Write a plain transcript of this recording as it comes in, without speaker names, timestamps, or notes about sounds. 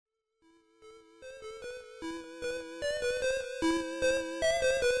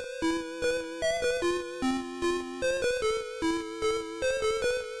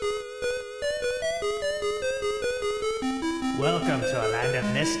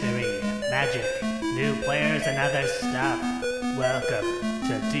of mystery, magic, new players, and other stuff. Welcome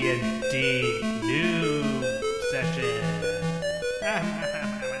to D&D Noob Session.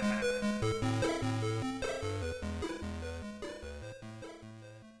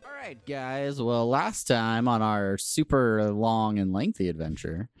 All right, guys. Well, last time on our super long and lengthy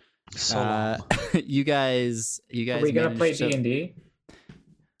adventure, you guys. Are we gonna play D&D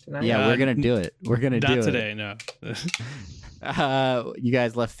tonight? Yeah, we're gonna do it. We're gonna do Not it. today, no. You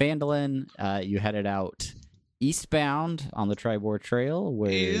guys left Phandalin. You headed out eastbound on the Tribor Trail,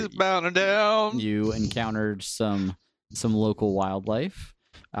 where Eastbound and down. you encountered some local wildlife,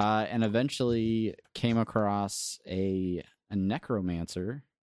 and eventually came across a necromancer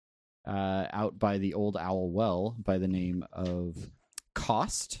out by the Old Owl Well by the name of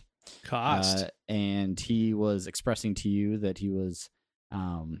Cost. And he was expressing to you that he was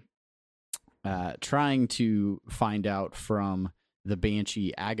trying to find out from the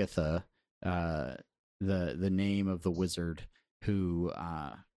Banshee Agatha the name of the wizard who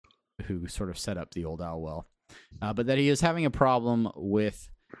sort of set up the Old Owl Well, but that he was having a problem with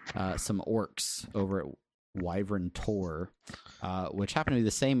some orcs over at Wyvern Tor, which happened to be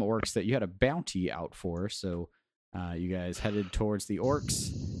the same orcs that you had a bounty out for. So you guys headed towards the orcs,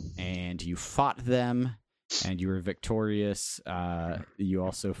 and you fought them, and you were victorious. You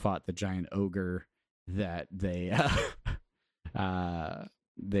also fought the giant ogre that they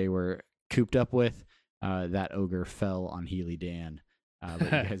were cooped up with. That ogre fell on Healy Dan, but you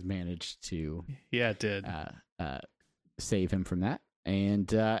guys managed to Yeah, it did. save him from that.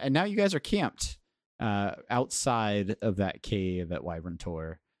 And now you guys are camped outside of that cave at Wyvern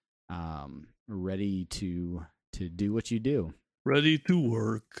Tor, ready to do what you do. Ready to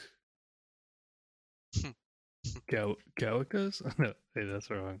work. Gallicus? No, hey, that's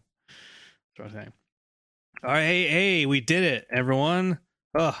wrong. That's wrong thing. All right, hey, we did it, everyone.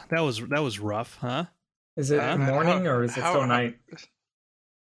 Oh, that was rough, huh? Is it morning or is it still night?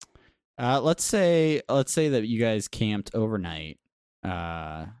 Let's say that you guys camped overnight.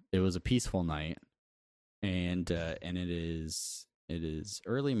 It was a peaceful night, and it is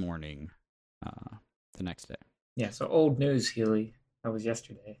early morning the next day. Yeah, so old news, Healy. That was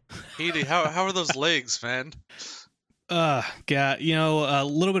yesterday. Healy, how are those legs, man? Yeah, a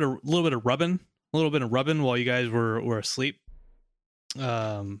little bit of rubbing while you guys were asleep. Just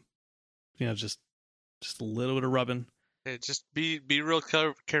a little bit of rubbing. Hey, just be real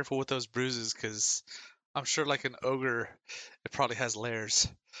careful with those bruises, because I'm sure, like an ogre, it probably has layers.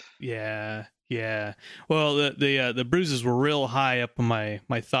 Yeah. Well, the bruises were real high up on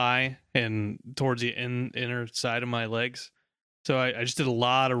my thigh and towards the inner side of my legs. So I just did a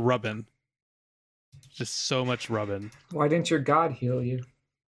lot of rubbing. Just so much rubbing. Why didn't your god heal you?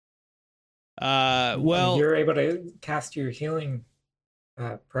 Well, you're able to cast your healing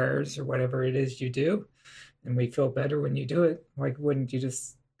prayers or whatever it is you do, and we feel better when you do it. Why wouldn't you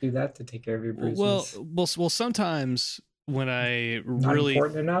just do that to take care of your bruises? Well, sometimes when I Not really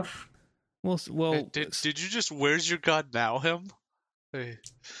important enough. well, Hey, did you just where's your god now him? Hey.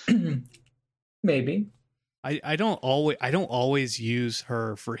 Maybe. I don't always use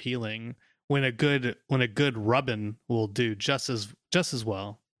her for healing when a good rubbing will do just as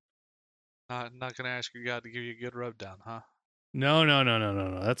well. Not gonna ask your god to give you a good rub down, huh? No.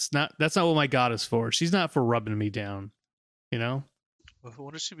 That's not what my god is for. She's not for rubbing me down. Well,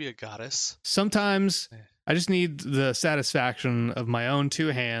 wouldn't she be a goddess? Sometimes I just need the satisfaction of my own two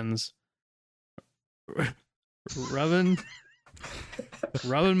hands rubbing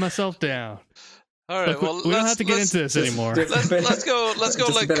myself down. All right, Look, well, we don't have to get into this anymore. Let's go. Just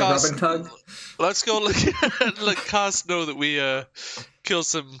Let a bit of rub Cost. and tug. Let's go. Let Cost know that we kill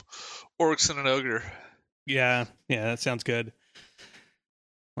some orcs and an ogre. Yeah, that sounds good.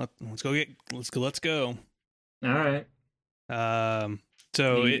 Let's go. All right.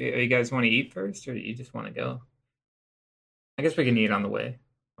 So you guys want to eat first, or you just want to go? I guess we can eat on the way.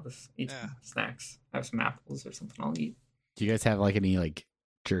 I'll just eat some snacks. Have some apples or something. I'll eat. Do you guys have any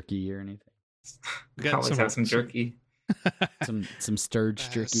jerky or anything? we got Always have some jerky. some sturge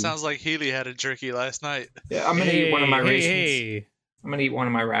jerky. Sounds like Healy had a jerky last night. Yeah, I'm gonna eat one of my rations. Hey. I'm gonna eat one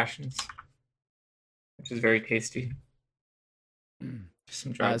of my rations, which is very tasty. Just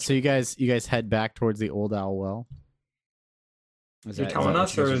some dry. So you guys head back towards the Old Owl Well. You're telling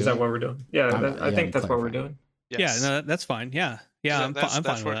us, or is that what we're doing? Yeah, I think that's what we're doing. Yes. Yeah, no, that's fine. Yeah, I'm fine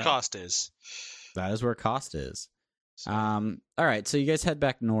That's with where that. Cost is. That is where Cost is. So, All right, so you guys head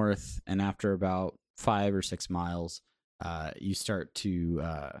back north, and after about 5 or 6 miles, you start to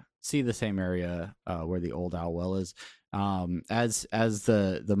see the same area where the Old Owl Well is. As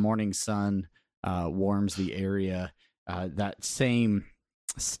the morning sun warms the area, that same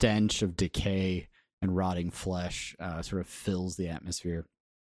stench of decay and rotting flesh sort of fills the atmosphere.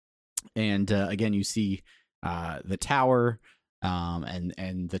 And again, you see the tower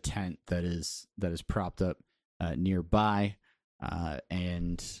and the tent that is propped up nearby,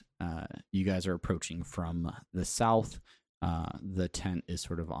 and you guys are approaching from the south. The tent is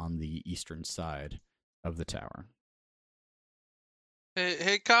sort of on the eastern side of the tower.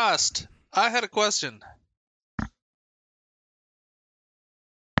 Hey, Cost. I had a question.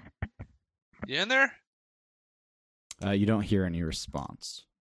 You in there? You don't hear any response.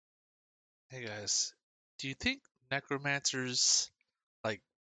 Hey guys, do you think necromancers, like,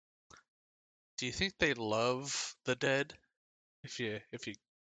 do you think they love the dead? If you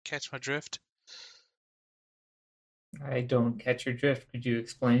catch my drift? I don't catch your drift. Could you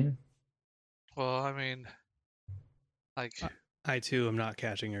explain? Well, I mean, like, I too am not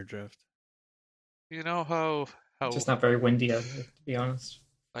catching your drift. you know how It's just not very windy out here, to be honest.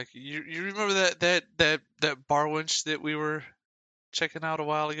 like you remember that bar winch that we were checking out a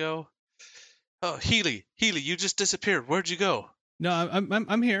while ago? Oh, Healy, you just disappeared. Where'd you go? No,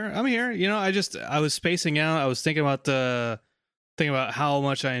 I'm here. I'm here. You know, I was spacing out. I was thinking about how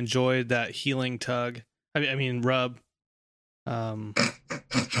much I enjoyed that healing tug. I mean rub.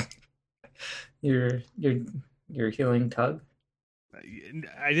 Your healing tug.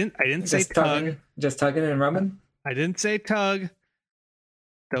 I didn't say Just tug. just tugging and rubbing. I didn't say tug.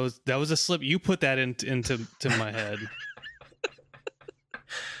 That was a slip. You put that into my head.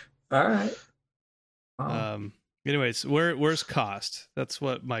 All right. Wow. Anyways, where's Cost? That's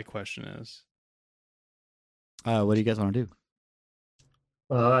what my question is. What do you guys want to do?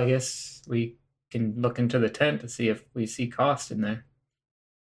 Well, I guess we can look into the tent to see if we see Cost in there.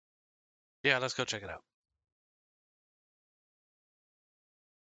 Yeah, let's go check it out.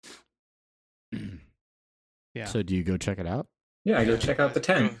 Yeah. So do you go check it out? Yeah, I go check out the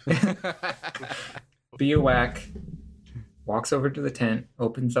tent. Biowack walks over to the tent,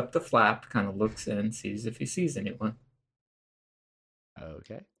 opens up the flap, kind of looks in, sees if he sees anyone.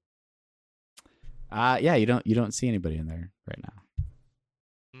 Okay. Yeah, you don't see anybody in there right now.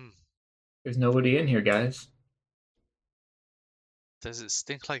 There's nobody in here, guys. Does it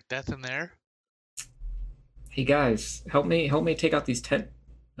stink like death in there? Hey guys, help me take out these tent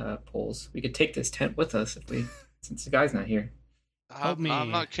poles. We could take this tent with us since the guy's not here. Help me.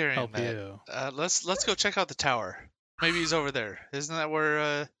 I'm not carrying help that. you. Let's go check out the tower. Maybe he's over there. Isn't that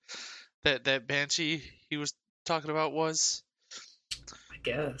where that banshee he was talking about was? I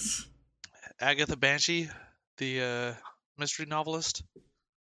guess. Agatha Banshee, the mystery novelist.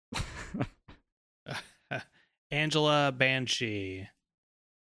 Angela Banshee.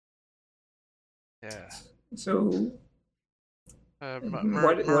 Yeah. So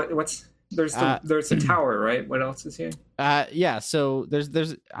Mer- what's there's a tower, right? What else is here? Yeah, so there's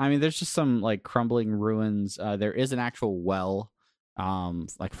just some like crumbling ruins. There is an actual well,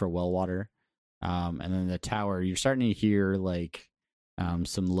 like for well water. And then the tower, you're starting to hear like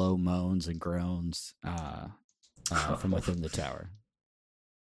some low moans and groans from within the tower.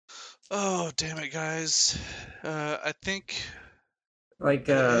 Oh, damn it, guys. I think Like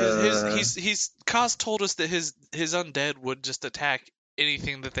he's Kaz told us that his undead would just attack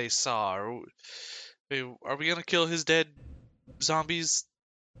anything that they saw. Are we gonna kill his dead zombies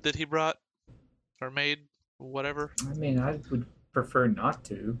that he brought or made, whatever? I mean, I would prefer not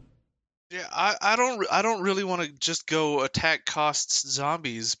to. Yeah, I don't really want to just go attack Kost's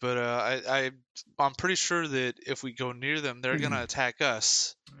zombies, but I'm pretty sure that if we go near them, they're gonna attack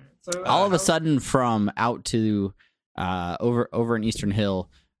us. So All of a sudden, from out to over in Eastern Hill,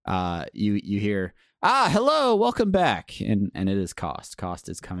 you hear, hello, welcome back, and it is Cost. Cost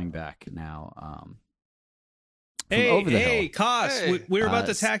is coming back now. Over the hill. Cost, Hey. we're about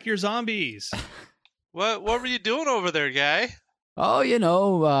to attack your zombies. What were you doing over there, guy?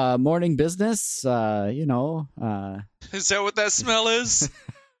 Oh, morning business. Is that what that smell is?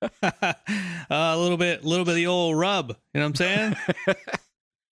 A little bit of the old rub. You know what I'm saying?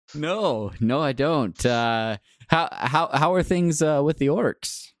 No, I don't. How are things with the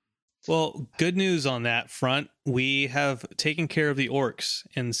orcs? Well, good news on that front. We have taken care of the orcs,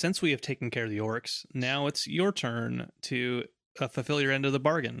 and since we have taken care of the orcs, now it's your turn to fulfill your end of the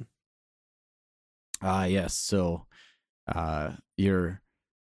bargain. Yes. So, you're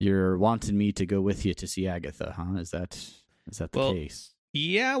wanting me to go with you to see Agatha, huh? Is that the case?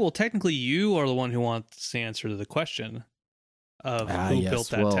 Yeah. Well, technically, you are the one who wants the answer to the question of who built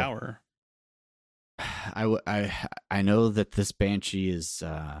that tower. I know that this banshee is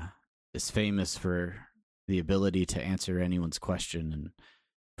famous for the ability to answer anyone's question, and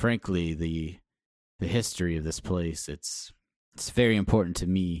frankly, the history of this place, it's it's very important to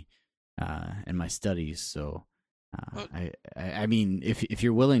me and my studies. So I mean, if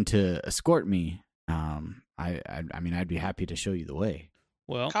you're willing to escort me, I mean, I'd be happy to show you the way.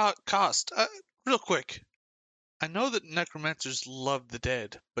 Well, Cost, real quick. I know that necromancers love the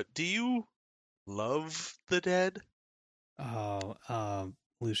dead, but do you love the dead?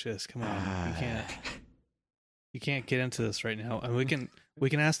 Lucius, come on, Ah. you can't get into this right now. And we can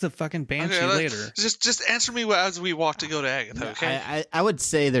ask the fucking banshee Okay, later. Just answer me as we walk to go to Agatha, okay? I would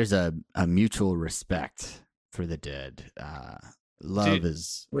say there's a mutual respect for the dead. Love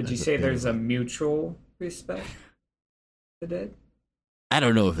is. Would you is say bit there's of a mutual respect for the dead? I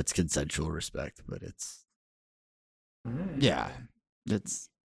don't know if it's consensual respect, but it's. Alright. Yeah, it's.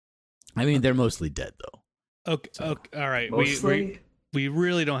 I mean, they're mostly dead though. Okay, So- okay, all right. Mostly? We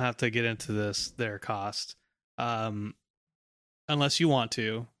really don't have to get into this there, Cost. Unless you want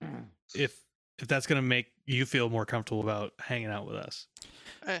to. If that's gonna make you feel more comfortable about hanging out with us.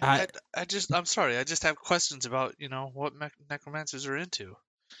 I'm sorry. I just have questions about what necromancers are into.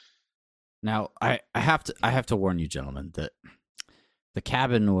 Now, I have to warn you, gentlemen, that the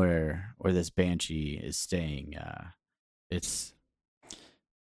cabin where this banshee is staying, it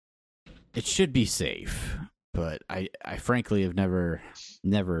should be safe, but I frankly have never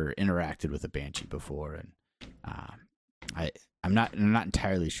interacted with a banshee before, and I'm not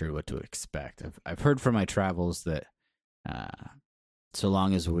entirely sure what to expect. I've heard from my travels that so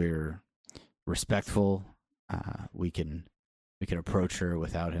long as we're respectful, we can approach her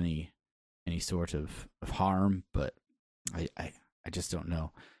without any sort of harm, but I just don't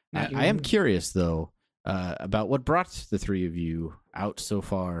know. Yeah. I am curious though about what brought the three of you out so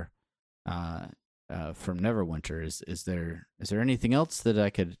far from Neverwinter. Is there anything else that I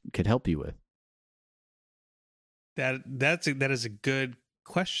could help you with? That is a good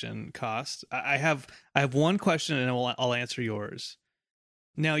question, Cost. I have one question, and I'll answer yours.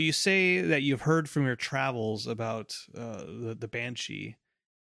 Now, you say that you've heard from your travels about the banshee.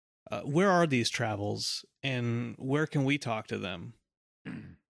 Where are these travels, and where can we talk to them? Go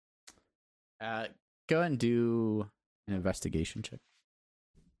ahead and do an investigation check.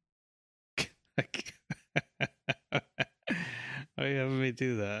 Oh, you having me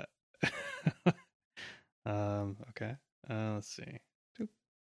do that? Okay. Let's see.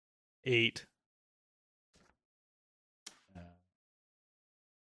 8.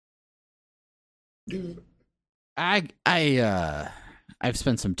 I've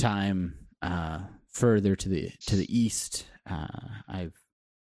spent some time further to the east. I've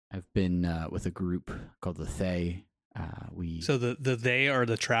been with a group called the Thay. So the they are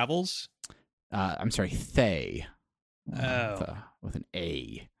the travels. I'm sorry, Thay. Oh. With an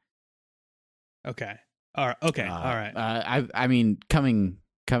A. Okay. All right. Okay. All right. I mean, coming.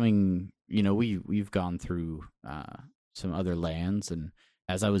 We've gone through some other lands, and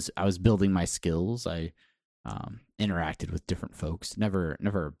as I was building my skills, I interacted with different folks. Never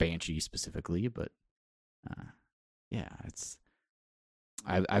a banshee specifically, but yeah, it's.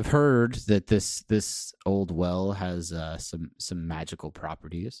 I've heard that this old well has some magical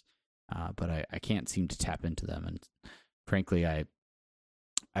properties, but I can't seem to tap into them, and frankly,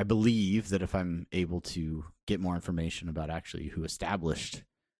 I believe that if I'm able to get more information about actually who established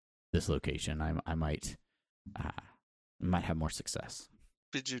this location, I might have more success.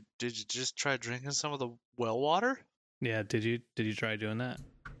 Did you just try drinking some of the well water? Yeah. Did you try doing that?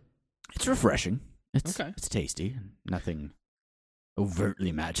 It's refreshing. It's Okay. It's tasty. Nothing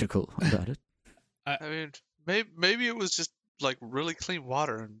overtly magical about it. I mean, maybe it was just like really clean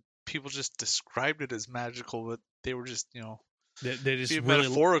water, and people just described it as magical, but they were just They just being really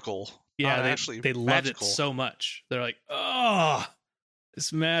metaphorical. yeah. not They actually they loved magical. it so much. They're like, oh,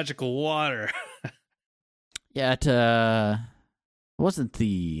 it's magical water. Yeah, it wasn't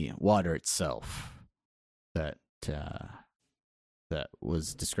the water itself that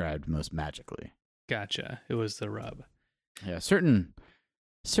was described most magically. Gotcha. It was the rub. Yeah, certain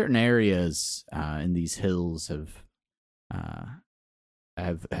areas in these hills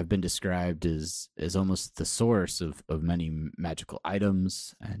have been described as almost the source of many magical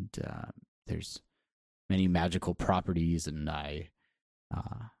items, and there's many magical properties, and I'm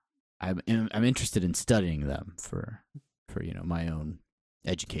interested in studying them for my own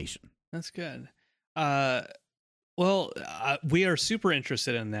education. That's good. Well, we are super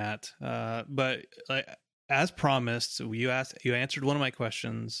interested in that. But as promised, you answered one of my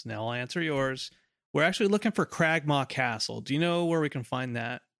questions. Now I'll answer yours. We're actually looking for Cragmaw Castle. Do you know where we can find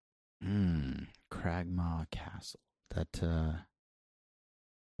that? Cragmaw Castle. That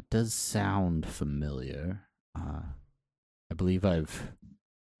does sound familiar. I believe I've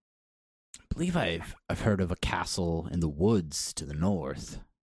believe I've heard of a castle in the woods to the north.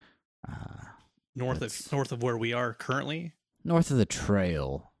 North of where we are currently. North of the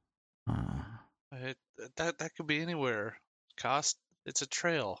trail. That could be anywhere. Cost. It's a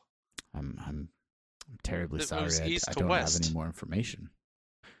trail. I'm terribly It sorry. moves I east to don't west. have any more information.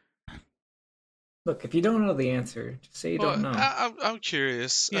 Look, if you don't know the answer, just say you don't know. I'm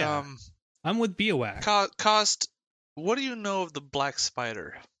curious. Yeah. I'm with Biowac. Cost. What do you know of the black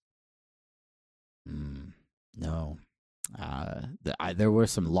spider? No. There were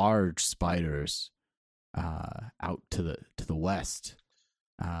some large spiders out to the west,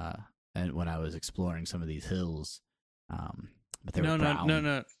 and when I was exploring some of these hills, but they were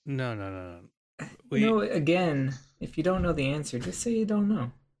brown. No. Again, if you don't know the answer, just say you don't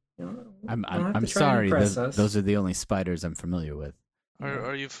know. I'm sorry. Those are the only spiders I'm familiar with.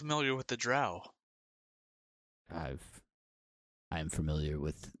 Are you familiar with the drow? I am familiar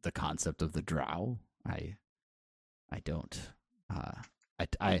with the concept of the drow. I don't.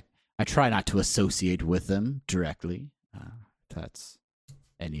 I try not to associate with them directly. If that's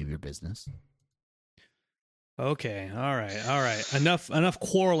any of your business. Okay. All right. Enough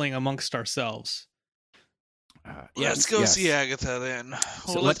quarreling amongst ourselves. Let's go see Agatha then.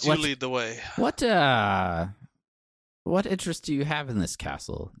 We'll let you lead the way. What interest do you have in this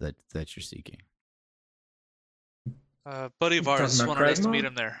castle that you're seeking? Buddy of ours talking about wanted us to Cragmore? meet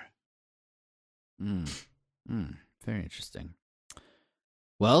him there. Very interesting.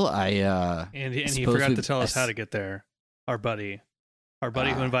 Well, And he suppose forgot we- to tell us how to get there. Our buddy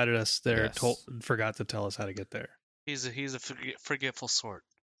who invited us there yes. forgot to tell us how to get there. He's a forgetful sort.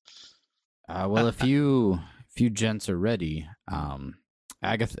 well, if you gents are ready,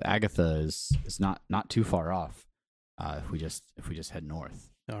 Agatha is not too far off. If we just head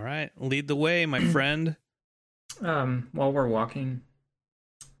north. All right, lead the way, my friend. While we're walking,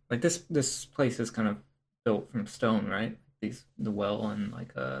 like this place is kind of built from stone, right? The well and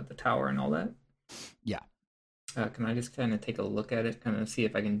like the tower and all that. Yeah. Can I just kind of take a look at it, kind of see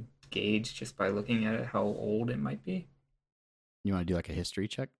if I can gauge just by looking at it how old it might be? You want to do like a history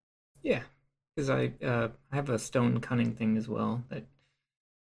check? Yeah, because I have a stone cunning thing as well that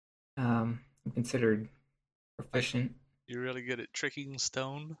I'm considered proficient. You're really good at tricking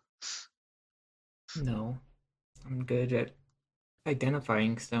stone. No, I'm good at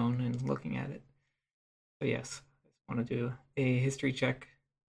identifying stone and looking at it. So yes, I just want to do a history check.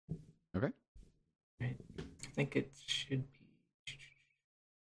 Okay. Right. I think it should be.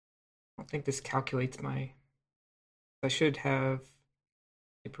 I don't think this calculates my. I should have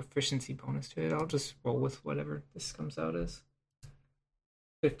a proficiency bonus to it. I'll just roll with whatever this comes out as.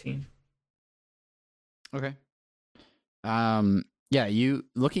 15. Okay. Yeah, you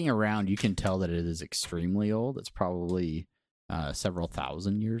looking around, you can tell that it is extremely old. It's probably several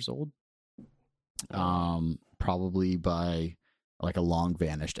thousand years old. Probably by like a long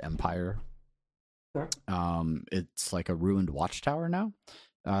vanished empire. Sure. It's like a ruined watchtower now.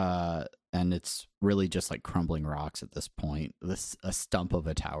 And it's really just like crumbling rocks at this point. A stump of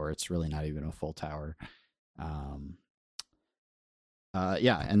a tower. It's really not even a full tower.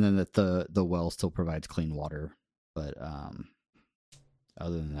 Yeah, and then that the well still provides clean water, but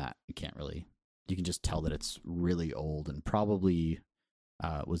other than that, you can just tell that it's really old and probably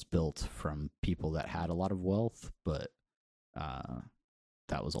was built from people that had a lot of wealth, but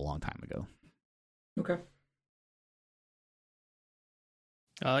that was a long time ago. Okay.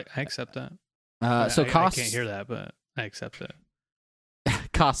 I accept that. So I Koss, can't hear that, but I accept it.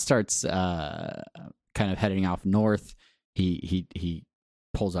 Koss starts kind of heading off north. He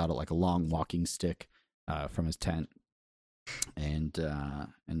pulls out like a long walking stick from his tent and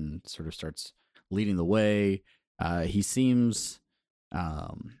sort of starts leading the way. He seems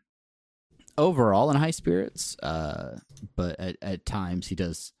overall in high spirits, but at times he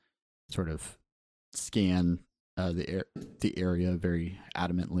does sort of scan the area very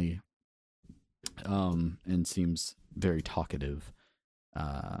adamantly, and seems very talkative,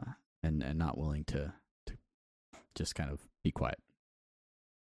 and not willing to just kind of be quiet.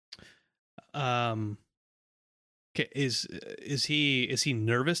 Okay, is he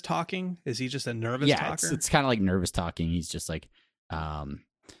nervous talking? Is he just a nervous talker? It's kind of like nervous talking. He's just like talking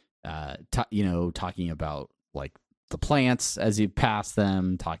about like the plants as you pass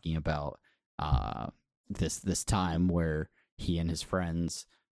them, talking about this time where he and his friends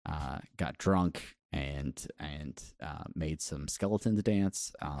got drunk and made some skeletons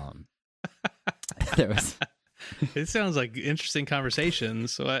dance. There was. It sounds like interesting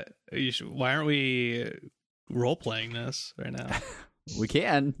conversations. Why aren't we role playing this right now? We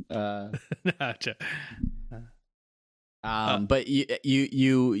can. No, But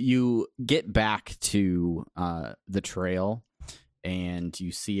you get back to the trail, and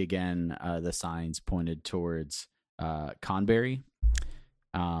you see again the signs pointed towards Conberry.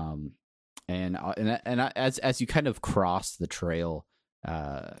 And as you kind of cross the trail,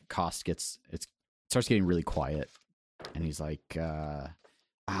 Cost starts getting really quiet, and he's like,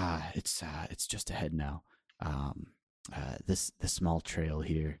 it's just ahead now. This small trail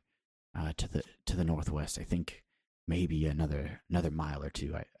here to the northwest. I think maybe another mile or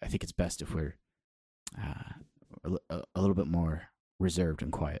two. I think it's best if we're a little bit more reserved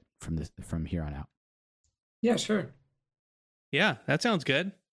and quiet from here on out. Yeah, sure. Yeah, that sounds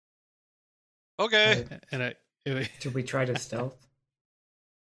good. Okay. And Should we try to stealth?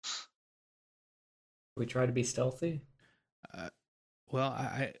 We try to be stealthy.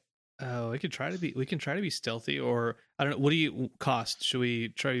 well, we can try to be stealthy, or I don't know. What do you Cost? Should we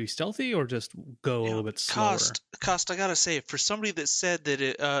try to be stealthy or just go a little bit slower? Cost, I gotta say, for somebody that said that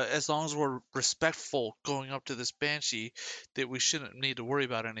as long as we're respectful going up to this banshee, that we shouldn't need to worry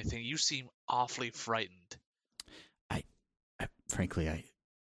about anything, you seem awfully frightened. Frankly,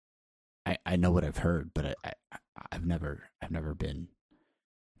 I know what I've heard, but I've never been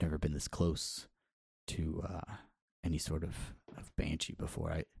this close to any sort of banshee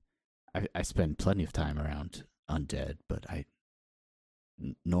before. I spend plenty of time around undead, but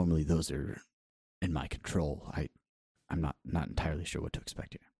normally those are in my control. I'm not entirely sure what to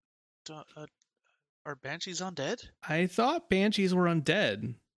expect here. Are banshees undead? I thought banshees were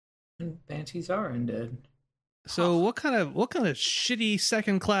undead. Banshees are undead. So what kind of shitty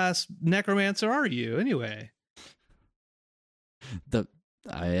second class necromancer are you anyway?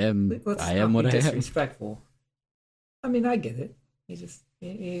 I am what I am. Disrespectful. I mean, I get it.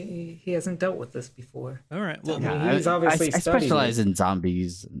 He hasn't dealt with this before. All right. Well, I mean, he's obviously I specialize studied in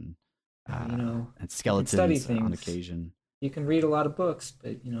zombies and and skeletons on occasion. You can read a lot of books,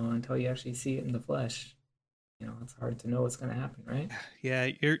 but until you actually see it in the flesh, it's hard to know what's going to happen, right? Yeah,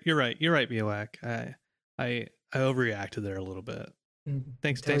 you're right. You're right, Miowak. I overreacted there a little bit.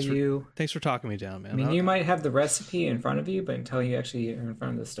 Thanks for talking me down, man. I mean, you might have the recipe in front of you, but until you actually are in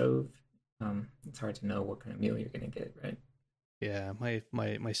front of the stove, it's hard to know what kind of meal you're going to get, right? Yeah, my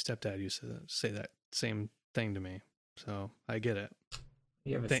stepdad used to say that same thing to me, so I get it.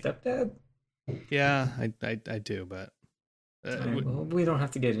 You have a stepdad? Yeah, I do, but right, well, we don't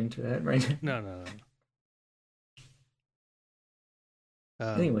have to get into that right now. No.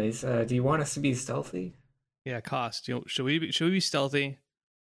 Anyways, do you want us to be stealthy? Yeah, Cost. Should we be stealthy,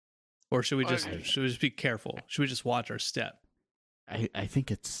 or should we just be careful? Should we just watch our step? I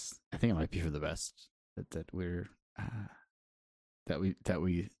think it might be for the best that we're that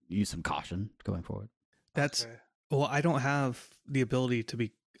we use some caution going forward. That's okay. Well, I don't have the ability to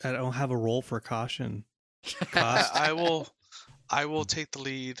be. I don't have a role for caution. Cost. I will take the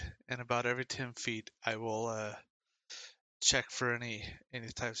lead, and about every 10 feet, I will check for any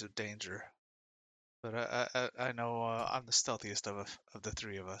types of danger. But I know I'm the stealthiest of the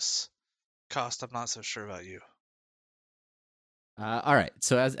three of us. Cost, I'm not so sure about you. All right.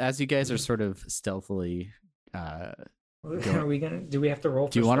 So as you guys are sort of stealthily, are we gonna? Do we have to roll?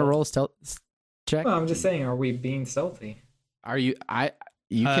 Do you want to roll a stealth check? Well, I'm just saying, are we being stealthy? Are you?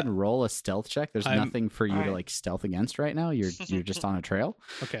 You can roll a stealth check. There's nothing for you to like stealth against right now. You're just on a trail.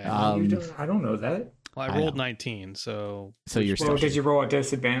 Okay. I don't know that. Well, I rolled 19, so you're. Well, did you roll a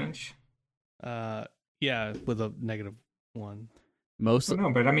disadvantage? Yeah, with a -1. Most.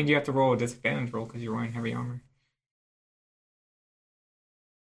 No, but I mean, you have to roll a disadvantage roll because you're wearing heavy armor.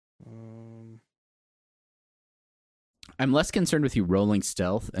 I'm less concerned with you rolling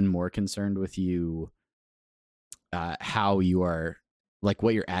stealth and more concerned with you, how you are, like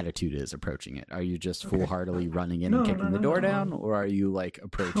what your attitude is approaching it. Are you just foolhardily running in and kicking the door down, or are you like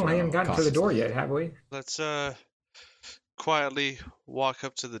approaching? Oh, I haven't gotten to the door yet, have we? Let's quietly walk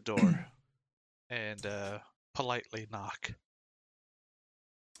up to the door and politely knock.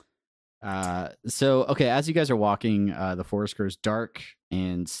 So okay, as you guys are walking, the forest grows dark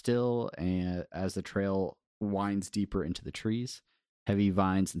and still, and as the trail winds deeper into the trees, heavy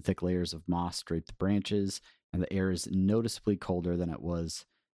vines and thick layers of moss drape the branches, and the air is noticeably colder than it was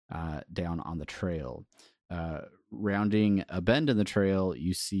down on the trail. Rounding a bend in the trail,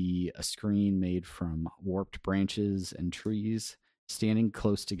 you see a screen made from warped branches and trees standing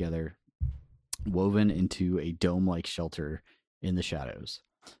close together, woven into a dome-like shelter in the shadows.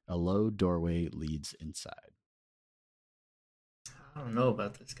 A low doorway leads inside. I don't know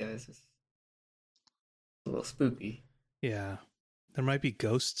about this, guys. It's a little spooky. Yeah, there might be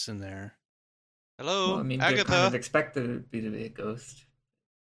ghosts in there. Hello, well, I mean, Agatha. they kind of expected it to be a ghost.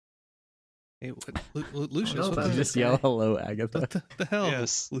 Hey, Lucius, know what about You the, this just yell guy. hello, Agatha. what the hell,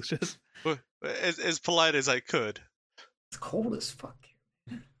 Yes. Lucius? As polite as I could. It's cold as fuck.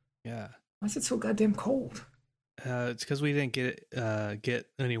 Yeah. Why is it so goddamn cold? It's because we didn't get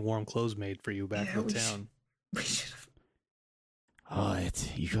any warm clothes made for you back Yeah, in we town. We should have. Oh,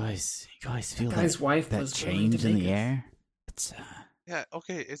 you guys feel That guy's wife that was willing to change in make the us- air? It's Yeah,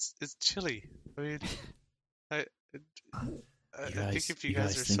 okay, it's chilly. I mean, I think if you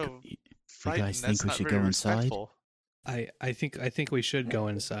guys are so frightened, guys that's think we not should very go inside? respectful. I think we should go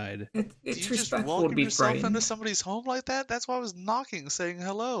inside. It's Do you just respectful to welcome be yourself frightened. into somebody's home like that? That's why I was knocking, saying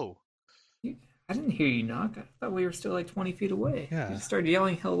hello. I didn't hear you knock. I thought we were still like 20 feet away. Yeah. You just started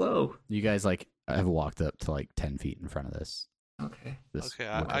yelling hello. You guys have walked up to like 10 feet in front of this. Okay. Okay,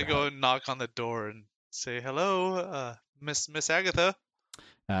 wicker I go hut. and knock on the door and say hello, Miss Agatha.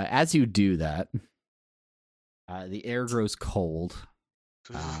 As you do that, the air grows cold,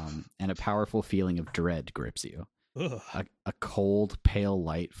 and a powerful feeling of dread grips you. Ugh. A cold, pale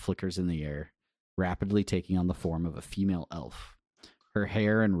light flickers in the air, rapidly taking on the form of a female elf. Her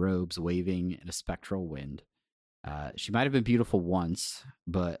hair and robes waving in a spectral wind. She might have been beautiful once,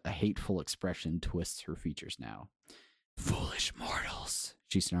 but a hateful expression twists her features now. Foolish mortals,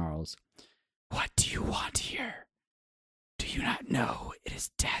 she snarls. What do you want here? Do you not know it is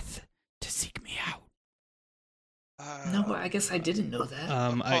death to seek me out? No, I guess I didn't know that.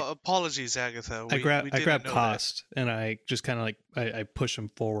 Apologies, Agatha. I We grab didn't grab know that. Cost and I just kind of like I push him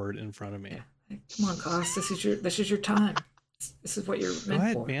forward in front of me. Yeah. Hey, come on, Cost. This is your time. This is what you're Go meant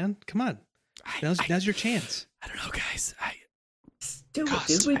ahead, for. man. Come on. Now's your chance. I don't know, guys. Do it,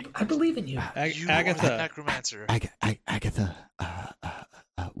 Cost, dude. I believe in you. You are the Agatha. necromancer. Agatha,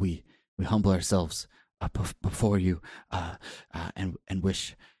 we humble ourselves before you, and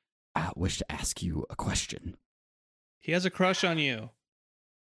wish to ask you a question. He has a crush on you.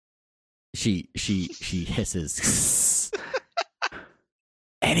 She hisses.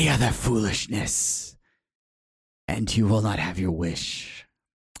 Any other foolishness, and you will not have your wish.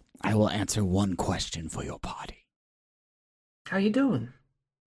 I will answer one question for your party. How you doing?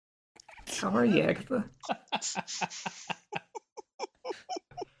 How are you, Agatha?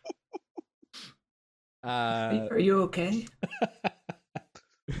 Are you okay?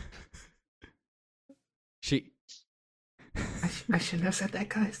 She I shouldn't have said that,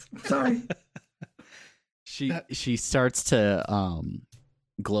 guys. I'm sorry. she starts to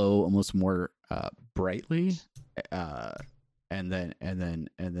glow almost more brightly, and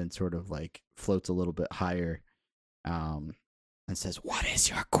then sort of like floats a little bit higher, and says, "What is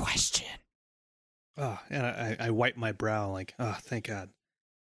your question?" Oh, and I wipe my brow like, oh, thank God.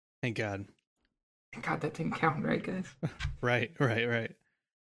 Thank God. God, that didn't count, right, guys? Right.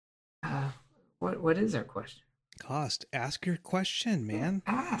 What is our question? Cost, ask your question, man.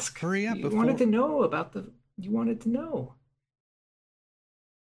 Ask. Hurry up You before- wanted to know about the. You wanted to know.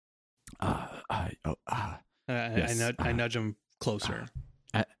 Yes, I nudge him closer.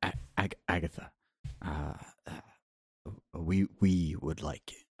 Agatha, we would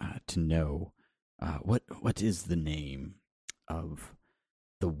like to know what is the name of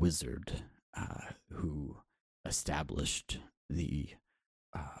the wizard who established the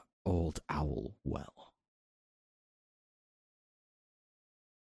Old Owl Well.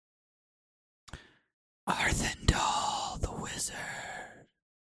 Arthendal the wizard.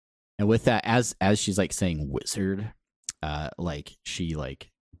 And with that, as she's like saying wizard, like she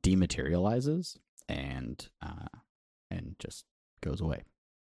like dematerializes and just goes away.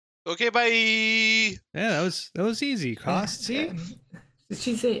 Okay, bye. Yeah, that was easy. Cost, see? Did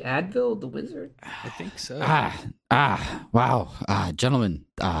she say Advil the wizard? I think so. Wow, gentlemen,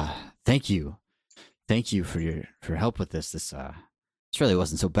 thank you for your help with this. This really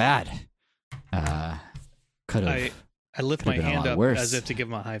wasn't so bad. Could have. I lift Could've my been a hand lot up worse. as if to give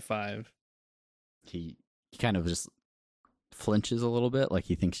him a high five. He kind of just flinches a little bit, like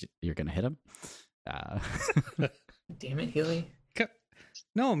he thinks you're gonna hit him. Damn it, Healy.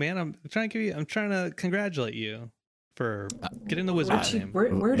 No, man, I'm trying to congratulate you for getting the wizard name.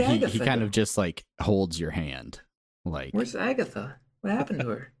 Where'd he Agatha kind go? of just like holds your hand, like Where's Agatha? What happened to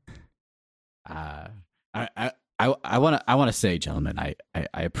her? I want to say, gentlemen, I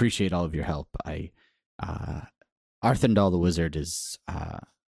appreciate all of your help. Arthendal the wizard is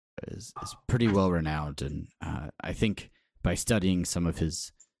pretty well renowned, and I think by studying some of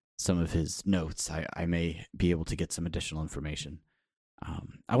his notes, I may be able to get some additional information.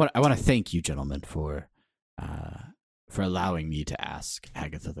 I want to thank you, gentlemen, for allowing me to ask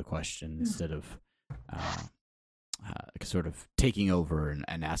Agatha the question instead of sort of taking over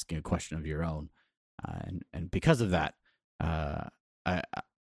and asking a question of your own. And because of that,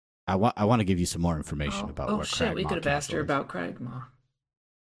 I want to give you some more information about oh where shit, we Cragmaw could have asked her Castle is. about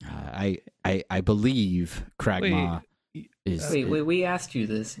Cragmaw. I believe Cragmaw is. Wait, we asked you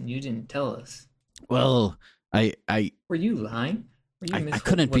this and you didn't tell us. Well, I Were you lying? Were you I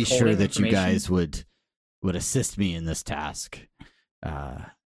couldn't be sure withholding that you information? guys would assist me in this task,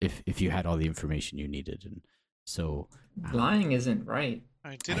 if you had all the information you needed, and so Lying isn't right.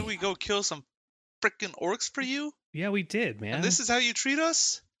 All right, didn't we go kill some frickin' orcs for you? Yeah, we did, man. And this is how you treat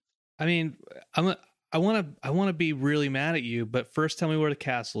us? I mean, I want to be really mad at you, but first tell me where the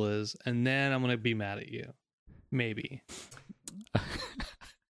castle is, and then I'm gonna be mad at you. Maybe.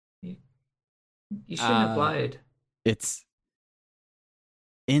 You shouldn't have lied. it's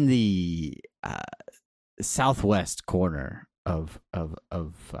in the southwest corner of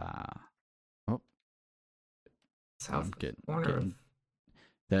South I'm getting corner.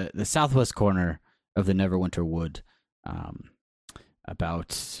 the southwest corner of the Neverwinter Wood,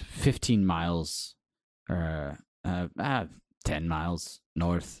 about 15 miles or 10 miles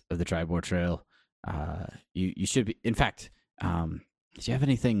north of the Tribord Trail. You should be. In fact, do you have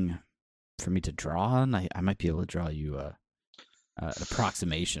anything for me to draw on? I might be able to draw you an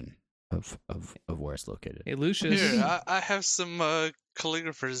approximation of where it's located. Hey, Lucius. Here, I have some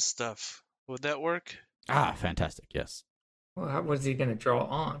calligrapher's stuff. Would that work? Ah, fantastic! Yes. Well, what is he going to draw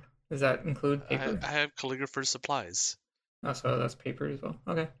on? Does that include paper? I have calligrapher's supplies. Oh, so that's paper as well.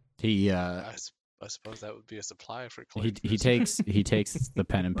 Okay. He I suppose that would be a supply for he calligraphers. he takes the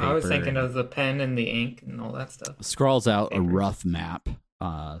pen and paper. I was thinking of the pen and the ink and all that stuff. Scrawls out a Paper. rough map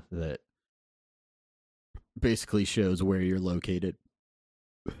that basically shows where you're located,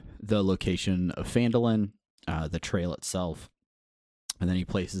 the location of Phandalin, the trail itself, and then he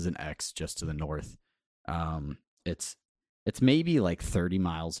places an X just to the north. It's maybe like 30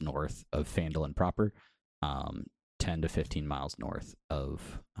 miles north of Phandalin proper, 10 to 15 miles north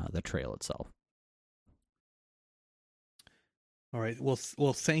of the trail itself. All right. Well,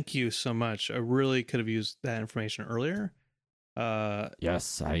 thank you so much. I really could have used that information earlier.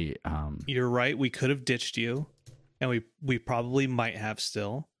 Yes, You're right. We could have ditched you, and we probably might have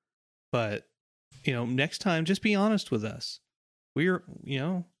still. But next time, just be honest with us.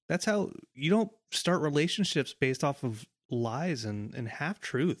 That's how you don't start relationships based off of lies and half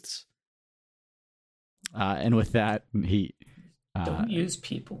truths. and with that, he Don't use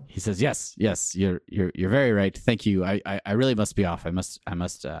people. he says, "Yes, you're very right. Thank you. I really must be off. I must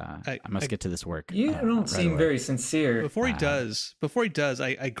get to this work. You don't right seem away." very sincere. Before he does,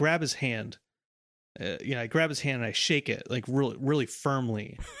 I grab his hand. I grab his hand and I shake it like really, really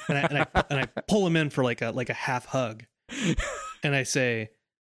firmly, and I pull him in for like a half hug, and I say,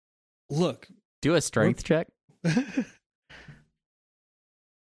 "Look, Do a strength check.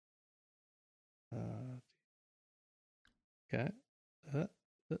 Okay.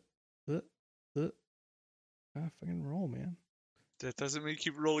 Fucking roll, man. That doesn't mean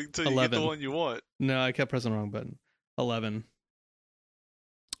keep rolling until you get the 11. one you want. No, I kept pressing the wrong button. 11.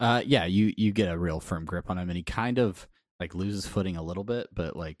 Yeah, you get a real firm grip on him, and he kind of like loses footing a little bit,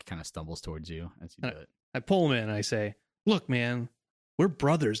 but like kind of stumbles towards you as you do it. I pull him in and I say, "Look, man, we're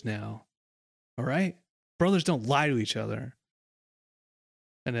brothers now. All right? Brothers don't lie to each other."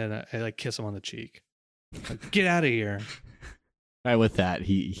 And then I like kiss him on the cheek. Like, get out of here. Right, with that,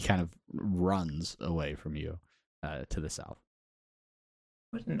 he kind of runs away from you to the south.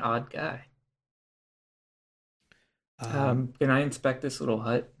 What an odd guy. Um, Can I inspect this little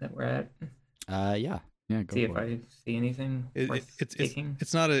hut that we're at? Yeah, go See if for it. I see anything worth taking?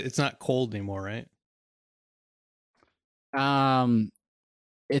 it's not cold anymore, right?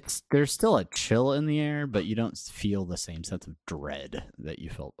 There's still a chill in the air, but you don't feel the same sense of dread that you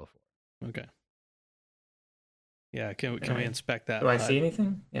felt before. Okay. Yeah, can we Alright. inspect that? Do I hut? see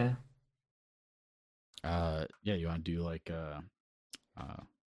anything? Yeah. Yeah, you want to do like I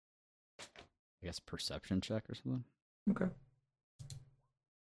guess perception check or something? Okay.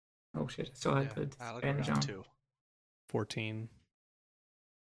 Oh shit! I still had the I look advantage around on. too. 14.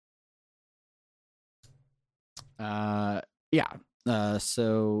 Yeah.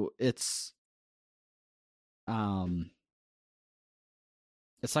 So it's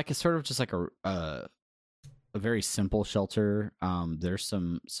like a sort of just like a very simple shelter. There's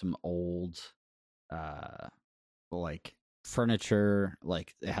some old like furniture,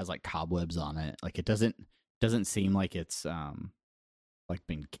 like it has like cobwebs on it. Like it doesn't seem like it's like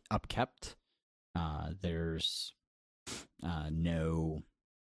been upkept. There's no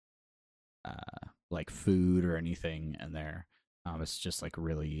like food or anything in there. It's just like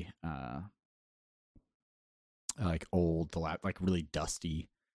really like old, like really dusty,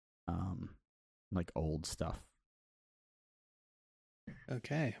 like old stuff.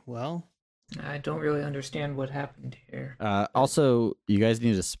 Okay, well, I don't really understand what happened here. Also, you guys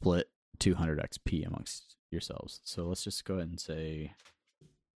need to split 200 XP amongst yourselves. So let's just go ahead and say,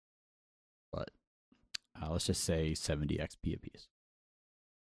 what? Let's just say 70 XP apiece.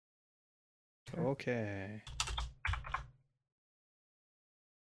 okay.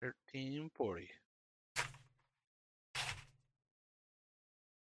 1340.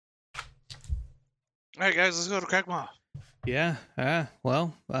 All right, guys, let's go to Crackmaw. Yeah.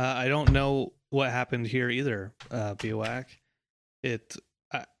 Well, I don't know what happened here either, Biowac.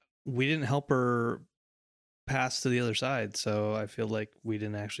 We didn't help her pass to the other side, so I feel like we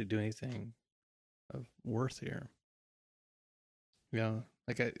didn't actually do anything of worth here. You know,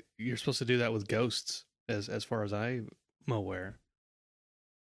 like you're supposed to do that with ghosts, as far as I'm aware.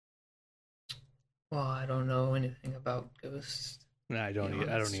 Well, I don't know anything about ghosts. No, I don't. Be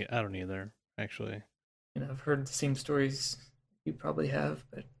honest. I don't either. Actually. And I've heard the same stories you probably have,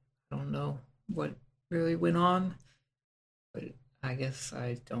 but I don't know what really went on. But I guess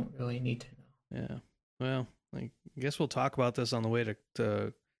I don't really need to know. Yeah. Well, I guess we'll talk about this on the way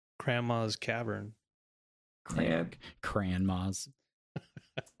to Grandma's Cavern. Yeah. Cranmas.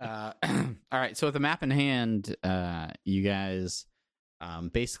 All right, so with the map in hand, you guys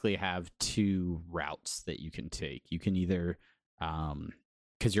basically have two routes that you can take. You can either,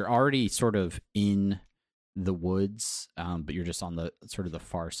 because you're already sort of in the woods, but you're just on the sort of the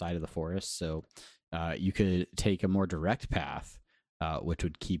far side of the forest, so you could take a more direct path, which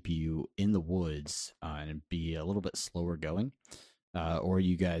would keep you in the woods and be a little bit slower going, or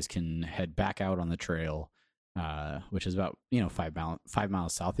you guys can head back out on the trail, which is about 5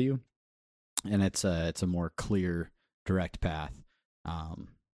 miles south of you, and it's a more clear direct path,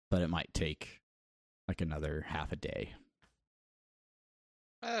 but it might take like another half a day.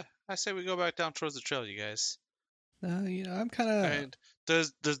 I say we go back down towards the trail, you guys. I'm kind of. And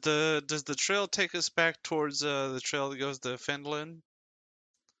does the trail take us back towards the trail that goes to Fendlin?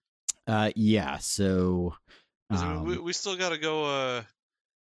 Yeah. So 'Cause we still got to go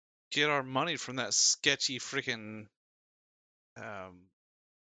get our money from that sketchy freaking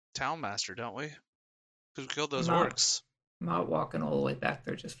town master, don't we? Because we killed those No. orcs. I'm not walking all the way back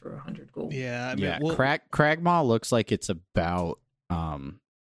there just for 100 gold. Yeah. I mean, yeah, we'll- Cragmaw looks like it's about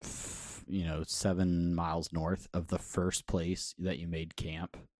 7 miles north of the first place that you made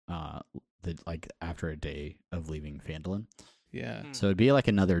camp. Like after a day of leaving Fandolin, Yeah. Hmm. so it'd be like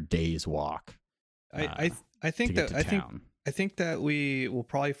another day's walk. I think to get that to town. I think that we will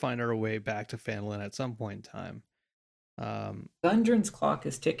probably find our way back to Fandolin at some point in time. Gundren's clock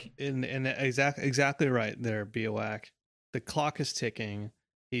is ticking. And exactly right there, Biowac. The clock is ticking.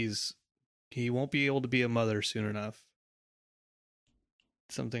 He won't be able to be a mother soon enough.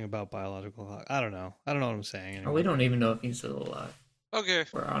 Something about biological clock. I don't know what I'm saying. Oh, Anyway. we don't even know if he's still alive. Okay,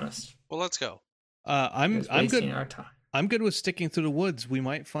 We're honest. well, let's go. I'm Just wasting good. our time. I'm good with sticking through the woods. We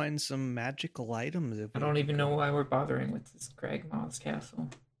might find some magical items. If I don't even know why we're bothering with this Cragmaw's castle.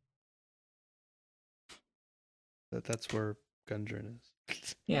 that's where Gundren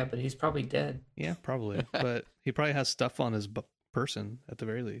is. Yeah, but he's probably dead. Yeah, probably. But he probably has stuff on his person at the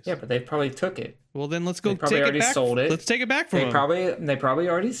very least. Yeah, but they probably took it. Well, then let's go They probably take it already back. sold it. Let's take it back from They him. probably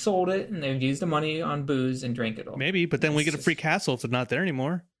already sold it, and they've used the money on booze and drank it all. Maybe, but then we It's get a just- free castle if they're not there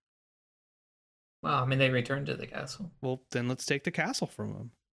anymore. Well, I mean, they returned to the castle. Well, then let's take the castle from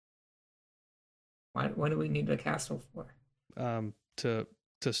them. What do we need a castle for?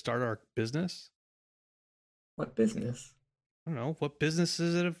 To start our business. What business? I don't know. What business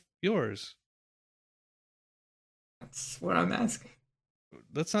is it of yours? That's what I'm asking.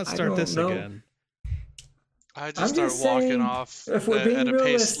 Let's not I start don't this know. again. I just I'm start just walking saying, off if we're being at a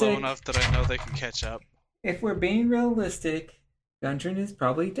pace slow realistic- enough that I know they can catch up. If we're being realistic, Gundren is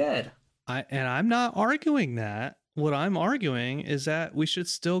probably dead. I'm not arguing that. What I'm arguing is that we should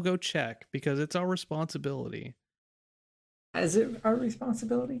still go check because it's our responsibility. Is it our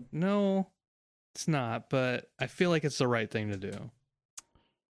responsibility? No, it's not, but I feel like it's the right thing to do.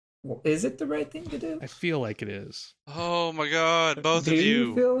 Well, is it the right thing to do? I feel like it is. Oh my god, both Do of you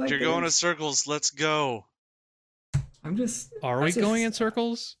you. feel like You're it going in is? circles. Let's go. I'm just. Are I we just- going in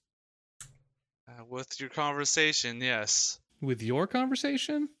circles With your conversation, yes. with your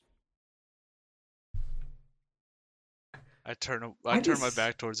conversation? I turn I my just-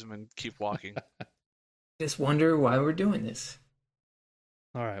 back towards him and keep walking. Just wonder why we're doing this.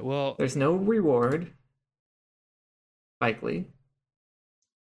 All right. Well, There's no reward. Likely.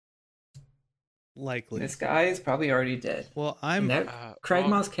 likely. This guy is probably already dead. Well, And that Well,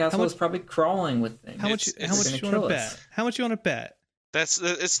 Cragmaw's castle how is probably crawling with things. How much? It's How much gonna you want kill to us. bet? How much you want to bet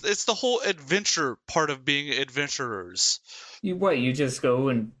It's the whole adventure part of being adventurers. You just go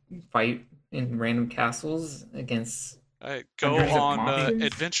and fight in random castles against. Go Hundreds of on monsters?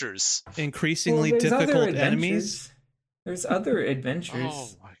 adventures. Increasingly there's other difficult adventures. enemies. There's other adventures. Oh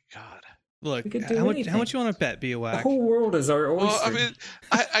my god. Look, We could do how much anything. you want to bet, The Biowack? whole world is our oyster. Well, I mean,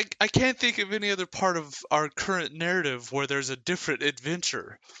 I can't think of any other part of our current narrative where there's a different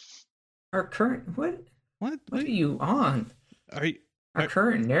adventure. Our current what? What? What are you on? Are you? Our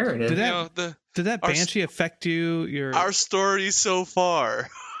current narrative. Did You that- know, Did that Our banshee affect you? Your our story so far.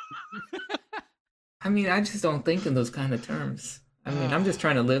 I mean, I just don't think in those kind of terms. I mean, I'm just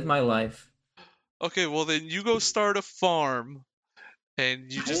trying to live my life. Okay, well then you go start a farm,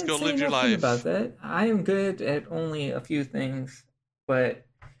 and you I just didn't go say live your nothing life. about that. I am good at only a few things, but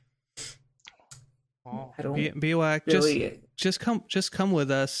Oh. I don't Biowack, really. just come with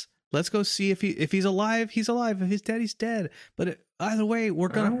us. Let's go see if he's alive. He's alive. If he's dead, he's dead. But either way, we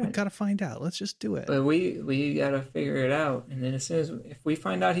Alright. gotta find out. Let's just do it. But we gotta figure it out, and then as soon as if we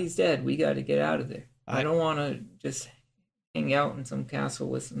find out he's dead, we gotta get out of there. I don't want to just hang out in some castle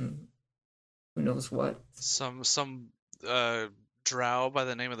with some who knows what. Some drow by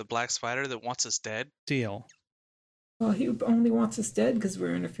the name of the Black Spider that wants us dead. Deal. Well, he only wants us dead because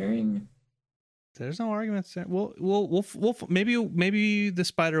we're interfering. There's no arguments there. We'll maybe the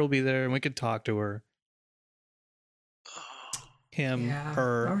spider will be there and we can talk to her. Him, Yeah.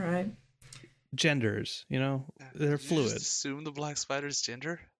 her, All right. genders. You know, they're Did you fluid. just assume the Black Spider's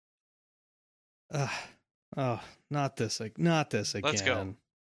gender. Oh, not this again. Let's go.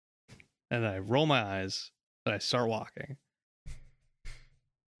 And I roll my eyes and I start walking.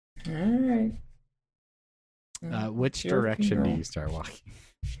 All right. Which Your direction do funeral. you start walking?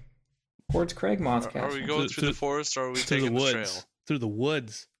 Towards Craigmoss Are Castle. we going Through- through the forest, or are we Through the taking the woods. trail? Through the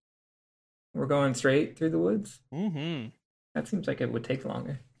woods. We're going straight through the woods. Mm-hmm. That seems like it would take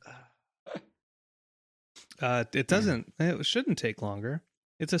longer. It doesn't. It shouldn't take longer.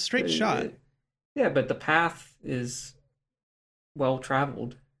 It's a straight shot. Yeah, but the path is well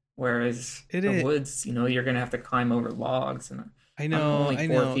traveled, whereas It the is. woods, you're gonna have to climb over logs, and I I'm know. only I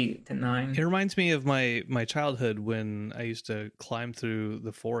 4 know. feet to 9. It reminds me of my childhood when I used to climb through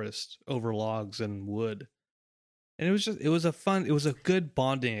the forest over logs and wood. And it was a good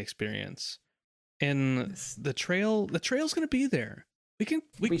bonding experience. And Yes. the trail's going to be there.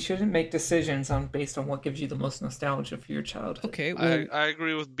 We shouldn't make decisions based on what gives you the most nostalgia for your childhood. Okay, well, I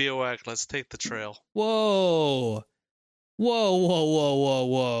agree with Biowack. Let's take the trail. whoa.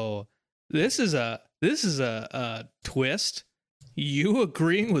 Whoa. This is a twist. You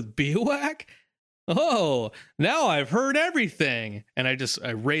agreeing with Biowack? Oh, now I've heard everything. And I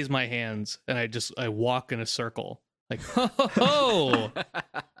raise my hands and I walk in a circle. Like, oh,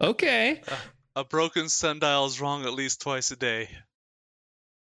 okay. A broken sundial is wrong at least twice a day.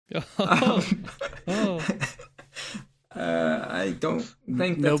 Oh, oh. I don't think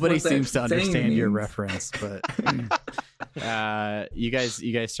that's Nobody what that seems to saying understand your means. reference, but you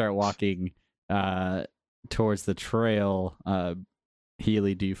guys start walking towards the trail.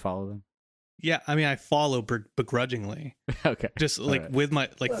 Healy, do you follow them? Yeah, I mean, I follow begrudgingly, Okay. just like right. with my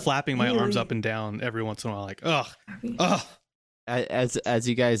flapping my arms Really? up and down every once in a while, like ugh. As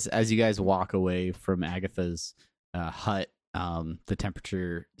you guys walk away from Agatha's hut, the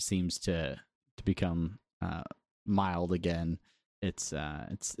temperature seems to become mild again. It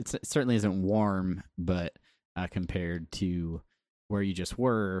certainly isn't warm, but compared to where you just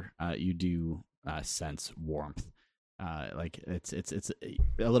were, you do sense warmth. Like it's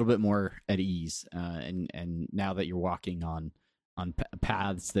a little bit more at ease, and now that you're walking on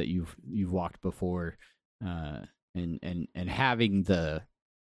paths that you've walked before, and having the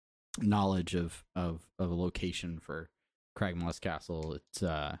knowledge of a location for Cragmoss Castle, it's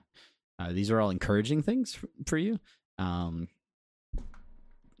these are all encouraging things for you. Oh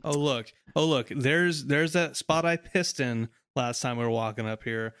look, there's that spot I pissed in last time we were walking up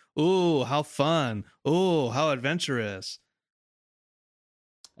here. Ooh, how fun. Ooh, how adventurous.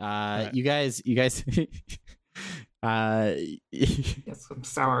 You guys Get some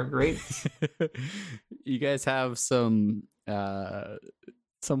sour grapes. you guys have some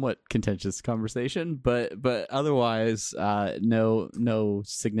somewhat contentious conversation, but otherwise no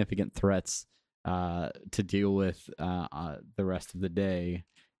significant threats to deal with the rest of the day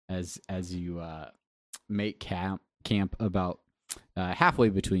as you make camp about halfway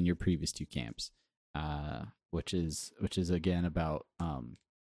between your previous two camps, which is again about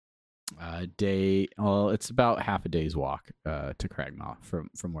day. Well, it's about half a day's walk to Cragmaw from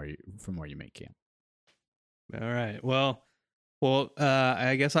where you make camp. All right. Well,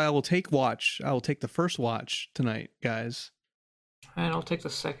 I guess I will take watch. I will take the first watch tonight, guys. And I'll take the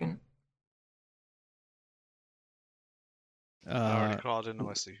second. I already crawled into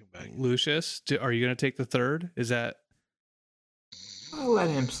my sleeping bag. Lucius, are you going to take the third? Is that? I'll let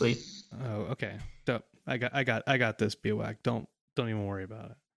him sleep. Oh, okay. I got this, Bewak. Don't even worry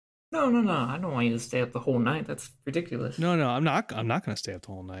about it. No. I don't want you to stay up the whole night. That's ridiculous. No, I'm not going to stay up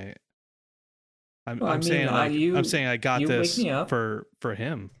the whole night. Well, I'm saying I got you this wake me up. for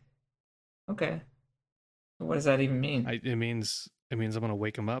him. Okay. What does that even mean? It means I'm going to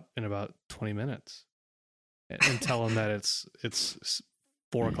wake him up in about 20 minutes and tell him that it's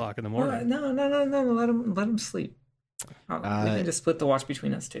 4:00 in the morning. No. Let him sleep. We can just split the watch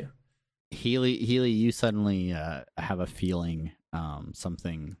between us two. Healy, you suddenly have a feeling,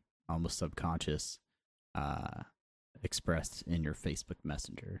 something almost subconscious, expressed in your Facebook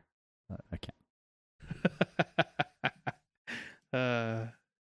Messenger account.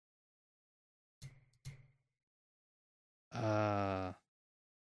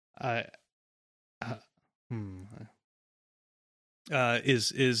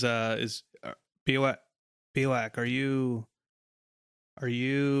 Is Bewak, are you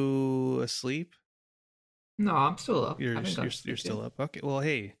asleep? No, I'm still up. You're still up. Okay. Well,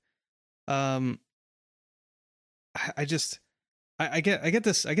 hey, I get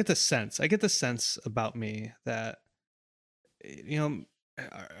this sense about me that are you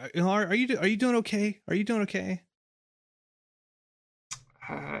doing okay? Are you doing okay?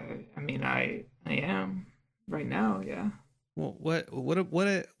 I mean, I am right now. Yeah. Well,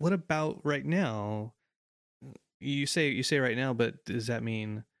 what about right now? You say right now, but does that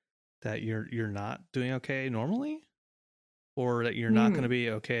mean that you're not doing okay normally, or that you're not going to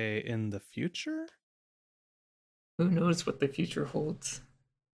be okay in the future? Who knows what the future holds?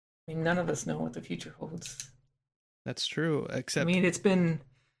 I mean, none of us know what the future holds. That's true. Except, it's been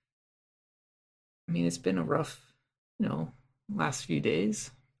a rough, last few days,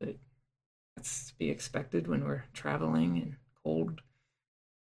 but that's to be expected when we're traveling in cold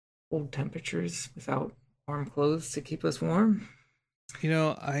temperatures without warm clothes to keep us warm.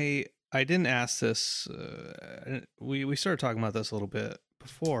 I didn't ask this. We started talking about this a little bit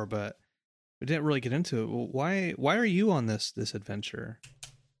before, but we didn't really get into it. Why are you on this adventure?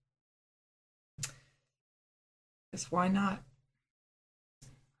 Yes, why not?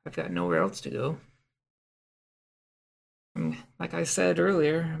 I've got nowhere else to go. Like I said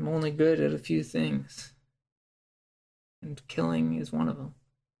earlier, I'm only good at a few things, and killing is one of them.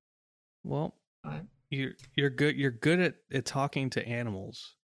 Well, you're good at talking to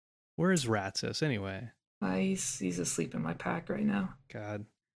animals. Where is Ratsis anyway? He's asleep in my pack right now. God,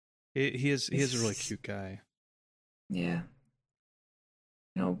 he is a really cute guy. Yeah.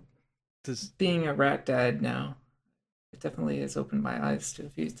 Being a rat dad now, it definitely has opened my eyes to a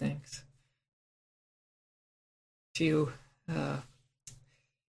few things. Few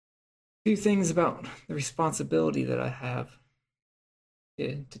things about the responsibility that I have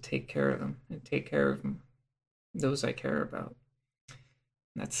to take care of them and take care of those I care about.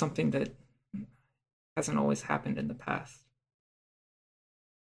 And that's something that hasn't always happened in the past.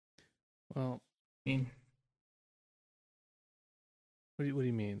 Well, I mean, what do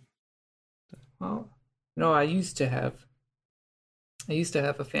you mean? Well, I used to have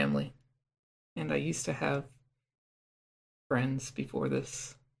a family, and I used to have friends before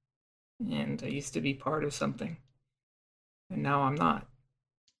this, and I used to be part of something, and now I'm not,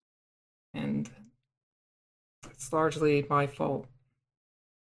 and it's largely my fault.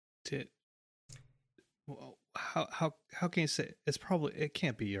 How can you say it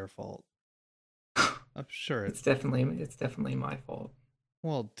can't be your fault? I'm sure it's definitely my fault.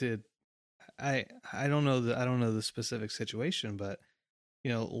 Well, I don't know the specific situation, but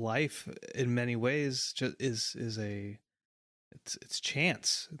life in many ways just is it's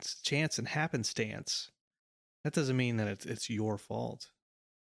chance. It's chance and happenstance. That doesn't mean that it's your fault.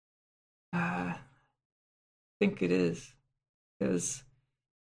 I think it is, because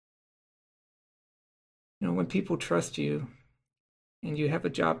when people trust you and you have a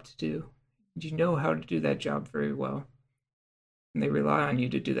job to do, you know how to do that job very well, and they rely on you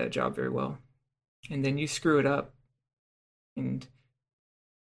to do that job very well, and then you screw it up and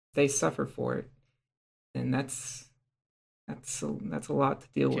they suffer for it, and that's a lot to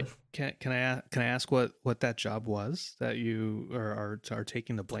deal with. Can I ask what that job was that you are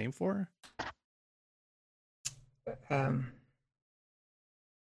taking the blame for?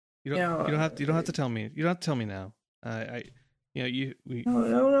 You don't have to tell me. You don't have to tell me now. No,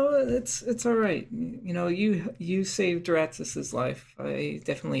 it's all right. You saved Ratsis' life. I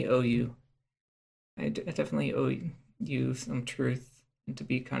definitely owe you. I definitely owe you some truth, and to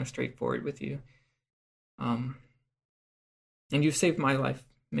be kind of straightforward with you. And you've saved my life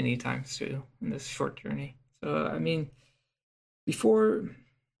many times too in this short journey. So I mean, before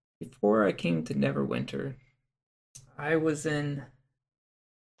I came to Neverwinter, I was in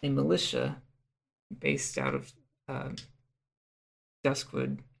a militia based out of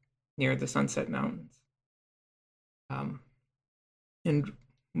Duskwood near the Sunset Mountains. And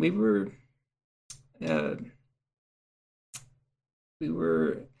we were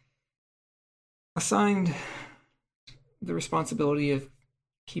assigned the responsibility of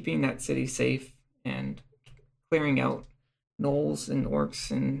keeping that city safe and clearing out gnolls and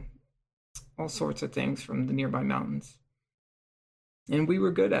orcs and all sorts of things from the nearby mountains. And we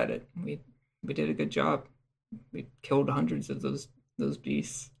were good at it. We did a good job. We killed hundreds of those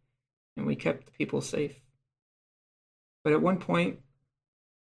beasts, and we kept the people safe. But at one point,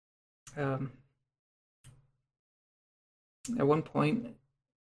 a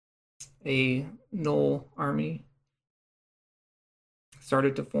gnoll army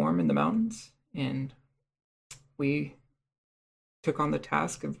started to form in the mountains, and we took on the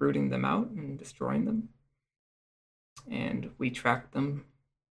task of rooting them out and destroying them. And we tracked them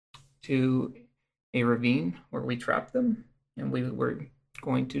to a ravine where we trapped them, and we were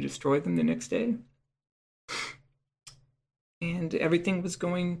going to destroy them the next day. And everything was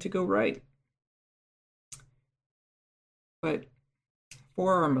going to go right. But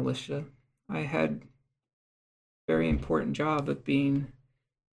for our militia, I had a very important job of being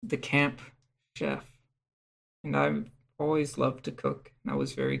the camp chef. And I've always loved to cook, and I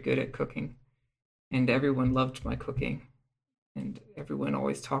was very good at cooking. And everyone loved my cooking. And everyone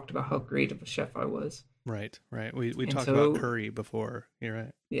always talked about how great of a chef I was. Right. We talked about curry before. You're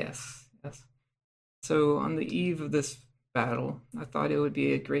right. Yes. So on the eve of this battle, I thought it would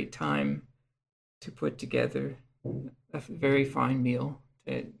be a great time to put together a very fine meal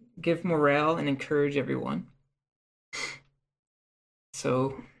to give morale and encourage everyone.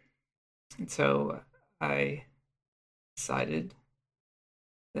 So I decided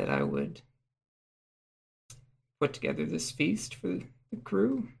that I would put together this feast for the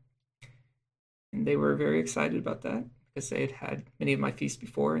crew. And they were very excited about that because they had had many of my feasts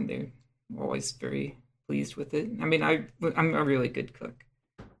before, and they were always very pleased with it. I mean, I'm a really good cook.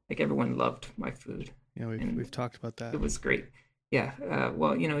 Like, everyone loved my food. Yeah, we've talked about that. It was great. Yeah.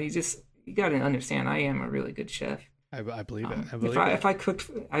 Well, you got to understand, I am a really good chef. I believe it. If I cooked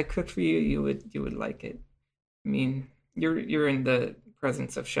for you, you would like it. I mean, you're in the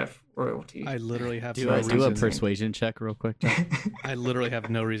presence of chef royalty. I literally have do a persuasion check real quick. I literally have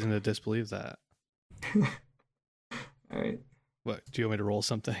no reason to disbelieve that. All right. What, do you want me to roll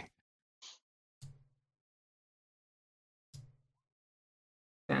something?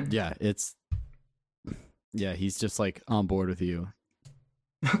 10. Yeah, he's just like on board with you.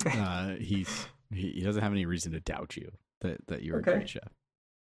 Okay. He doesn't have any reason to doubt you that you're a great chef.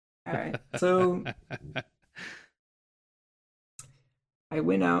 All right. So I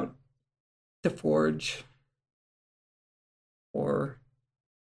went out to forage for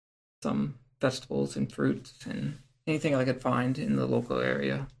some vegetables and fruits and anything I could find in the local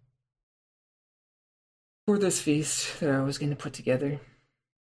area for this feast that I was going to put together.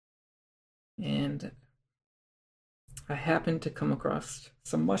 And I happened to come across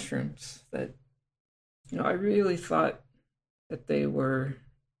some mushrooms that, I really thought that they were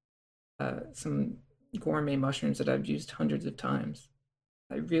some gourmet mushrooms that I've used hundreds of times.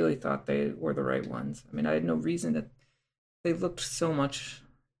 I really thought they were the right ones. I mean, I had no reason that they looked so much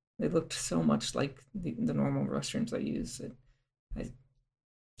like the normal mushrooms I use. I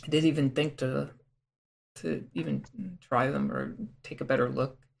didn't even think to even try them or take a better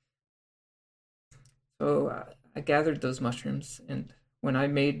look. So I gathered those mushrooms, and when I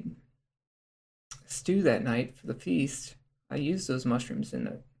made stew that night for the feast, I used those mushrooms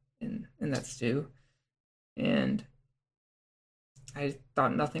in that stew, and I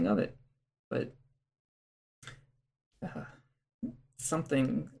thought nothing of it. But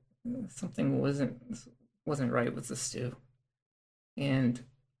something wasn't right with the stew, and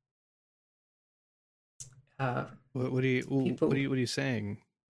what are you saying?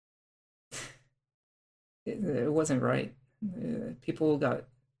 It wasn't right. People got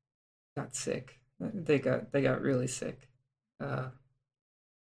sick. They got really sick. But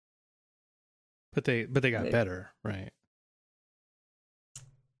they got better, right?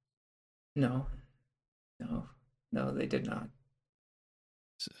 No, they did not.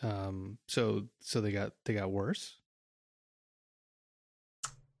 So they got worse.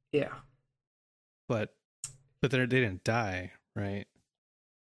 Yeah. But they didn't die, right?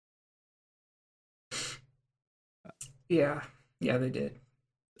 Yeah, they did.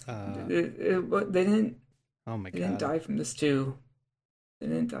 They didn't. Oh my They didn't god. die from the stew. They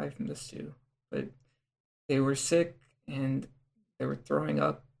didn't die from the stew, but they were sick and they were throwing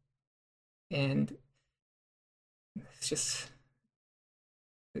up, and it's just.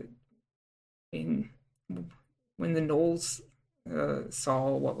 In, when the Knolls saw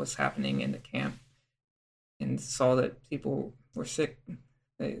what was happening in the camp and saw that people were sick,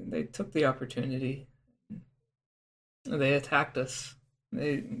 they took the opportunity. They attacked us.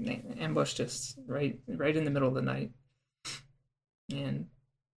 They ambushed us right in the middle of the night, and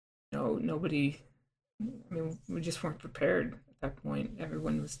nobody. I mean, we just weren't prepared at that point.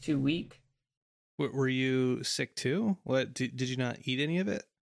 Everyone was too weak. Were you sick too? What did you not eat any of it?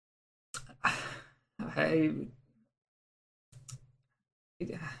 I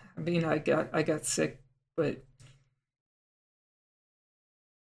mean, I got sick, but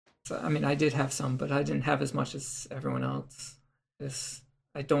so, I mean, I did have some, but I didn't have as much as everyone else.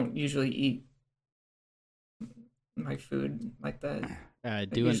 I don't usually eat my food like that.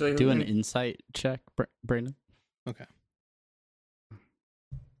 Do an insight check, Brandon. Okay.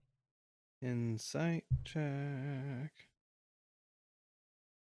 Insight check.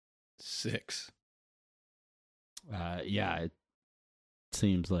 6. Yeah, it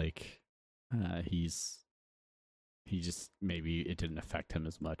seems like he just maybe it didn't affect him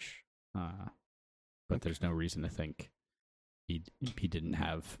as much, but there's no reason to think he didn't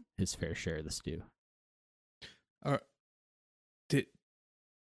have his fair share of the stew.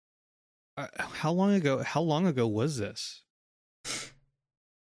 How long ago was this?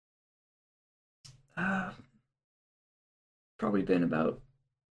 Probably been about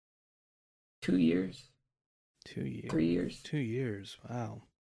 2 years. 2 years. 3 years. 2 years. Wow.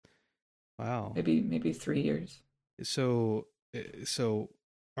 Maybe 3 years. So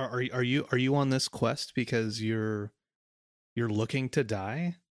are you on this quest because you're looking to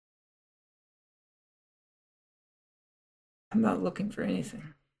die? I'm not looking for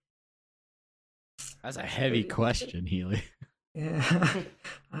anything. That's a heavy question, Healy. Yeah,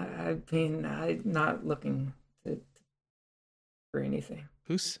 I mean, I'm not looking for anything.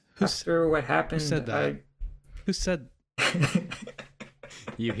 After what happened? Who said that? Who said?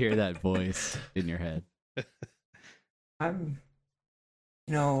 You hear that voice in your head. I'm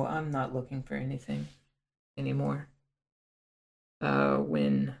not looking for anything anymore.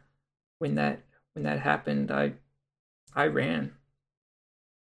 When that happened, I ran.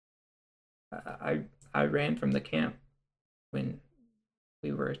 I ran from the camp when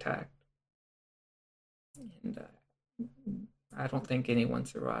we were attacked, and I don't think anyone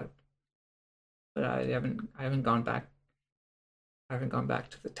survived. But I haven't gone back. I haven't gone back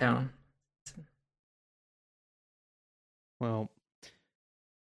to the town. Well,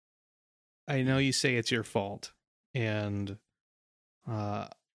 I know you say it's your fault, and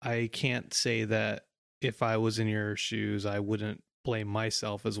I can't say that if I was in your shoes, I wouldn't blame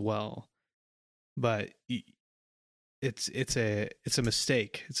myself as well. But it's a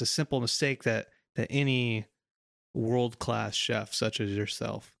mistake. It's a simple mistake that any world-class chef such as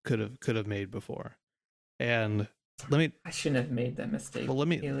yourself could have made before. And I shouldn't have made that mistake. Well, let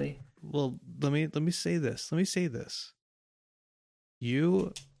me say this.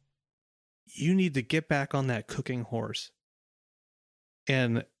 You need to get back on that cooking horse.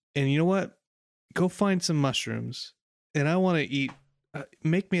 And you know what? Go find some mushrooms, and I want to eat.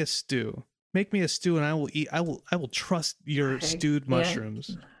 Make me a stew. Make me a stew, and I will eat. I will trust your stewed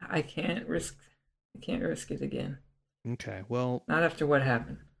mushrooms. I can't risk it again. Okay, well, not after what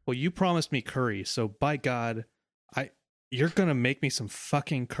happened. Well, you promised me curry, so by God, you're gonna make me some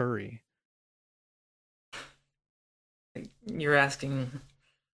fucking curry. You're asking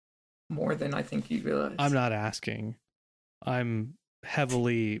more than I think you realize. I'm not asking. I'm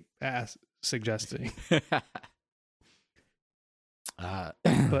heavily suggesting.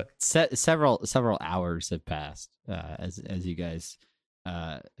 But several hours have passed as you guys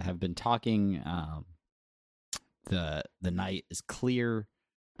have been talking. The night is clear,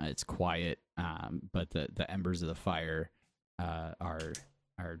 it's quiet, but the embers of the fire are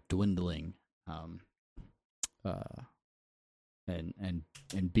dwindling, and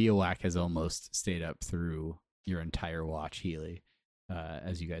Biowac has almost stayed up through your entire watch, Healy,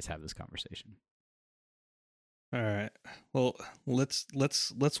 as you guys have this conversation. All right. Well, let's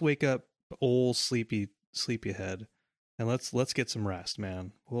wake up old sleepyhead, and let's get some rest,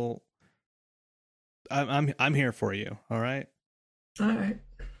 man. Well, I'm here for you. All right. All right.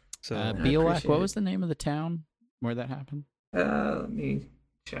 So, Biowac, what was the name of the town where that happened? Let me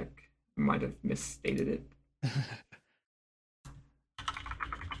check. I might have misstated it.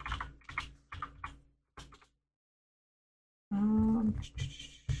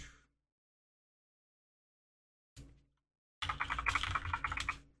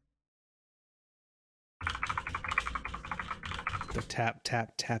 tap,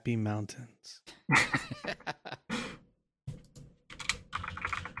 tap, tappy mountains.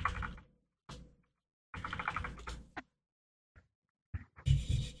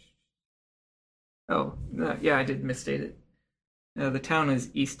 Oh, yeah, I did misstate it. The town is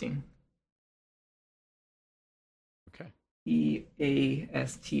Easting. Okay. Easting.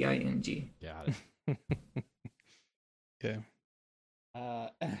 Got it. Okay.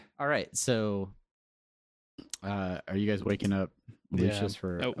 All right. So, are you guys waking up Lucius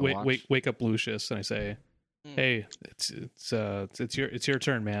for a watch? wake up Lucius, and I say, Hmm. "Hey, it's your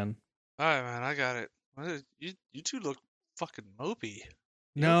turn, man." All right, man, I got it. You two look fucking mopey.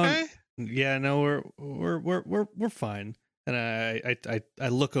 You No, okay? yeah, no, we're fine. And I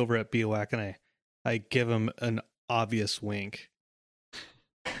look over at Biowak and I give him an obvious wink.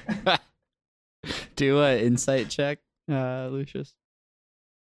 Do an insight check, Lucius.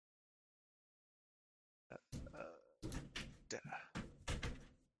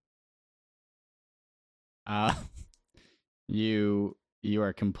 You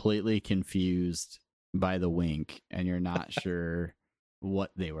are completely confused by the wink, and you're not sure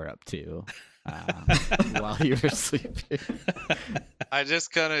what they were up to while you were sleeping. I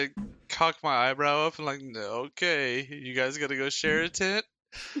just kind of cock my eyebrow up and like, "No, okay, you guys gotta go share a tent.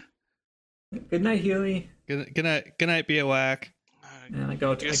 Good night, Healy. Good night, Biowak. And I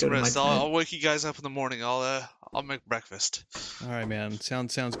go Get to some my rest. tent. I'll wake you guys up in the morning. I'll make breakfast. All right, man.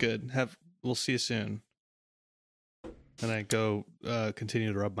 Sounds good. We'll see you soon. And I go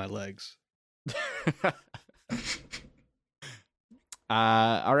continue to rub my legs.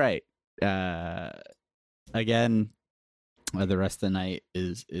 All right. Again, the rest of the night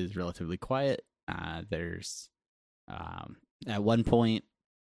is relatively quiet. There's at one point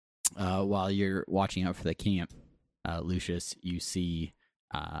while you're watching out for the camp, Lucius, you see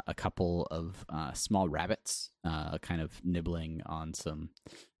a couple of small rabbits kind of nibbling on some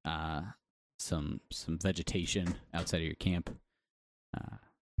vegetation outside of your camp.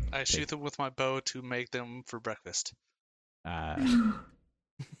 I shoot them with my bow to make them for breakfast.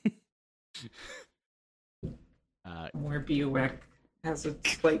 Where Biowak has a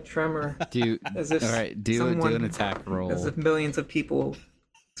slight tremor. As if all right. Do an attack roll. As if millions of people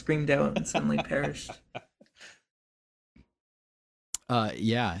screamed out and suddenly perished.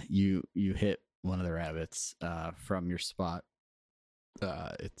 Yeah, you hit one of the rabbits from your spot.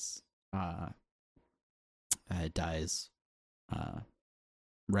 It dies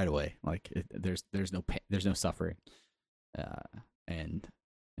right away. Like there's no pain, there's no suffering. And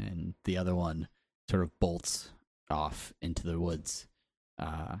the other one sort of bolts off into the woods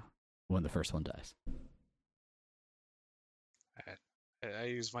when the first one dies. I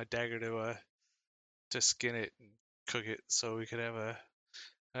use my dagger to skin it and cook it so we could have a.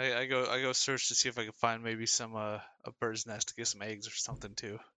 I go search to see if I can find maybe some a bird's nest to get some eggs or something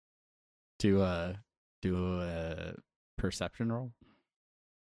too. Do a perception roll.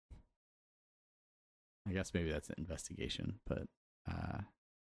 I guess maybe that's an investigation, but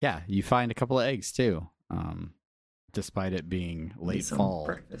yeah, you find a couple of eggs too. Despite it being late fall,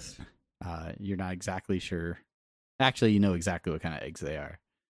 breakfast. You're not exactly sure. Actually, you know exactly what kind of eggs they are,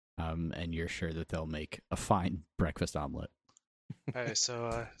 and you're sure that they'll make a fine breakfast omelet. All right,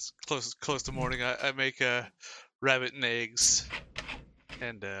 so it's close to morning. I make rabbit and eggs,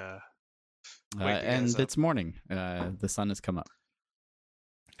 and and it's morning. The sun has come up.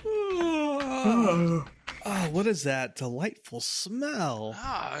 Oh, what is that delightful smell?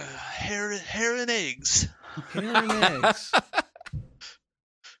 Hair and eggs. Hair and eggs.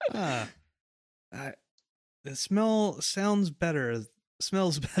 The smell smells better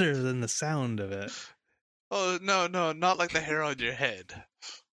than the sound of it. Oh no, not like the hair on your head.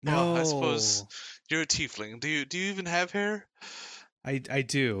 No, I suppose you're a tiefling. Do you even have hair? I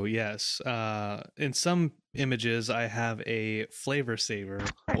do, yes. In some images, I have a flavor saver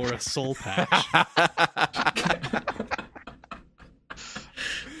or a soul patch.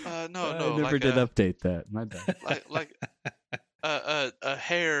 No, I never like did update that. My bad. like a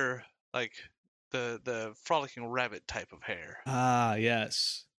hair, like the frolicking rabbit type of hair. Ah,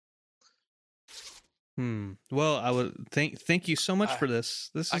 yes. Well, I would thank you so much for this.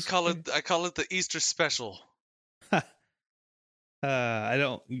 This is I call it the Easter special. I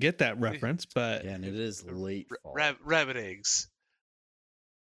don't get that reference, but Yeah, and it is late fall. Rabbit eggs.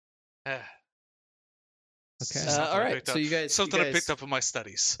 Okay. All right, so you guys I picked up in my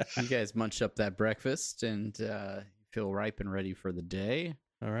studies. You guys munched up that breakfast and feel ripe and ready for the day.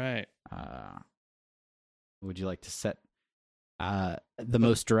 all right. Would you like to set the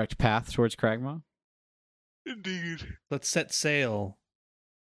most direct path towards Cragmaw? Indeed. Let's set sail.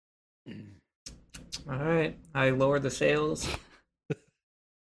 All right. I lower the sails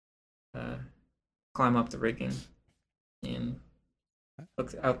climb up the rigging and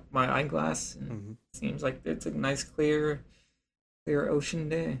look out my eyeglass, and Mhm. seems like it's a nice clear ocean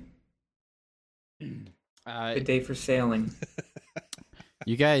day. Good day for sailing.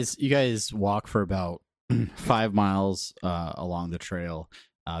 You guys walk for about 5 miles along the trail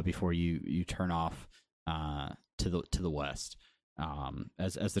before you turn off to the west.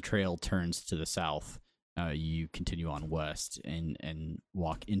 As the trail turns to the south, you continue on west and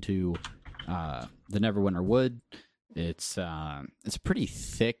walk into the Neverwinter Wood. It's a pretty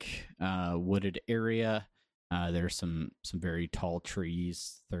thick wooded area. There's some very tall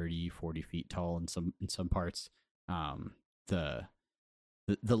trees, 30, 40 feet tall in some parts. The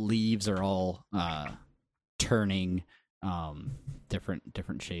leaves are all turning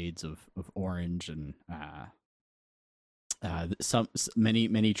different shades of orange, and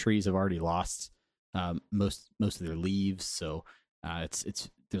many trees have already lost most of their leaves, so it's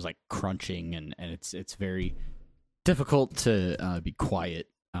there's like crunching, and it's very difficult to be quiet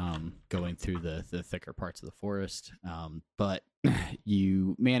going through the thicker parts of the forest, but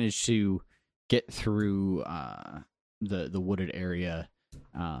you manage to get through the wooded area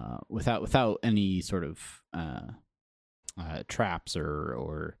without any sort of traps,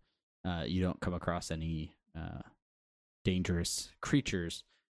 or you don't come across any dangerous creatures.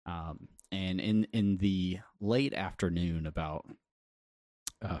 And in the late afternoon, about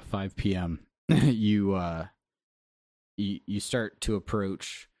 5 p.m., you start to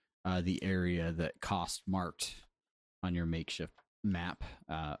approach the area that Cost marked on your makeshift map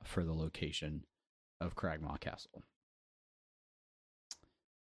for the location of Cragmaw Castle.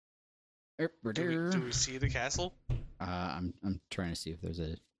 Do we see the castle? I'm trying to see if there's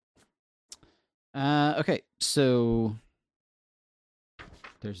a. Okay, so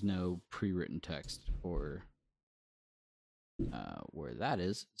there's no pre-written text for where that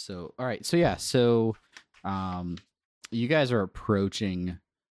is. So all right, so yeah, so you guys are approaching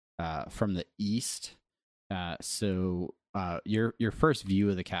from the east. So your first view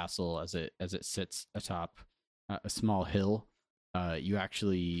of the castle as it sits atop a small hill. You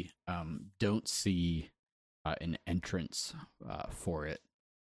actually don't see an entrance for it.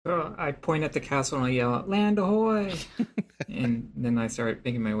 So I point at the castle and I yell out, "Land ahoy!" And then I start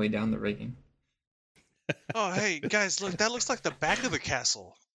making my way down the rigging. Oh, hey guys, look! That looks like the back of the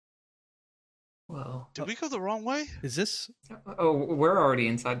castle. Well, Did we go the wrong way? Is this? oh, we're already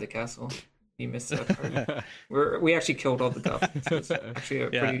inside the castle. You missed that part. We actually killed all the goblins. So it's actually a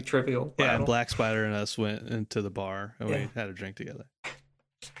Yeah. pretty trivial Yeah, battle. and Black Spider and us went into the bar and we Yeah. had a drink together.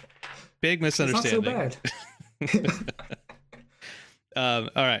 Big It's not so misunderstanding. bad. All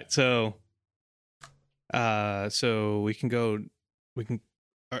right, so we can go. We can.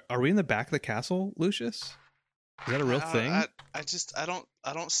 Are we in the back of the castle, Lucius? Is that a real thing? I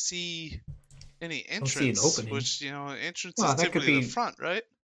don't see any Don't see an entrance. opening. Which entrance Well, is that could typically be- the front, right?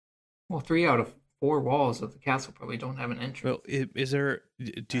 Well, 3 out of 4 walls of the castle probably don't have an entrance. Well, is there?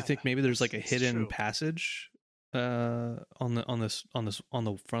 Do you think maybe there's like a It's hidden true. passage on the front of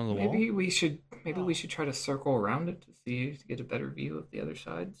the wall? Maybe we should try to circle around it to get a better view of the other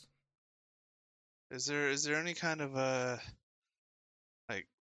sides. Is there any kind of like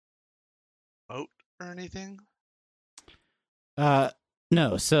moat or anything?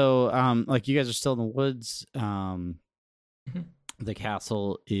 No. So like you guys are still in the woods. Mhm. The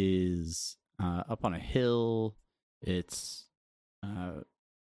castle is up on a hill. It's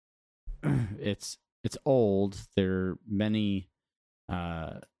it's old. There are many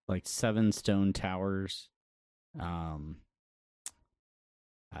like 7 stone towers.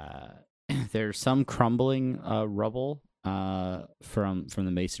 There's some crumbling rubble from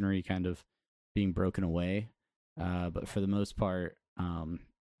the masonry kind of being broken away, but for the most part,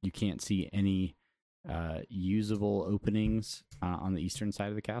 you can't see any usable openings on the eastern side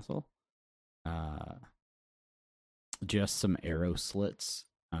of the castle. Just some arrow slits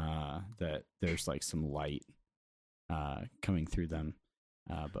that there's like some light coming through them,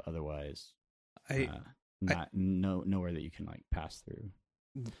 but otherwise, nowhere that you can like pass through.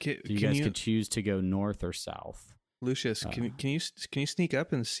 So you guys could choose to go north or south. Lucius, can you sneak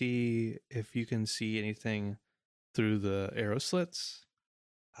up and see if you can see anything through the arrow slits?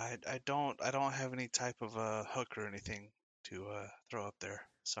 I don't have any type of hook or anything to throw up there.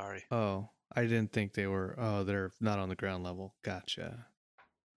 Sorry. Oh, I didn't think they were. Oh, they're not on the ground level. Gotcha.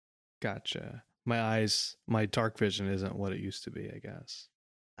 My dark vision isn't what it used to be, I guess.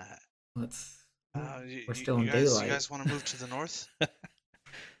 We're still in daylight. You guys want to move to the north?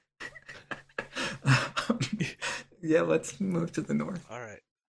 Yeah, let's move to the north. All right.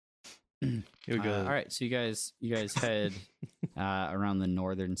 Here we go. All right, so you guys head around the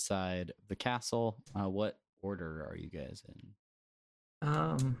northern side of the castle. What order are you guys in?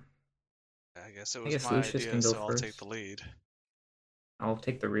 I guess it was guess my Lucius can idea, go so I'll take first. the lead. I'll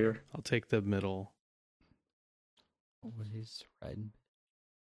take the rear. I'll take the middle. Always riding.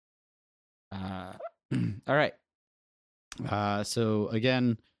 All right. So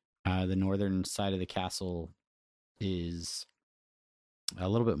again, the northern side of the castle is a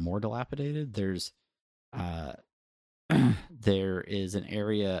little bit more dilapidated. There is an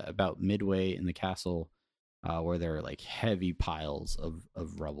area about midway in the castle where there are like heavy piles of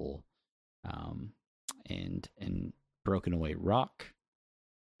rubble, and broken away rock.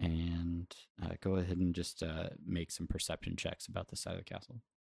 And go ahead and just make some perception checks about this side of the castle.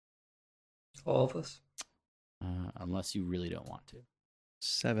 All of us. Unless you really don't want to.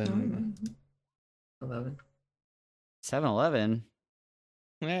 7. 11 7-Eleven.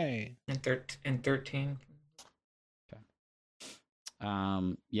 Hey. and 13.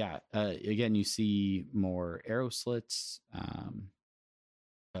 Yeah. Again, you see more arrow slits,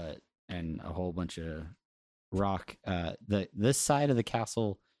 and a whole bunch of rock. This side of the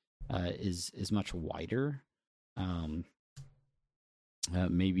castle is much wider.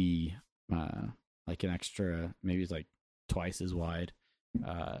 Maybe like an extra, maybe it's like twice as wide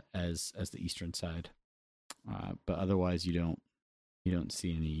as the eastern side. But otherwise, you don't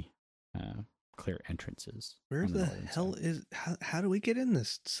see any clear entrances. Where on the northern hell side. is how do we get in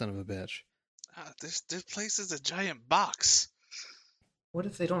this son of a bitch? This place is a giant box. What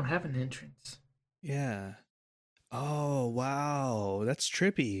if they don't have an entrance? Yeah. Oh, wow. That's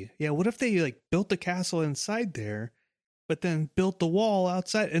trippy. Yeah, what if they like built the castle inside there, but then built the wall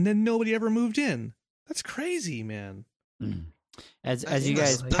outside and then nobody ever moved in? That's crazy, man. Mm. As I you think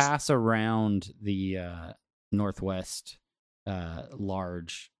guys that's- pass around the northwest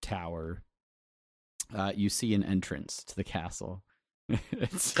large tower, you see an entrance to the castle.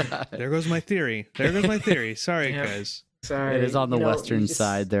 It's, There goes my theory. Sorry, Yeah. guys. Sorry. it is on the you western just-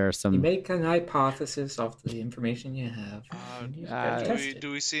 side. There are You some. make an hypothesis off the information you have. and you gotta uh, test Do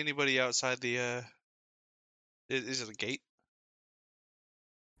it. we see anybody outside the? Is it a gate?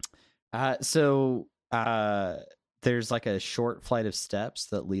 There's like a short flight of steps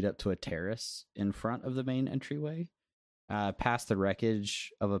that lead up to a terrace in front of the main entryway. Past the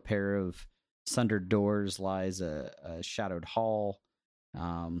wreckage of a pair of sundered doors lies a shadowed hall.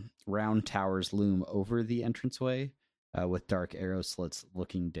 Round towers loom over the entranceway, with dark arrow slits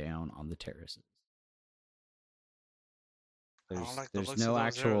looking down on the terraces. I don't like the There's looks no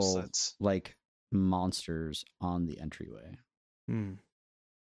of those arrow actual slits. like monsters on the entryway. Hmm.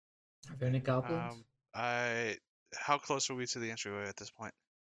 Are there any goblins? How close are we to the entryway at this point?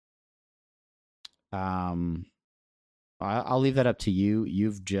 I'll leave that up to you.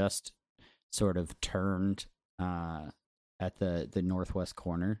 You've just sort of turned at the northwest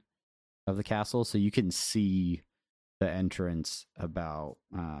corner of the castle, so you can see the entrance about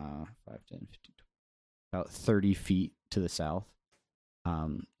 5, 10, 15, 20, about 30 feet to the south,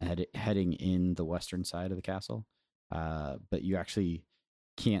 heading in the western side of the castle. But you actually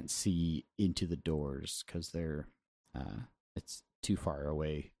can't see into the doors because they're it's too far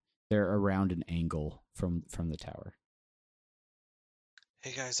away. They're around an angle from the tower.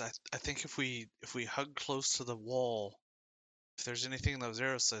 Hey guys, I think if we hug close to the wall, if there's anything in those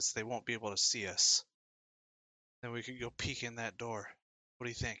arrow slits, they won't be able to see us. Then we could go peek in that door. What do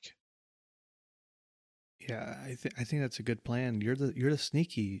you think? Yeah, I think that's a good plan. You're the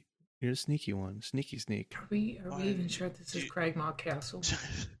sneaky one. Sneak. Are we Why- even sure this do is you- Cragmaw Castle?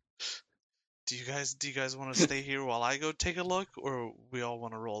 Do you guys want to stay here while I go take a look, or we all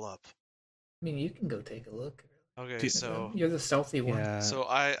want to roll up? I mean, you can go take a look. Okay, so You're the stealthy one. Yeah. so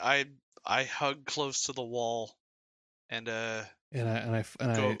I hug close to the wall, and And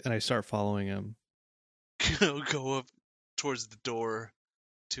I start following him. go up towards the door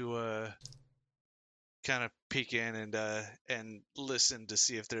to kind of peek in and listen to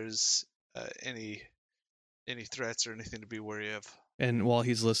see if there's any threats or anything to be wary of. And while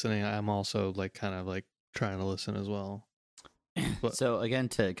he's listening, I'm also like kind of like trying to listen as well. But- So again,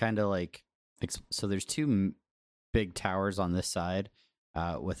 to kind of like, so there's two big towers on this side,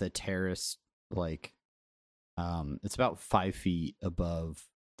 with a terrace like, it's about 5 feet above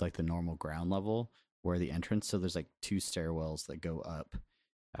like the normal ground level where the entrance. So there's like two stairwells that go up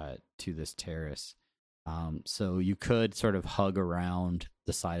to this terrace. So you could sort of hug around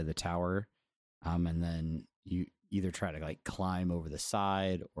the side of the tower, and then you either try to like climb over the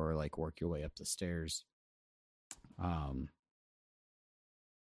side or like work your way up the stairs.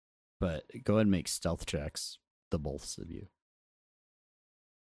 But go ahead and make stealth checks, the both of you.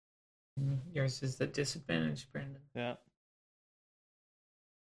 Yours is the disadvantage, Brandon. Yeah.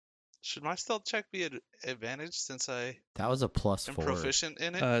 Should my stealth check be an advantage since I That was a plus am 4. proficient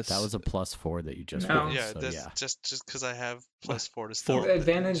in it? That was a plus 4 that you just No. rolled. yeah, so that's yeah. just because I have plus 4 to Four. stealth.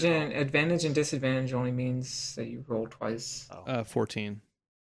 Advantage at all. and advantage and disadvantage only means that you roll twice. Oh. 14.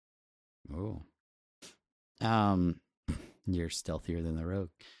 Oh. You're stealthier than the rogue.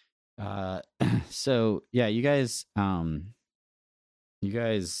 So yeah, you guys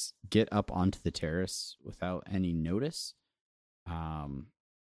get up onto the terrace without any notice.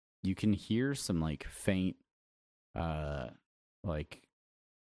 You can hear some like faint like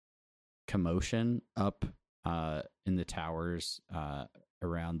commotion up in the towers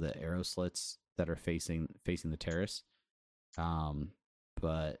around the arrow slits that are facing the terrace.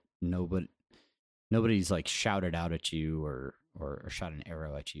 But nobody's like shouted out at you or shot an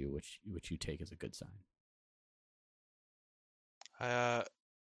arrow at you, which you take as a good sign. I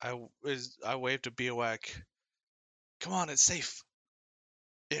waved to Biowac. Come on, it's safe.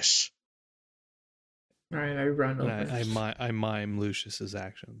 Ish. All right, I run over. And I mime Lucius's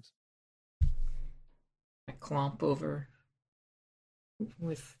actions. I clomp over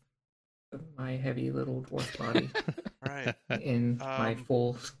with my heavy little dwarf body Right. in my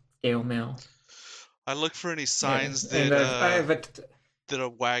full scale mail. I look for any signs And I have that a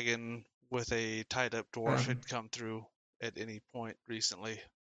wagon with a tied up dwarf had come through at any point recently.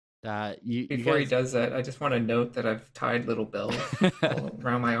 Before he does that, I just want to note that I've tied little bells all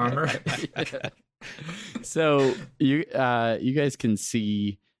around my armor. So you guys can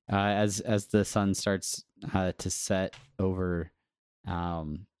see as the sun starts to set over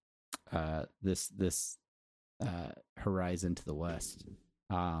this horizon to the west.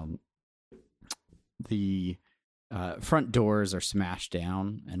 The front doors are smashed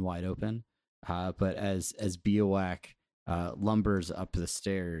down and wide open, but as Biowac lumbers up the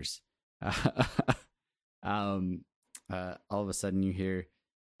stairs, all of a sudden you hear,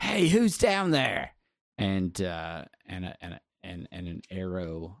 "Hey, who's down there?" And an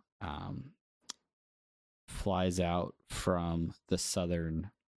arrow flies out from the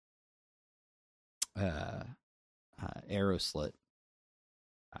southern arrow slit,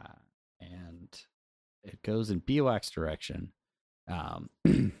 and it goes in Biowac's direction. But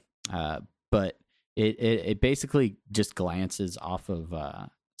it basically just glances off of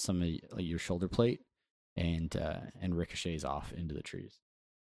some of your shoulder plate and ricochets off into the trees.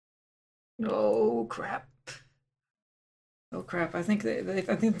 Oh crap! Oh crap! I think they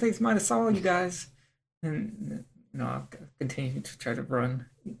might have saw you guys. And no, I'll continue to try to run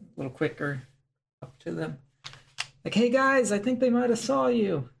a little quicker up to them. Like, hey guys, I think they might have saw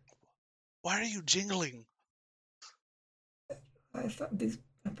you. Why are you jingling? I found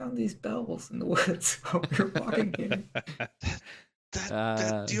these bells in the woods while we were walking here.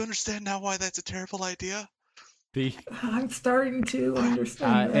 Do you understand now why that's a terrible idea? I'm starting to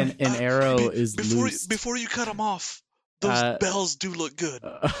understand. An arrow is loosed. Before you cut them off, those bells do look good.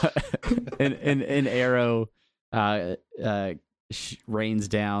 An arrow rains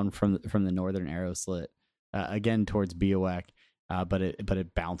down from the northern arrow slit again towards Biowac, but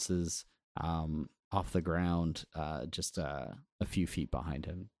it bounces off the ground just a few feet behind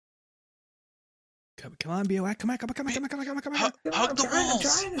him. Come on, Biowac. Come on. Hug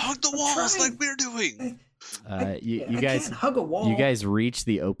the walls like we're doing. You guys can't hug a wall. You guys reach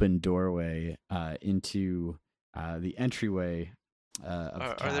the open doorway into the entryway of the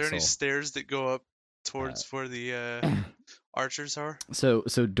castle. Are there any stairs that go up towards where the archers are? So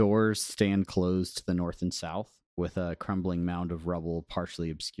doors stand closed to the north and south, with a crumbling mound of rubble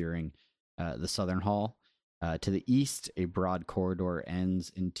partially obscuring the southern hall. To the east, a broad corridor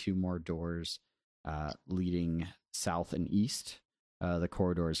ends in two more doors leading south and east. The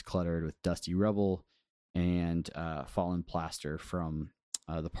corridor is cluttered with dusty rubble and fallen plaster from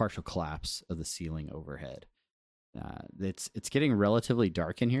the partial collapse of the ceiling overhead. It's getting relatively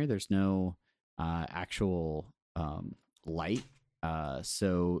dark in here. There's no actual light,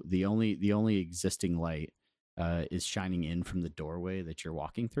 so the only existing light is shining in from the doorway that you're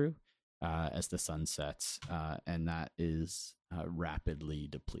walking through as the sun sets, and that is rapidly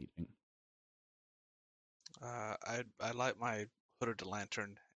depleting. I light my hooded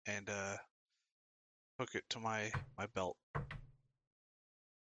lantern and hook it to my belt.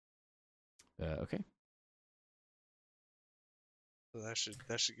 Okay. So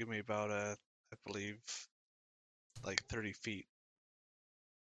that should give me about I believe like 30 feet.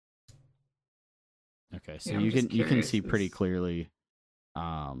 Okay, so Yeah, I'm you just can curious, see pretty this- clearly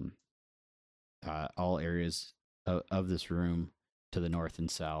all areas of this room to the north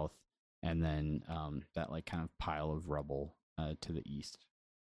and south, and then that like kind of pile of rubble to the east.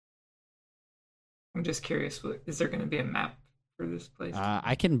 I'm just curious. Is there going to be a map for this place?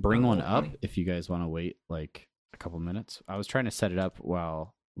 I can bring one up Funny. if you guys want to wait like a couple minutes. I was trying to set it up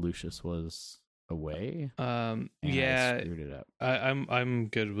while Lucius was away. And Yeah, I screwed it up. I'm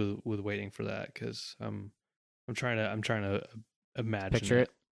good with waiting for that because I'm trying to imagine Picture it.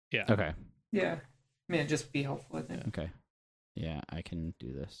 Yeah. Okay. Yeah. I mean, it'd just be helpful, I think. Okay. Yeah, I can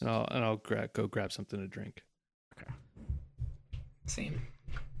do this. And I'll go grab something to drink. Okay. Same.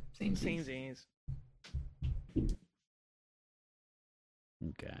 Same. You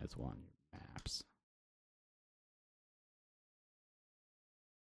guys want your maps?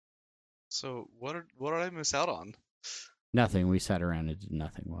 So what did I miss out on? Nothing. We sat around and did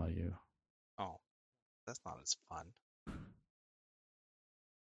nothing while you. Oh, that's not as fun.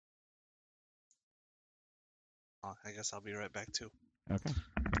 Oh, I guess I'll be right back too. Okay.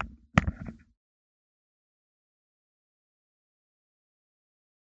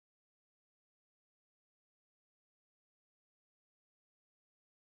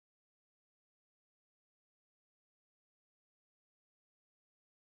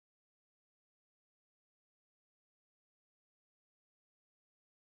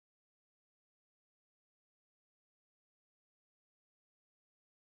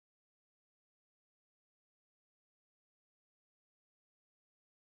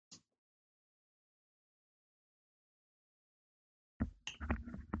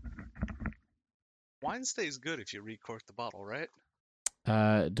 Wine stays good if you recork the bottle, right?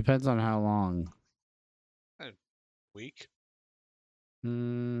 Depends on how long. Week.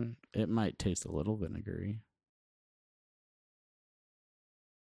 It might taste a little vinegary.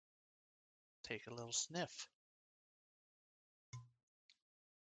 Take a little sniff.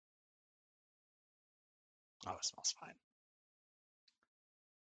 Oh, it smells fine.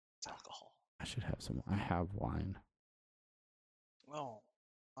 It's alcohol. I should have some. I have wine. Oh.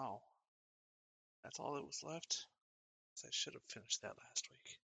 That's all that was left? I should have finished that last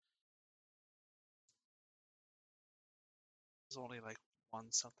week. It was only like 1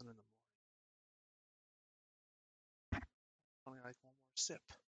 something in the morning. Only like 1 more sip.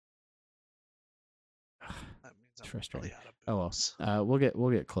 That means I'm Frustrating. really out of Oh booze. well.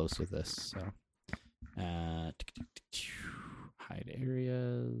 We'll get close with this. So, hide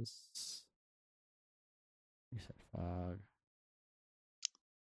areas. Reset fog.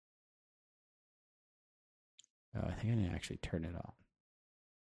 Oh, I think I need to actually turn it on.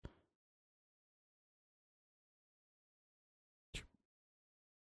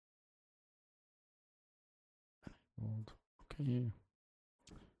 Okay.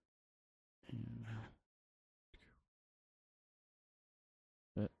 And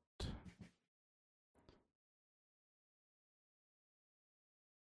it.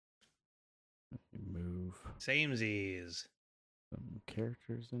 Move Samesies. some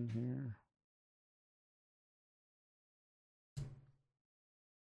characters in here.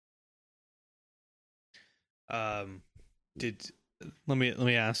 Let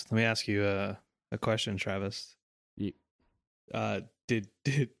me ask you a question, Travis. You, Did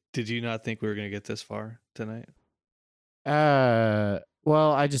you not think we were gonna get this far tonight?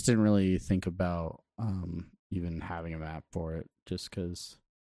 well, I just didn't really think about even having a map for it, just because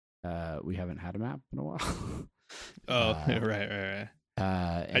we haven't had a map in a while. Oh, right.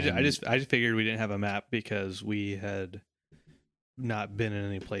 I just figured we didn't have a map because we had not been in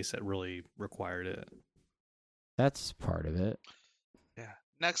any place that really required it. That's part of it. Yeah.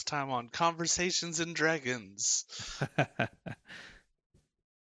 Next time on Conversations and Dragons.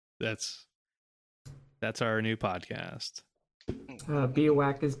 That's our new podcast. Be a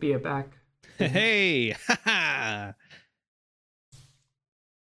whack is be a back. Hey,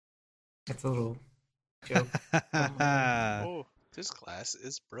 That's a little joke. Oh, this glass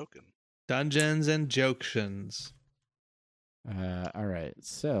is broken. Dungeons and Joktions. All right,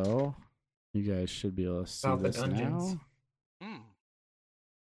 so you guys should be able to see About the this dungeons. now. Hmm.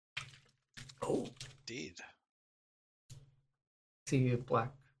 Oh, Indeed. see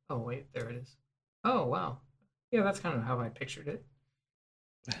black. Oh wait, there it is. Oh wow. Yeah, that's kind of how I pictured it.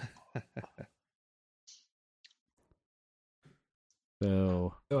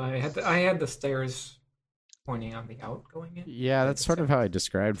 So So I had the stairs pointing on the out going in. yeah, that's sort of how I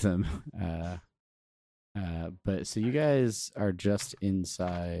described them. But so you guys are just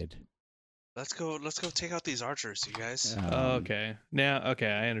inside. Let's go take out these archers, you guys. Okay.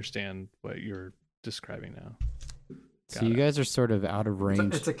 I understand what you're describing now. So you guys are sort of out of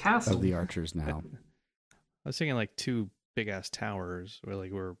range It's a castle. of the archers now. I was thinking like 2 big ass towers, where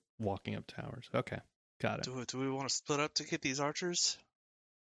like we're walking up towers. Okay, got it. Do we want to split up to get these archers?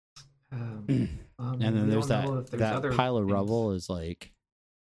 And then we there's don't know if that other pile of things. rubble is like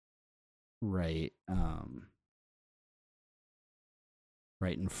right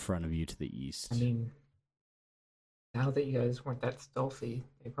right in front of you to the east. I mean, now that you guys weren't that stealthy,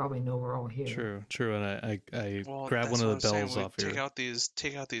 they probably know we're all here. True. And I Well, grab that's one what of the I'm saying, bells we off take here.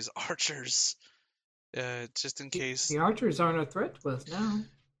 take out these archers, just in case. The archers aren't a threat to us now.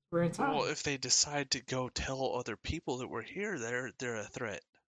 We're inside. Well, if they decide to go tell other people that we're here, they're a threat.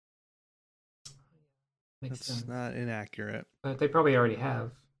 Makes That's sense. not inaccurate. But they probably already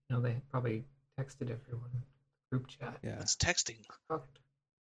have. You know, they probably texted everyone. Group chat. Yeah. It's texting. Fucked.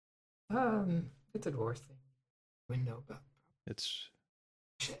 It's a door thing. Window, but It's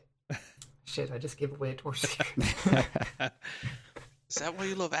shit, I just gave away a door secret. Is that why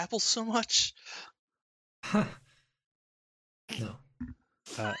you love apples so much? No.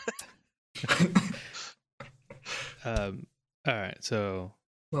 uh, all right, so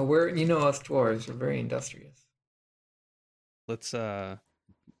Well, us dwarves are very industrious. let's I'm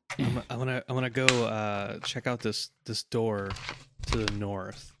gonna go check out this door to the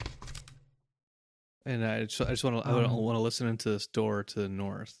north. And I just want to listen into this door to the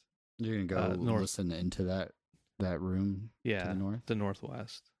north. You're gonna go north. listen into that room to Yeah, the north. the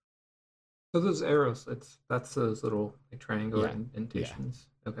northwest. So those arrows, that's those little like, triangular Yeah. indentations.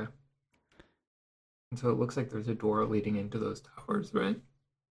 Okay. And so it looks like there's a door leading into those towers, right?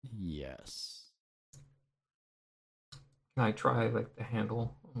 Yes. Can I try like the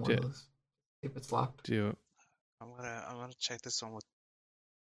handle on one Yeah. of those? See if it's locked. Do you? I'm gonna check this one with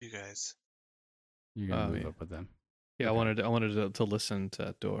you guys. You're gonna move yeah. up with them. Yeah, Okay. I wanted to listen to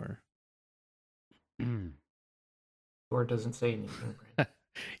that door. Door doesn't say anything. Right?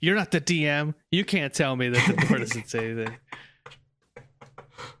 You're not the DM. You can't tell me that the door doesn't say anything.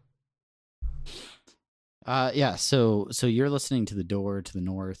 Yeah, so you're listening to the door to the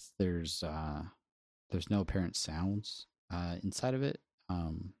north. There's no apparent sounds inside of it.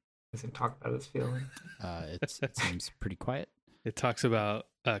 Doesn't talk about its feelings. It seems pretty quiet. It talks about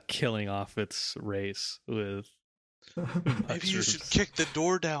killing off its race with. Maybe you should kick the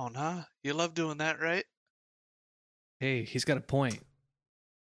door down, huh? You love doing that, right? Hey, he's got a point.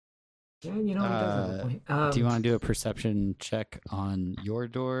 Yeah, he does have a point. Do you want to do a perception check on your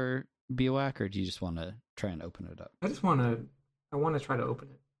door, Biowak, or do you just want to try and open it up? I want to try to open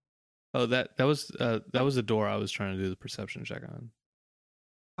it. Oh, that was the door I was trying to do the perception check on.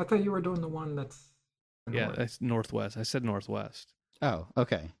 I thought you were doing the one that's. Yeah, north. that's northwest. I said northwest. Oh,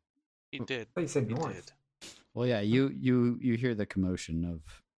 okay. He did. I thought you said He north. did. Well, yeah, you hear the commotion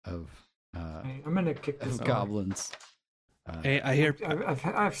of Okay, I'm gonna kick this door. goblins. Hey, I hear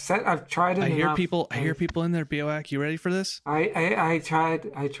I've tried it. I hear enough. people in there. Biowak, you ready for this? I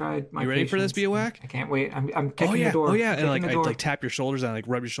tried my You ready for this, patience. Biowak? I can't wait. I'm kicking Oh yeah, the door. oh yeah, I'm and like kicking I the door. like tap your shoulders and like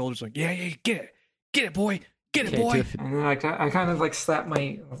rub your shoulders, like yeah, get it, boy, get it, Okay, boy. And then I kind of like slap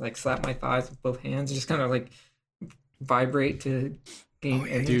my thighs with both hands, and just kind of like vibrate to gain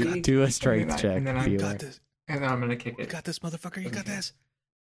energy. do a strength check. and then You Biowak. got this. and then I'm gonna kick You it. got this, motherfucker. You got this.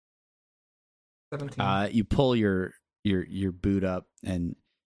 17. You pull your boot up and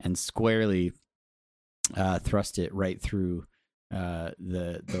squarely thrust it right through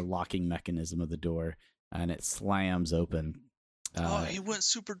the locking mechanism of the door, and it slams open. Oh, he went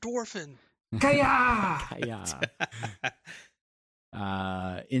super dwarfing. Kaya!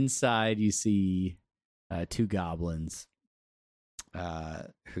 Inside you see two goblins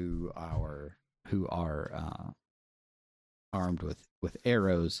who are armed with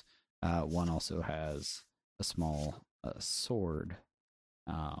arrows. One also has a small sword.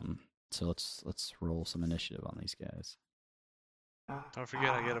 So let's roll some initiative on these guys. Don't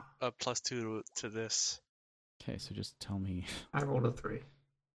forget, I get a +2 to this. Okay, so just tell me. I rolled a 3.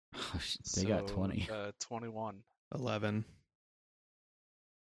 Oh, they got 20. 21. 11.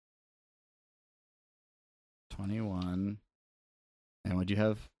 21. And would you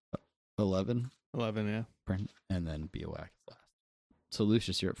have 11? 11, yeah. Brent? And then Biowak last. So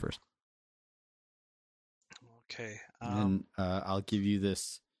Lucius, you're up first. Okay. And I'll give you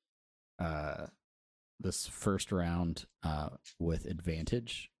this this first round with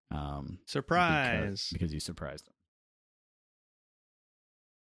advantage. Surprise. Because you surprised them.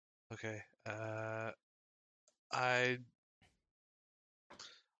 Okay. I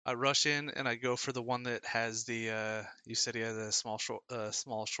rush in and I go for the one that has the. You said he has a small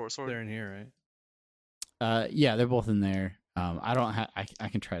short sword. They're in here, right? Yeah, they're both in there. I don't have. I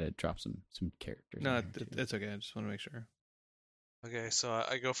can try to drop some characters. No, in here, too. it's okay. I just want to make sure. Okay, so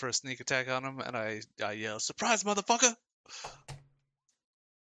I go for a sneak attack on him and I yell, "Surprise, motherfucker!"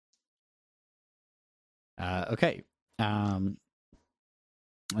 Okay. And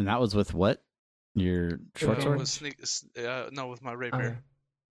that was with what? Your short Yeah. sword? With no, with my rapier. Okay.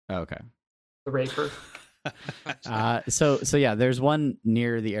 Oh, okay. The raper. So yeah, there's one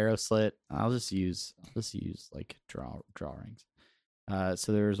near the arrow slit. I'll just use like drawings.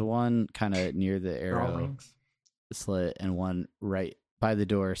 So there's one kind of near the arrow Drawings. slit and one right by the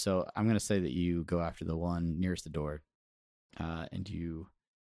door. So I'm gonna say that you go after the one nearest the door, and you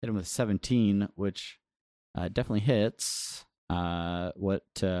hit him with 17, which definitely hits. So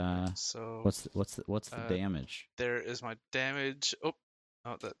What's the damage? there is my damage. Oh,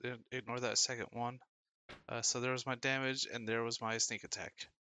 no, ignore that second one. So there was my damage, and there was my sneak attack.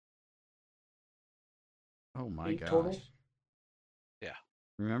 Oh my 8 gosh! total? Yeah.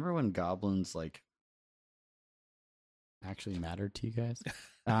 Remember when goblins like actually mattered to you guys?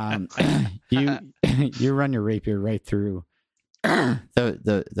 You run your rapier right through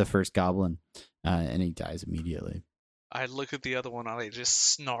the first goblin, and he dies immediately. I look at the other one, and I just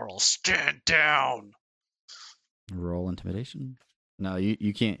snarl, "Stand down!" Roll intimidation. No,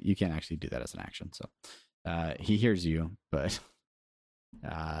 you can't actually do that as an action. So he hears you, but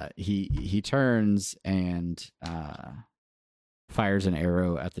he turns and fires an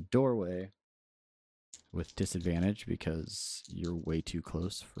arrow at the doorway with disadvantage because you're way too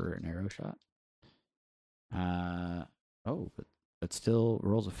close for an arrow shot. But still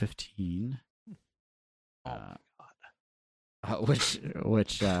rolls a 15. Oh my god!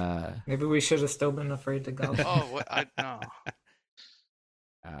 Which Maybe we should have still been afraid to go. Oh, what? No.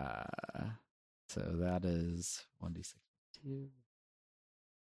 So that is 1d6.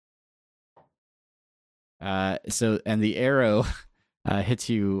 So and the arrow hits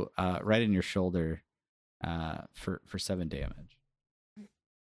you right in your shoulder for 7 damage.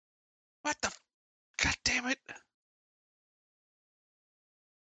 What the? God damn it!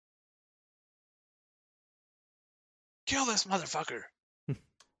 Kill this motherfucker!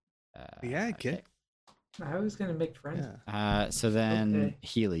 Yeah, kid. I was gonna make friends. Yeah. So then Okay.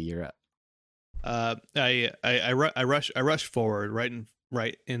 Healy, you're up. I rush forward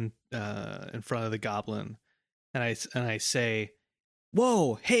right in front of the goblin, and I say,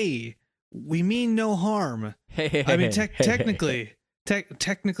 "Whoa, hey, we mean no harm. I mean, technically,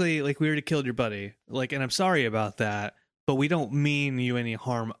 like we already killed your buddy. Like, and I'm sorry about that, but we don't mean you any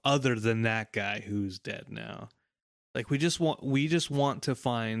harm other than that guy who's dead now. Like, we just want to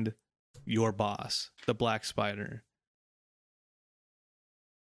find your boss, the Black Spider."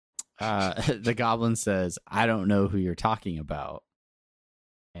 The goblin says, "I don't know who you're talking about,"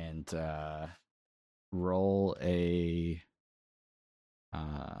 and roll a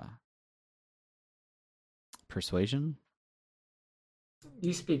persuasion.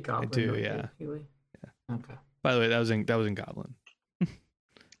 You speak Goblin. do, don't you, yeah. Healy? Yeah. Okay. By the way, that was in Goblin.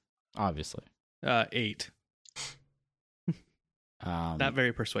 Obviously, 8. not Not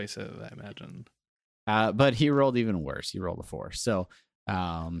very persuasive, I imagine. But he rolled even worse. He rolled a 4. So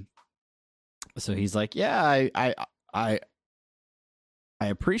he's like, "Yeah, I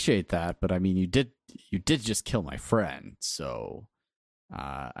appreciate that, but I mean, you did just kill my friend, so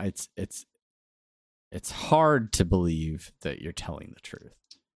it's hard to believe that you're telling the truth."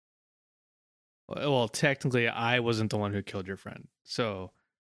 Well, technically, I wasn't the one who killed your friend, so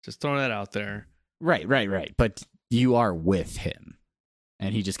just throwing that out there. Right. But you are with him,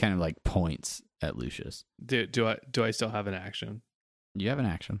 and he just kind of like points at Lucius. Do I still have an action? You have an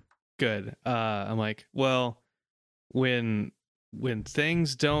action. Good. I'm like, well, when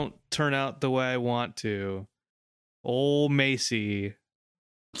things don't turn out the way I want to, old Macy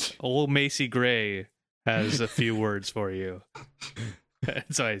Gray has a few words for you.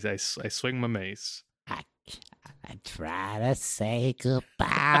 So I swing my mace. I try to say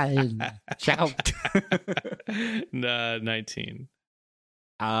goodbye. Shout. 19.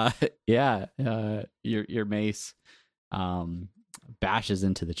 Your mace bashes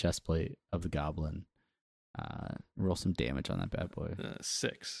into the chest plate of the goblin. Roll some damage on that bad boy.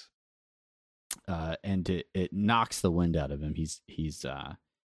 6. And it knocks the wind out of him. He's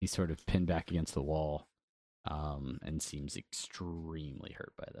sort of pinned back against the wall, and seems extremely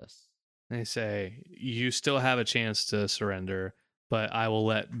hurt by this. They say, you still have a chance to surrender, but I will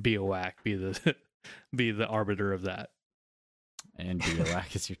let Biowac be the arbiter of that. And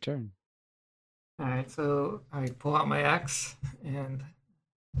Biowac, it's your turn. All right, so I pull out my axe, and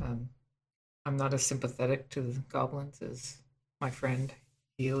I'm not as sympathetic to the goblins as my friend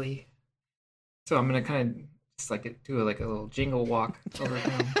Healy. So I'm gonna kind of just like do a little jingle walk over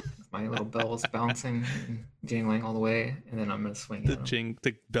them, with my little bells bouncing and jingling all the way, and then I'm gonna swing at them.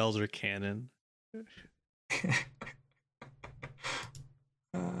 The bells are cannon.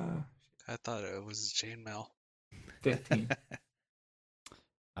 I thought it was chainmail. 15.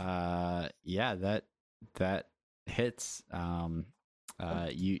 Yeah, that hits.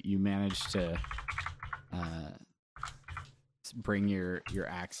 You manage to bring your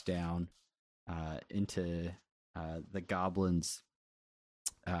axe down into the goblin's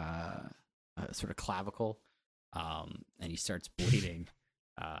sort of clavicle, and he starts bleeding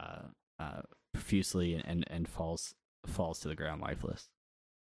profusely and falls to the ground lifeless.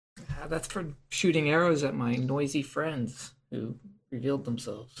 That's for shooting arrows at my noisy friends who revealed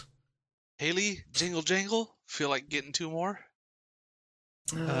themselves. Haley, jingle jangle. Feel like getting 2 more?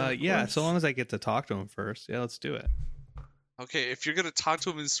 Yeah, so long as I get to talk to him first. Yeah, let's do it. Okay, if you're gonna talk to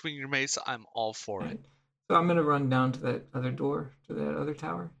him and swing your mace, I'm all for it. So I'm gonna run down to that other door, to that other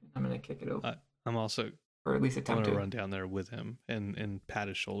tower. I'm gonna kick it open, I'm also or at least I'm attempt gonna to. run down there with him and pat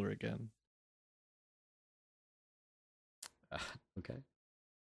his shoulder again. Okay.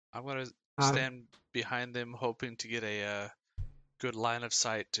 I'm gonna stand behind them, hoping to get a good line of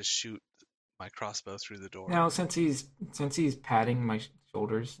sight to shoot my crossbow through the door. Now, since he's patting my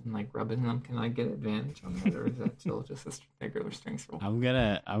shoulders and like rubbing them, can I get advantage on that, or is that still just a regular strength roll? I'm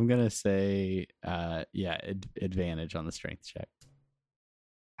gonna say advantage on the strength check.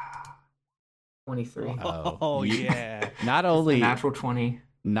 23. Oh yeah. Not A only natural 20.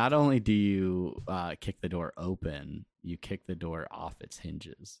 Not only do you kick the door open, you kick the door off its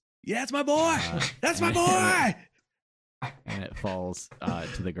hinges. Yeah, that's my boy. That's my boy. And it falls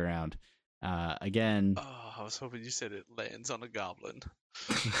to the ground. Again, Oh, I was hoping you said it lands on a goblin.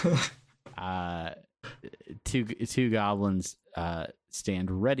 two goblins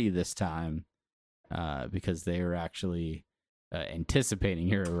stand ready this time because they were actually anticipating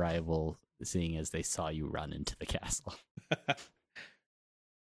your arrival, seeing as they saw you run into the castle.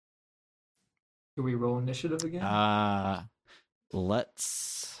 Do we roll initiative again?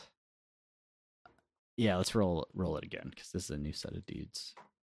 Let's roll it again because this is a new set of dudes.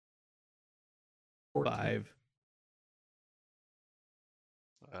 14.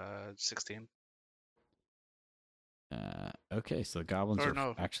 5. 16. Okay, so the goblins Or are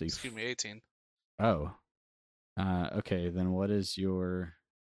no, actually excuse me, 18. Oh. Okay, then what is your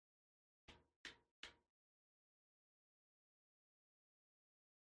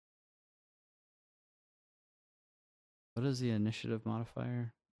What is the initiative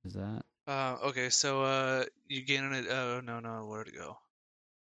modifier? Is that Okay, so you gain an. Oh no, where to go?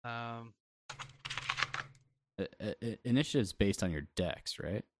 initiative's based on your dex,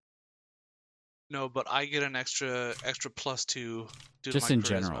 right? No, but I get an extra +2 due Just to my in charisma.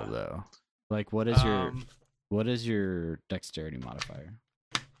 general, though. Like, what is your dexterity modifier?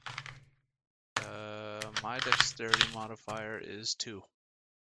 My dexterity modifier is 2.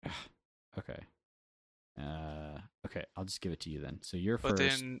 Okay. Okay, I'll just give it to you then. So you're But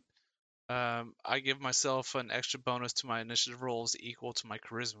first. then I give myself an extra bonus to my initiative rolls equal to my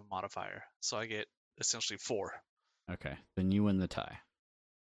charisma modifier. So I get essentially 4. Okay, then you win the tie.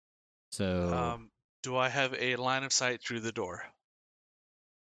 So Do I have a line of sight through the door?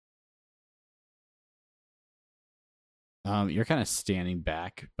 you're kind of standing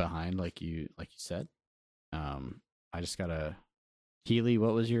back behind, like you said. I just gotta. Healy,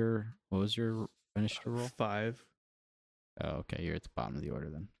 what was your initiative roll? 5. Oh, okay, you're at the bottom of the order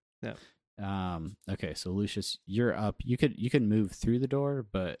then. Yeah. Okay, so Lucius, you're up. You could move through the door,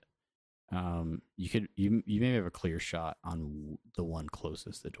 but you maybe have a clear shot on the one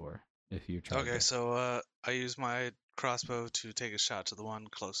closest to the door if you try. Okay, so I use my crossbow to take a shot to the one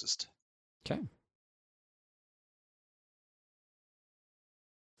closest. Okay.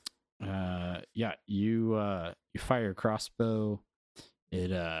 Yeah, you fire your crossbow.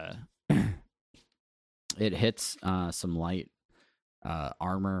 It it hits some light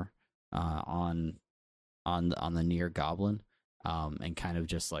armor on the near goblin, and kind of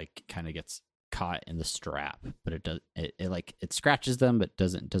gets caught in the strap, but it scratches them, but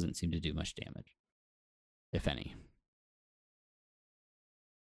doesn't seem to do much damage, if any.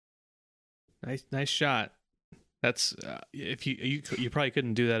 Nice shot. That's if you probably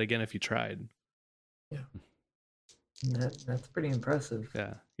couldn't do that again if you tried. Yeah. That's pretty impressive.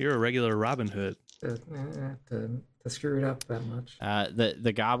 Yeah, you're a regular Robin Hood. To screw it up that much.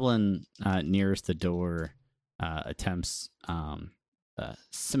 The goblin nearest the door attempts a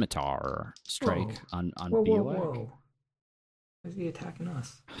scimitar strike on Biowac. Whoa. Why is he attacking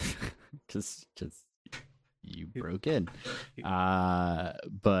us? Just you broke in.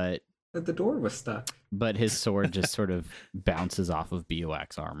 But The door was stuck. But his sword just sort of bounces off of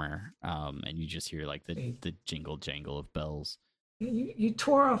Biowac's armor, and you just hear like the jingle jangle of bells. You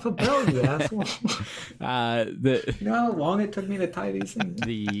tore off a bell, you asshole. You know how long it took me to tie these things?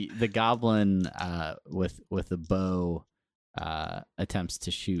 The goblin with a bow attempts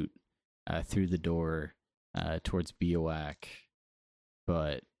to shoot through the door towards Biowac.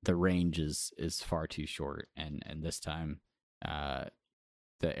 but the range is far too short, and this time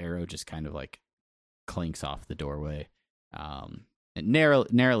the arrow just kind of like clinks off the doorway. It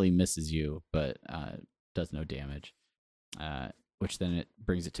narrowly misses you, but does no damage. Which then it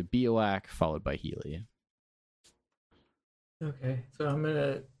brings it to Bioac, followed by Healy. Okay, so I'm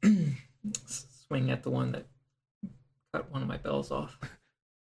gonna swing at the one that cut one of my bells off,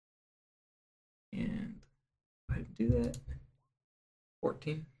 and I do that.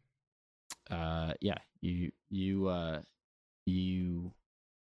 14. Yeah, you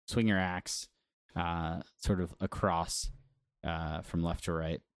swing your axe sort of across from left to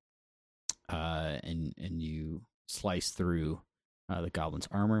right, and you slice through the goblin's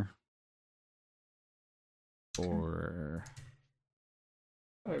armor for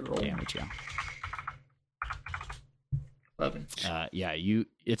I roll damage. Yeah. 11. Yeah,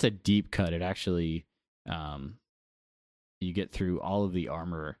 it's a deep cut. It actually you get through all of the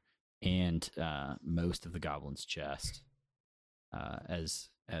armor and most of the goblin's chest, as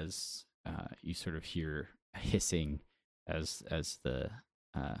you sort of hear hissing as the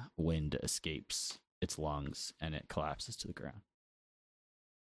wind escapes its lungs and it collapses to the ground.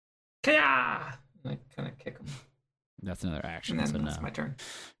 Kaya! And I kind of kick him. That's another action. And So then no. that's my turn.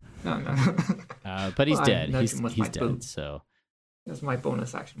 No. But he's Well, I dead. nudge He's him with my dead. boot. So That's my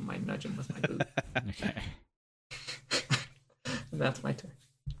bonus action. My nudge him with my boot. okay. And that's my turn.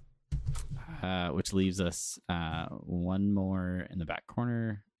 Which leaves us one more in the back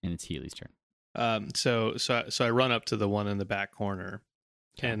corner, and it's Healy's turn. So I run up to the one in the back corner,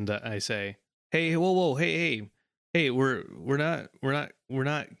 Okay. and I say, "Hey, whoa, hey, we're not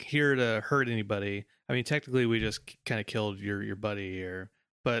here to hurt anybody. I mean, technically, we just kind of killed your buddy here,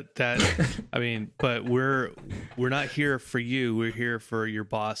 but that, I mean, but we're not here for you. We're here for your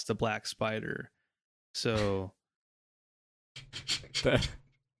boss, the Black Spider. So,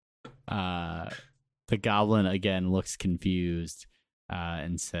 The goblin again looks confused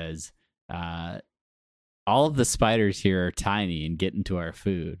and says, all of the spiders here are tiny and get into our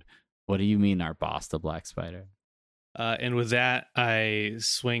food. What do you mean, our boss, the Black Spider? and with that, I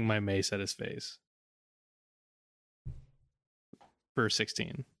swing my mace at his face for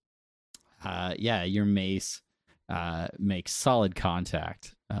 16. Yeah, your mace makes solid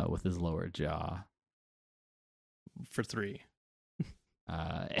contact with his lower jaw. For 3.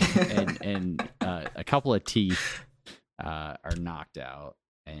 And a couple of teeth are knocked out,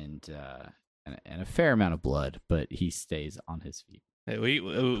 and a fair amount of blood, but he stays on his feet. Hey,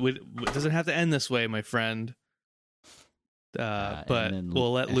 it doesn't have to end this way, my friend. But then-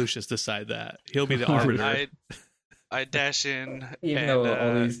 we'll let Lucius decide that. He'll be the arbiter. I dash in. Even and, though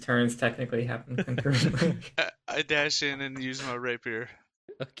all these turns technically happen concurrently. I dash in and use my rapier.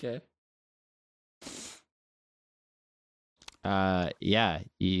 Okay. Yeah,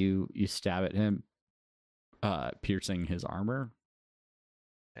 you stab at him, piercing his armor.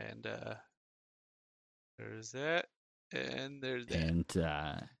 And there's that. And there's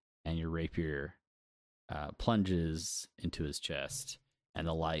that. And your rapier plunges into his chest, and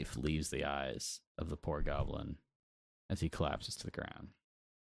the life leaves the eyes of the poor goblin as he collapses to the ground.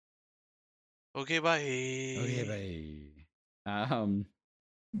 Okay, bye. Okay, bye.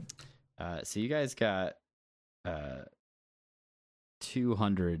 So you guys got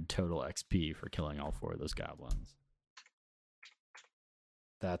 200 total XP for killing all 4 of those goblins.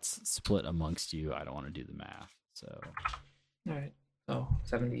 That's split amongst you. I don't want to do the math, so All right. So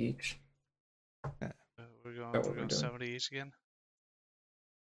 70 each. We're That what going we're doing? 70 each again.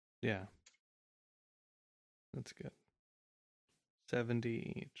 Yeah. That's good. 70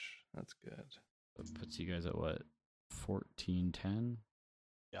 each. That's good. that puts you guys at what? 1410?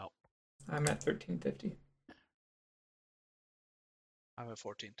 Yep. I'm at 1350. I'm at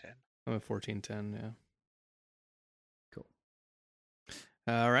 1410. I'm at 1410, yeah. Cool.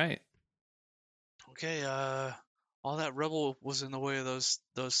 All right. Okay, all that rubble was in the way of those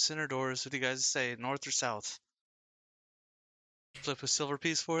center doors. What do you guys say, north or south? Flip a silver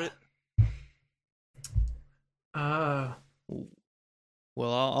piece for it?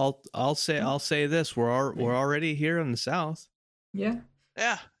 Well, I'll say this. We're already here in the south. Yeah.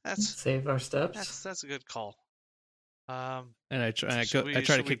 Yeah, that's Save our steps. that's a good call. And I try Should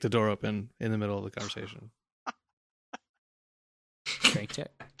to we- kick the door open in the middle of the conversation. Strength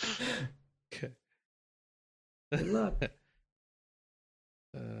check. Okay. Good luck.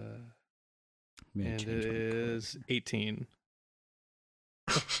 And Man, it change my is 18.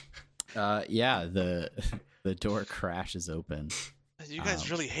 Yeah, the door crashes open. You guys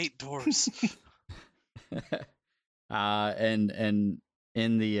really hate doors. And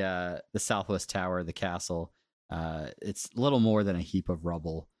in the southwest tower of the castle, It's little more than a heap of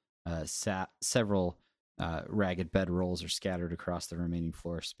rubble. Several ragged bedrolls are scattered across the remaining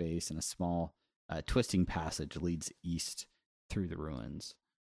floor space, and a small twisting passage leads east through the ruins.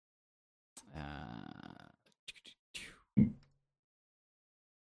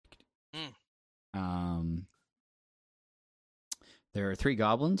 There are 3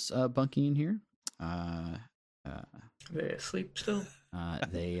 goblins bunking in here. Are they asleep still?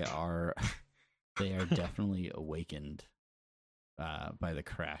 They are definitely awakened by the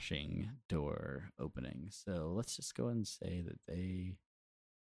crashing door opening. So let's just go ahead and say that they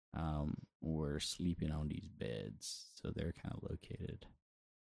were sleeping on these beds. So they're kind of located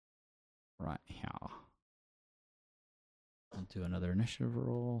right here. I'll do another initiative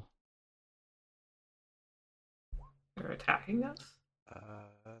roll. They're attacking us?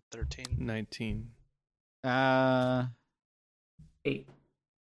 13. 19. 8.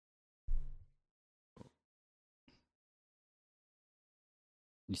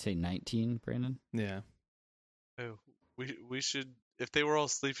 You say 19, Brandon? Yeah. Oh, we should. If they were all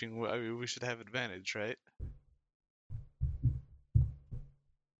sleeping, I mean, we should have advantage, right?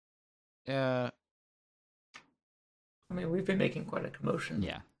 Yeah. I mean, we've been making quite a commotion.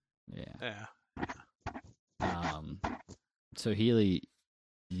 Yeah. Yeah. So Healy,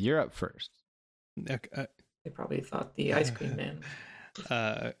 you're up first. Okay. They probably thought the ice cream man.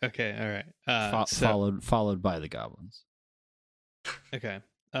 Okay. All right. Followed by the goblins. Okay.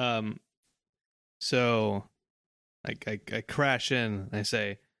 So I crash in and I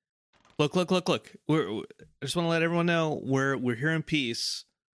say, look. I just want to let everyone know we're here in peace.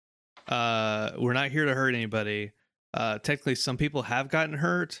 We're not here to hurt anybody. Technically some people have gotten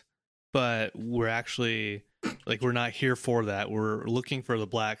hurt, but we're actually we're not here for that. We're looking for the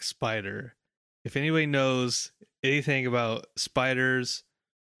black spider. If anybody knows anything about spiders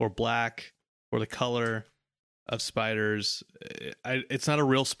or black or the color of spiders, it's not a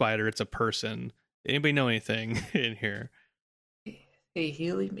real spider, it's a person. Anybody know anything in here? Hey,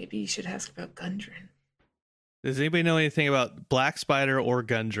 Healy, maybe you should ask about Gundren. Does anybody know anything about black spider or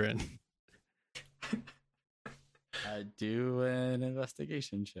Gundren? Do an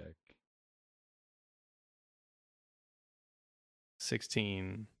investigation check.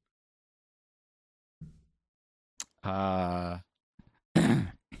 16. What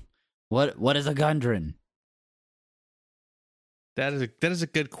is a Gundren? That is a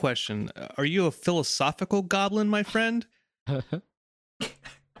good question. Are you a philosophical goblin, my friend? I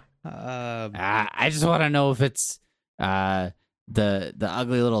just want to know if it's the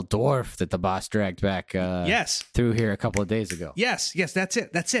ugly little dwarf that the boss dragged back yes, through here a couple of days ago. Yes, that's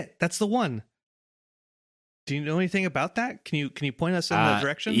it. That's the one. Do you know anything about that? Can you point us in that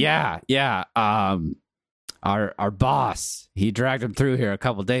direction? Yeah. Our boss, he dragged him through here a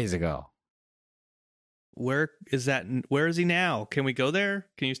couple days ago. Where is that? Where is he now? Can we go there?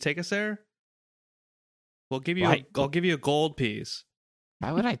 Can you take us there? I'll give you a gold piece.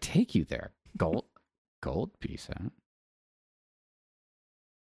 Why would I take you there? Gold piece, huh?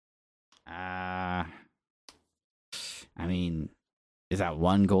 I mean, is that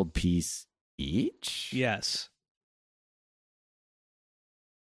 1 gold piece each? Yes.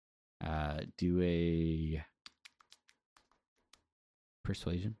 Do a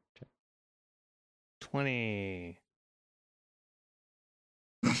persuasion check. 20.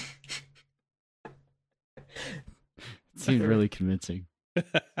 Seems really convincing.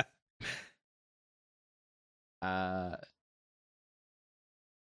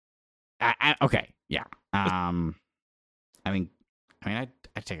 Okay, yeah. I mean, I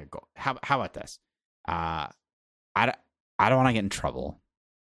take a goal. How about this? I don't want to get in trouble.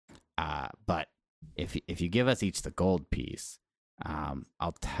 But if you give us each the gold piece,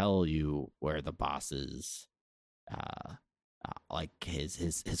 I'll tell you where the boss's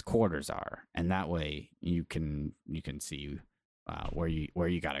his quarters are, and that way you can see where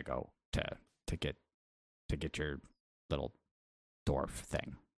you gotta go to get your little dwarf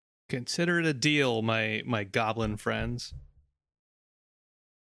thing. Consider it a deal, my goblin friends.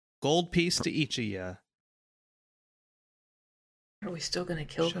 Gold piece to each of you. Are we still gonna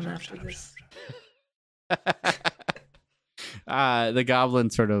kill them after this? The goblin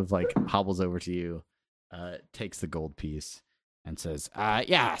sort of hobbles over to you, takes the gold piece, and says,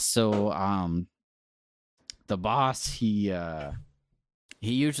 "Yeah. So, the boss he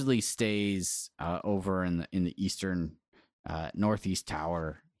usually stays over in the eastern northeast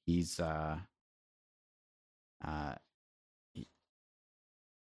tower. He's I've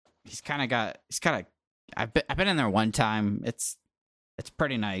been in there one time. It's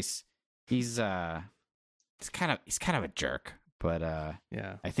pretty nice. He's kind of a jerk, but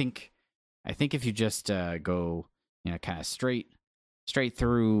yeah. I think I think if you just go, kind of straight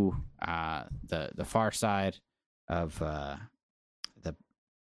through the far side of the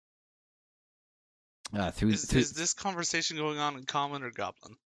through Is this conversation going on in common or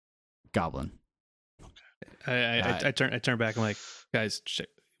goblin? Goblin. I turn back. I'm like, guys,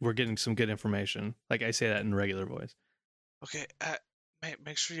 we're getting some good information. Like I say that in regular voice. Okay,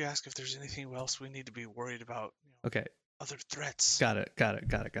 make sure you ask if there's anything else we need to be worried about. Okay, Other threats. got it.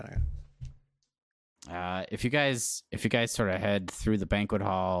 If you guys sort of head through the banquet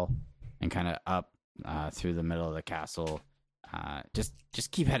hall and kind of up through the middle of the castle,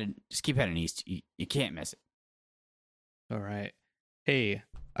 just keep heading east. You can't miss it. All right. Hey,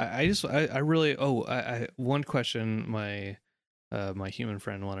 I really one question my human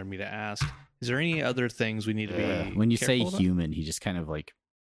friend wanted me to ask. Is there any other things we need to be when you say careful about? human, he just kind of like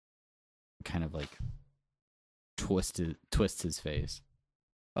twists his face.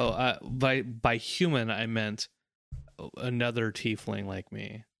 Oh, by human I meant another tiefling like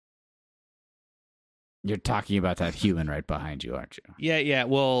me. You're talking about that human right behind you, aren't you? Yeah.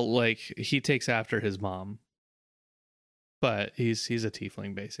 Well, like he takes after his mom, but he's a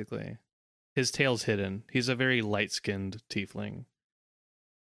tiefling basically. His tail's hidden. He's a very light-skinned tiefling.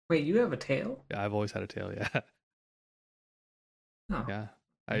 Wait, you have a tail? Yeah, I've always had a tail. Yeah, Oh. yeah.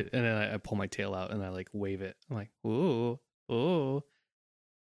 And then I pull my tail out and I like wave it. I'm like, ooh.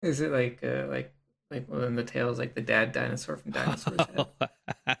 Is it like when the tail is like the dad dinosaur from Dinosaur's Head?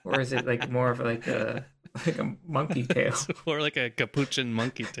 Or is it like more of like a monkey tail? Or like a capuchin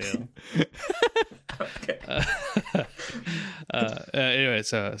monkey tail. Okay. Anyway,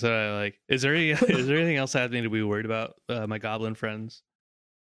 so I like, is there anything else I need to be worried about, my goblin friends?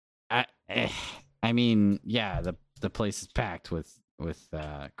 I mean, yeah, the place is packed with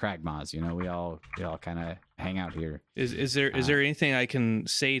Cragmaws. We all kind of hang out here. Is there anything I can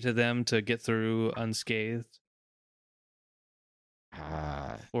say to them to get through unscathed?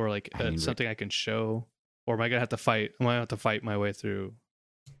 Or like something I can show? Or am I gonna have to fight? Am I gonna have to fight my way through?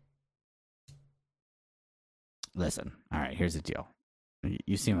 Listen, all right. Here's the deal.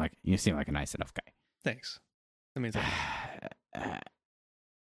 You seem like a nice enough guy. Thanks. That means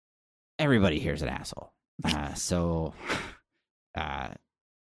Everybody here's an asshole. So,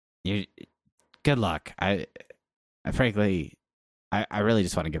 you. Good luck. I frankly, I really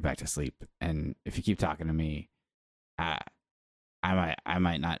just want to get back to sleep. And if you keep talking to me, I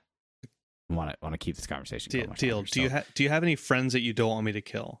might not want to keep this conversation going. Deal. Do you have any friends that you don't want me to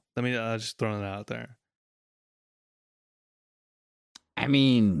kill? Let me just throwing that out there. I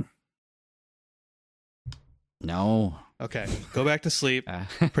mean, no. Okay, go back to sleep.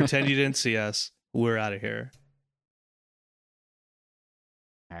 Pretend you didn't see us. We're out of here.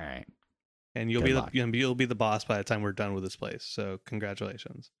 All right. And you'll Good you'll be the boss by the time we're done with this place. So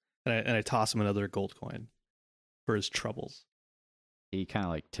congratulations. And I toss him another gold coin for his troubles. He kind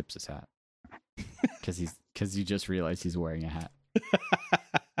of like tips his hat because you just realized he's wearing a hat.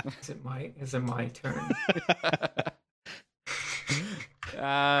 Is it my turn?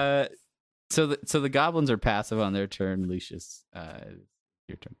 So the goblins are passive on their turn. Lucius,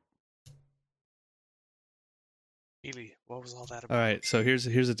 your turn. Ely, what was all that about? All right, so here's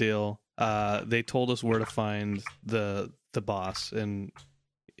the deal. They told us where to find the boss in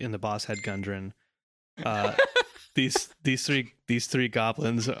the boss head Gundren. These three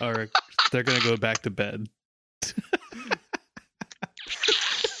goblins they're gonna go back to bed.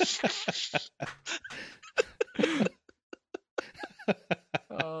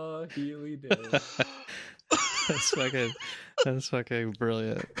 Oh, Healy did. That's fucking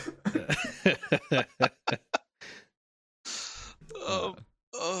brilliant.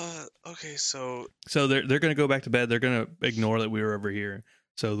 Okay, so they're gonna go back to bed. They're gonna ignore that we were over here.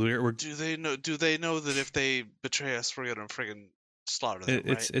 So we're do they know that if they betray us, we're gonna friggin' slaughter them?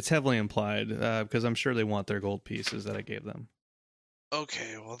 it's heavily implied because I'm sure they want their gold pieces that I gave them.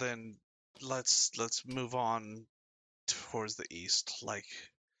 Okay, well then let's move on towards the east, like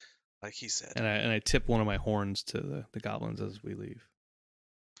he said. And I tip one of my horns to the goblins as we leave.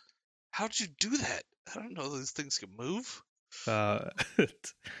 How'd you do that? I don't know those things can move.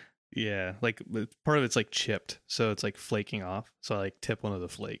 Yeah, like part of it's like chipped, so it's like flaking off. So I like tip one of the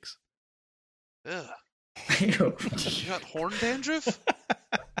flakes. Ugh. Ew. You got horn dandruff?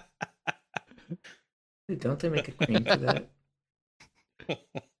 Don't they make a cream for that?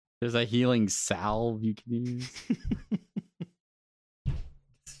 There's a healing salve you can use.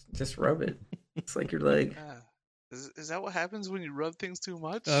 Just rub it. It's like your leg. Is that what happens when you rub things too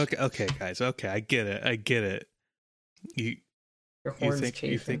much? Okay, guys. Okay, I get it. Your horns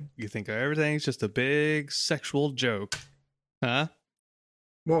chafing. You think everything's just a big sexual joke, huh?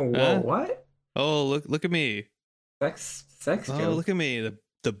 Whoa, Huh? what? Oh, look at me. Sex Oh, joke. look at me.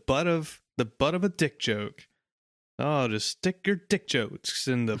 The butt of a dick joke. Oh, just stick your dick jokes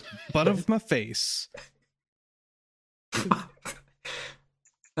in the butt of my face.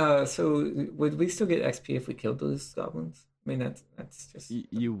 So would we still get XP if we killed those goblins? I mean, that's just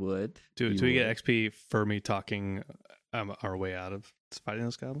You would. Do You we get would. XP for me talking our way out of fighting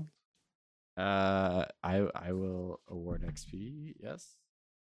those goblins? I will award XP. Yes.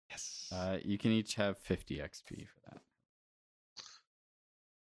 Yes. You can each have 50 XP for that.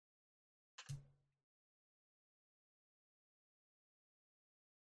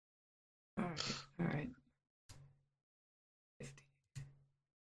 all right. 50.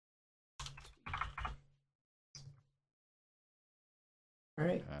 All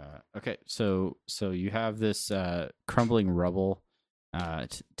right. Okay, so you have this crumbling rubble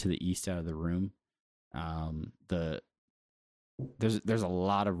to the east out of the room. There's a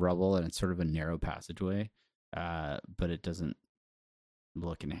lot of rubble and it's sort of a narrow passageway, but it doesn't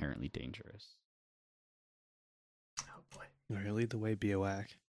look inherently dangerous. Oh boy. Really, the way Bioac.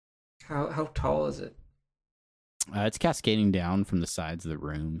 How tall is it? It's cascading down from the sides of the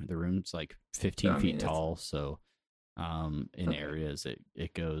room. The room's like 15 I mean, feet it's- tall, so in Okay. areas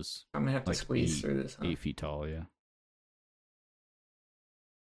it goes I'm gonna have to like squeeze through this. Huh? 8 feet tall. Yeah.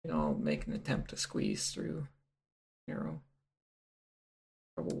 I'll make an attempt to squeeze through narrow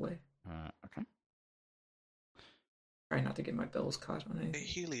rubble way. Okay. Try not to get my bells caught on Hey, anything.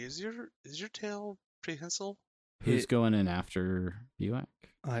 Healy, is your tail prehensile? Who's going in after Buick?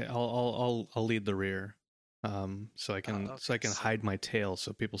 I'll lead the rear, so I can okay, so- hide my tail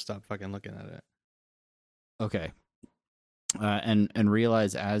so people stop fucking looking at it. Okay. And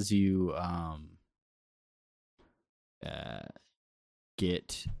realize as you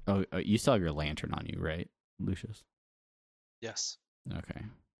get you still have your lantern on you, right, Lucius? Yes. Okay.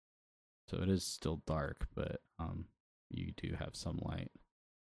 So it is still dark, but you do have some light.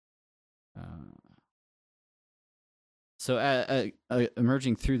 So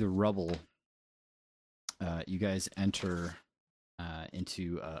emerging through the rubble, you guys enter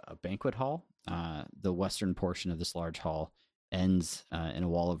into a banquet hall. The western portion of this large hall ends in a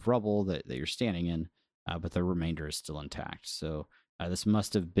wall of rubble that you're standing in, but the remainder is still intact. So this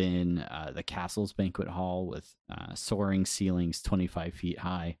must have been the castle's banquet hall with soaring ceilings 25 feet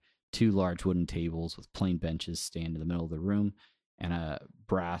high, 2 large wooden tables with plain benches stand in the middle of the room, and a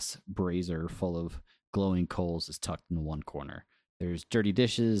brass brazier full of glowing coals is tucked in one corner. There's dirty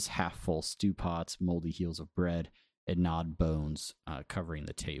dishes, half-full stew pots, moldy heels of bread, and gnawed bones covering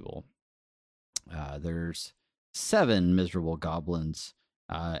the table. There's 7 miserable goblins,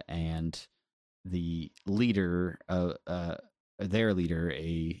 and the leader, their leader,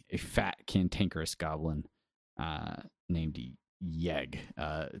 a fat, cantankerous goblin named Yeg,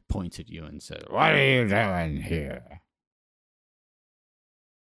 points at you and says, "What are you doing here?"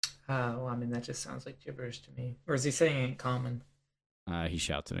 Well, I mean, that just sounds like gibberish to me. Or is he saying it in common? He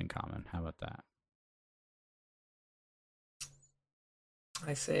shouts it in common. How about that?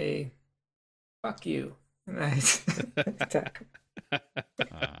 I say, fuck you. And I attack.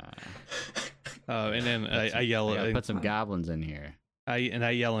 And then I yell. I gotta put some goblins in here. I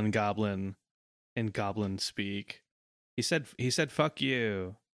yell in goblin speak. He said fuck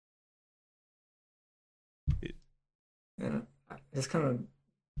you. And I just kind of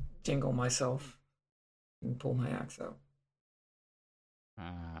jingle myself and pull my axe out.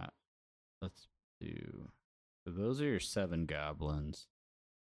 Let's do. So those are your 7 goblins,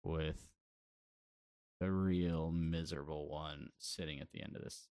 with the real miserable one sitting at the end of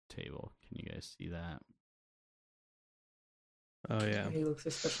this table. Can you guys see that? Oh yeah, He looks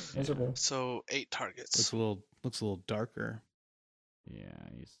especially Yeah. miserable. So 8 targets. looks a little darker. Yeah,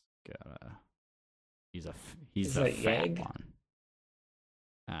 he's got a. He's Is the that fat Yeg? one.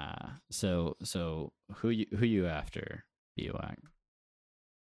 So who you after, Buak?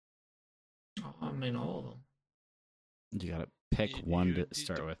 Oh, I mean, all of them. You gotta pick one to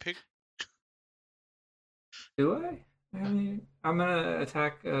start with. Pick. Do I? I mean, I'm gonna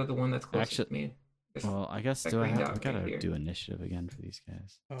attack the one that's closest Actually- to me. Just- Well, I guess that do I green have? dot I gotta right here. do initiative again for these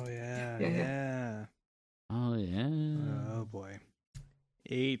guys. Oh yeah, Yeah. yeah. Oh yeah. Oh boy.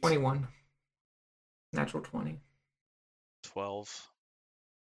 8. 21. Natural 20. 12.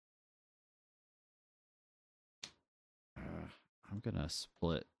 I'm gonna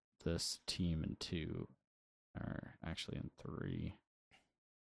split this team in 2, or actually in 3.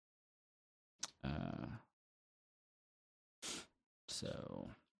 So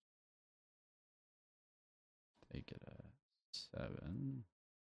they get a 7.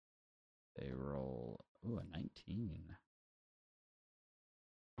 They roll a 19.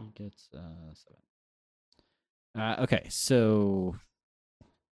 He gets 7. Okay, so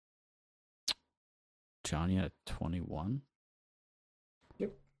Johnny at 21.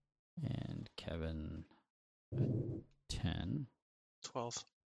 Yep. And Kevin at 10, 12.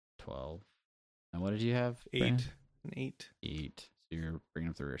 12. And what did you have? 8. Brandon? An 8. 8. So you're bringing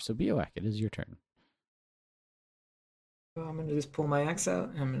up the rear. So Bioac, it is your turn. So I'm gonna just pull my axe out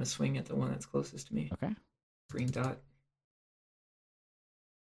and I'm gonna swing at the one that's closest to me. Okay. Green dot.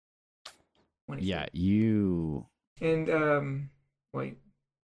 24. Yeah, you. And wait.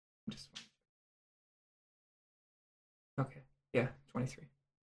 Just okay. Yeah, 23.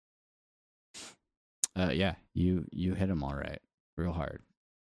 Yeah, you hit him all right, real hard.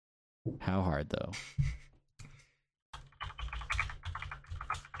 How hard though?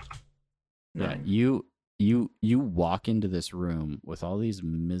 Yeah, 9. you walk into this room with all these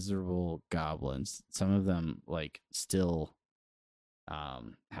miserable goblins. Some of them like still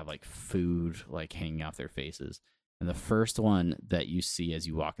have like food like hanging off their faces. And the first one that you see as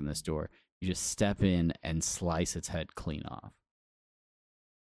you walk in this door, you just step in and slice its head clean off.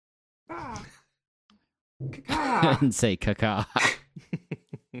 Ah. Caca. And say caca.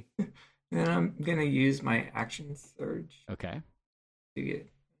 Then I'm gonna use my action surge Okay. to get.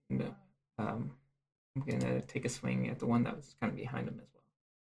 I'm gonna take a swing at the one that was kind of behind him as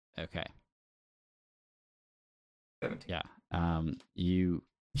well. Okay. 17. Yeah. You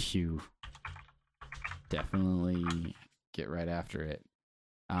definitely get right after it.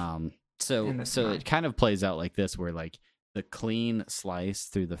 So And that's so fine. it kind of plays out like this, where like the clean slice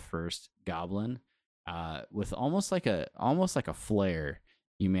through the first goblin, with almost like a flare,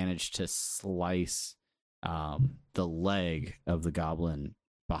 you manage to slice the leg of the goblin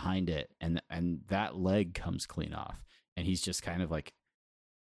behind it, and that leg comes clean off, and he's just kind of like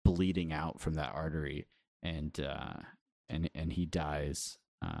bleeding out from that artery, and he dies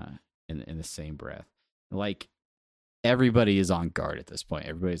in the same breath. Like everybody is on guard at this point.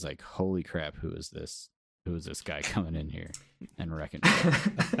 Everybody's like, "Holy crap! Who is this? Who is this guy coming in here and wrecking?"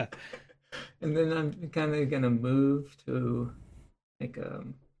 And then I'm kind of gonna move to like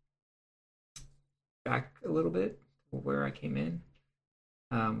back a little bit where I came in,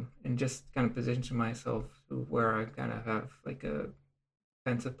 and just kind of position myself to where I kind of have like a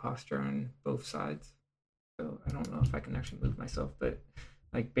defensive posture on both sides. So I don't know if I can actually move myself, but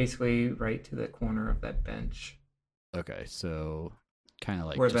like basically right to the corner of that bench, Okay, so kind of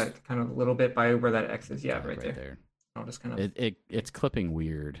like where just that kind of a little bit by where that X is. Yeah, right there. there. I'll just kind of It's clipping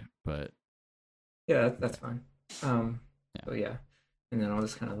weird, but yeah, that's fine. Yeah. So yeah, and then I'll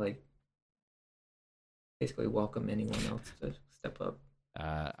just kind of like basically welcome anyone else to step up,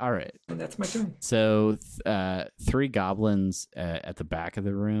 all right. and that's my turn. So 3 goblins at the back of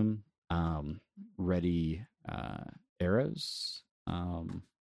the room, ready arrows,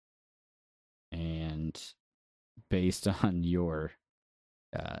 and based on your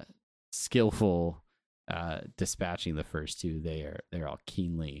skillful dispatching the first 2, they're all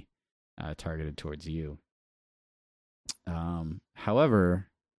keenly targeted towards you. However,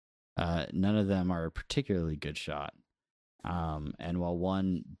 none of them are a particularly good shot. And while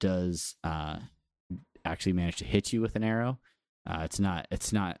one does actually manage to hit you with an arrow, it's not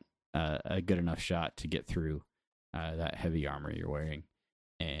a good enough shot to get through that heavy armor you're wearing,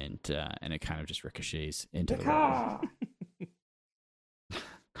 and it kind of just ricochets into the rubble.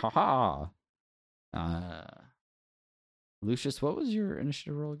 Kaha. Lucius, what was your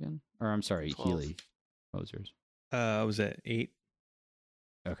initiative roll again? Or I'm sorry, 12. Healy. What was yours? I was at 8.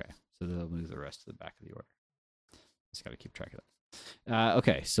 Okay, so they'll move the rest to the back of the order. Just got to keep track of that.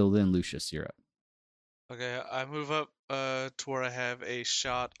 Okay, so then Lucius, you're up. Okay, I move up to where I have a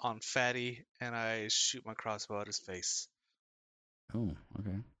shot on Fatty, and I shoot my crossbow at his face. Oh,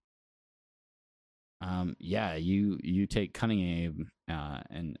 okay. Yeah, you take cunning aim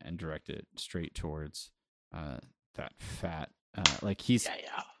and direct it straight towards that fat like he's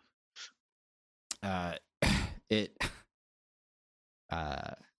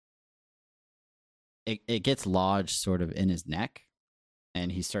it gets lodged sort of in his neck,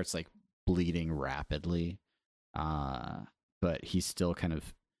 and he starts like bleeding rapidly, but he's still kind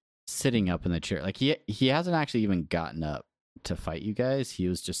of sitting up in the chair. Like he hasn't actually even gotten up to fight you guys. He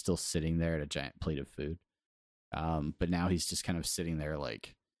was just still sitting there at a giant plate of food, but now he's just kind of sitting there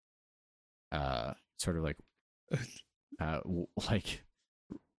like sort of like like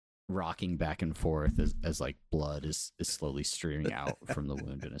rocking back and forth as like blood is slowly streaming out from the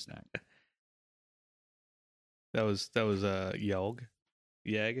wound in his neck. That was Yelg.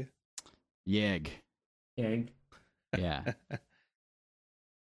 Yeg. Yeg. Egg. Yeah.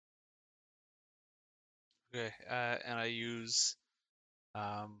 Okay, and I use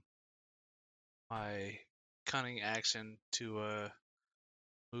my cunning action to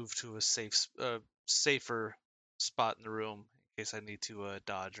move to a safer spot in the room in case I need to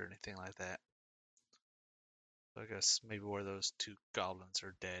dodge or anything like that. So I guess maybe where those two goblins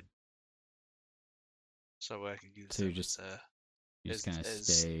are dead, so I can use So them you're just as you just as- kind of as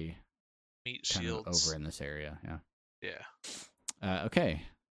stay meat kind of shields. over in this area. Yeah. Yeah. Okay.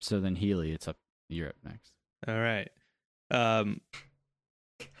 So then Healy, it's up. You're up next. All right.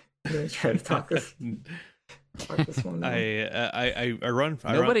 Really try to talk this one down. I run.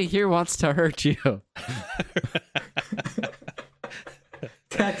 Nobody here wants to hurt you.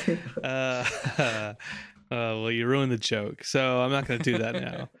 Tactical. Well, you ruined the joke, so I'm not going to do that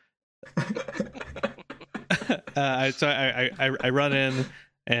now. I run in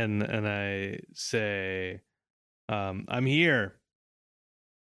and I say, I'm here,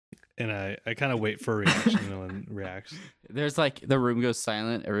 and I kind of wait for a reaction. No one reacts. There's like the room goes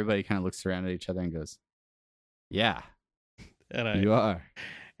silent. Everybody kind of looks around at each other and goes, "Yeah, And you are."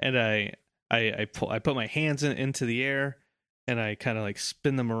 and I put my hands into the air, and I kind of like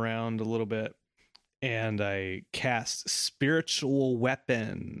spin them around a little bit, and I cast spiritual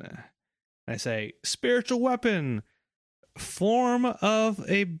weapon. I say, spiritual weapon, form of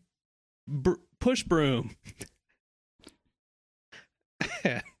a push broom.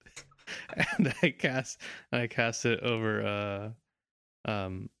 and I cast it over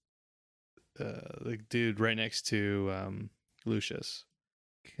the dude right next to Lucius.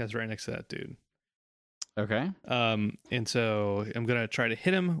 Cast right next to that dude. Okay. And so I'm gonna try to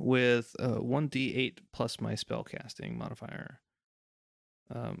hit him with 1d8 plus my spellcasting modifier.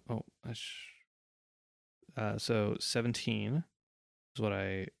 So 17 is what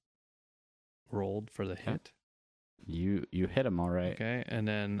I rolled for the Okay. hit. You hit him all right. Okay, and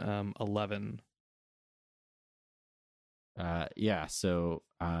then 11. Yeah. So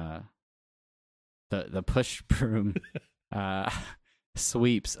the push broom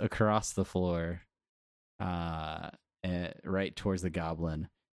sweeps across the floor, right towards the goblin,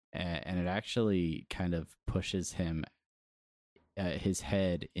 and it actually kind of pushes him, his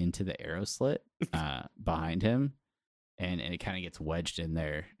head into the arrow slit behind him, and it kind of gets wedged in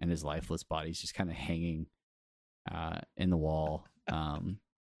there, and his lifeless body's just kind of hanging in the wall. And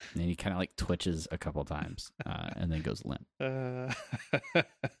he kind of like twitches a couple times, and then goes limp. And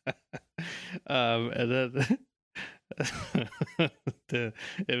then the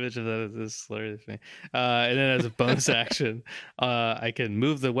image of that is this hilarious thing. And then as a bonus action, I can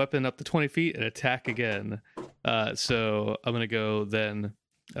move the weapon up to 20 feet and attack again. So I'm gonna go then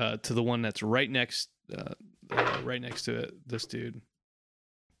to the one that's right next to it, this dude,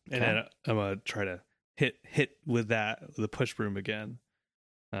 and then I'm gonna try to hit with the push broom again.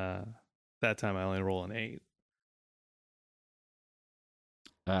 That time I only roll an 8.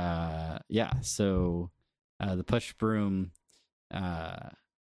 Yeah. So the push broom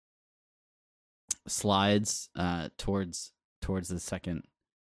slides towards the second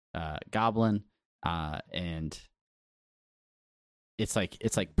goblin, and it's like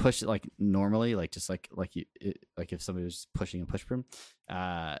push, like normally, like just like if somebody was just pushing a push broom,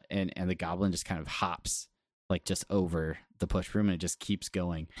 and the goblin just kind of hops like just over the push broom, and it just keeps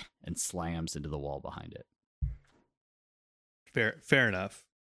going and slams into the wall behind it. Fair enough.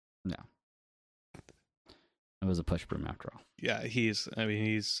 No, it was a push broom after all. Yeah, he's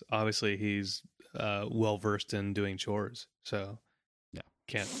obviously well versed in doing chores, so yeah,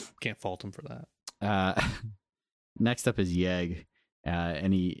 can't fault him for that. Next up is Yeg,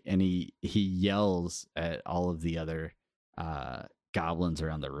 and he yells at all of the other goblins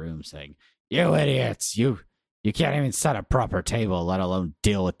around the room, saying, "You idiots! You can't even set a proper table, let alone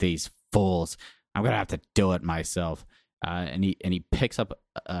deal with these fools. I'm gonna have to do it myself." And he picks up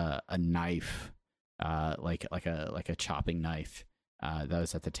a knife, like a chopping knife, that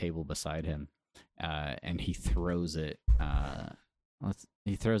was at the table beside him, and he throws it.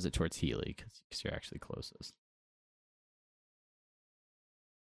 He throws it towards Healy because you're actually closest.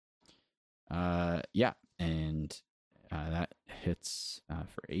 Yeah, and that hits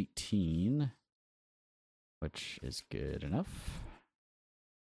for 18, which is good enough.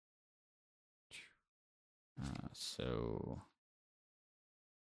 So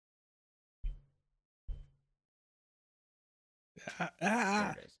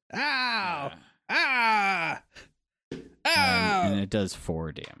Ow! Yeah. Ah! And it does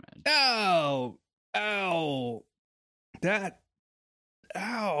 4 damage. Ow! Ow!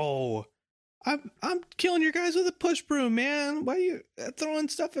 I'm killing your guys with a push broom, man. Why are you throwing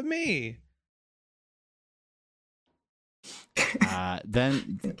stuff at me?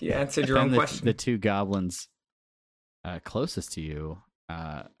 Then I think you answered your own question. The two goblins closest to you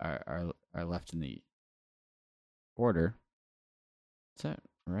are left in the order. Is that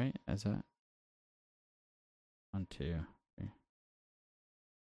right? Is that 1, 2, 3?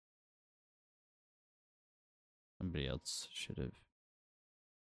 Somebody else should have.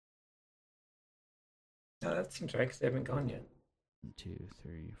 No, that seems right because they haven't gone yet. 1, 2,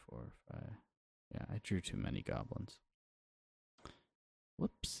 3, 4, 5. Yeah, I drew too many goblins.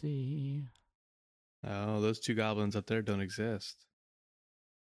 Whoopsie. Oh, those 2 goblins up there don't exist.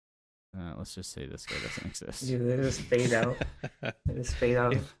 Let's just say this guy doesn't exist. Yeah, they just fade out. They just fade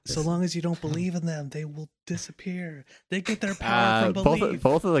out. So long as you don't believe in them, they will disappear. They get their power from belief.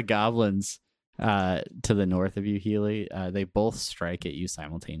 Both of the goblins to the north of you, Healy, they both strike at you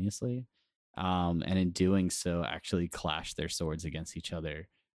simultaneously. And in doing so, actually clash their swords against each other.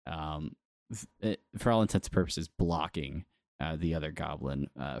 For all intents and purposes, blocking the other goblin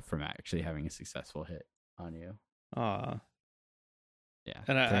from actually having a successful hit on you. Aw. Yeah,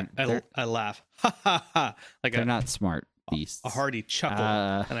 and I laugh, ha ha ha! Like they're not smart beasts. A hearty chuckle,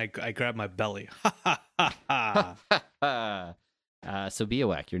 and I grab my belly, ha ha ha ha. So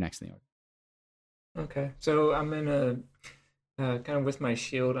Biowack, you're next in the order. Okay, so I'm gonna kind of with my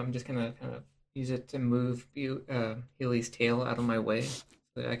shield. I'm just gonna kind of use it to move Healy's tail out of my way, so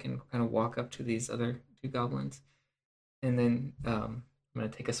that I can kind of walk up to these other 2 goblins, and then I'm gonna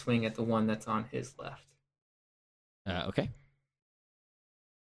take a swing at the one that's on his left. Okay.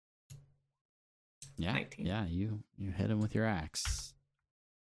 Yeah, 19. yeah, you hit him with your axe,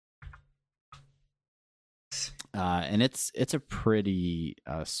 and it's a pretty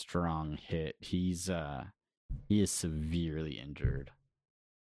strong hit. He is severely injured.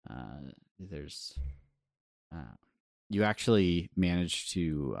 You actually managed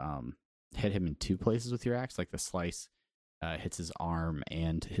to hit him in 2 places with your axe. Like the slice hits his arm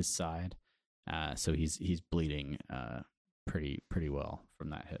and his side, so he's bleeding pretty well from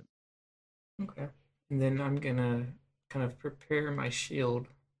that hit. Okay. And then I'm gonna kind of prepare my shield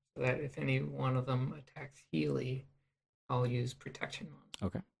so that if any one of them attacks Healy, I'll use protection on.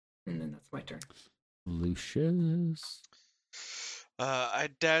 Okay. And then that's my turn. Lucius. I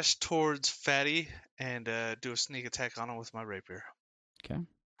dash towards Fatty and do a sneak attack on him with my rapier. Okay.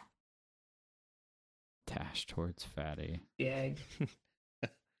 Dash towards Fatty. Jag.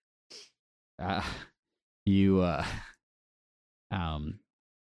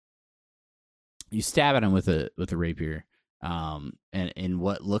 You stab at him with a rapier, and in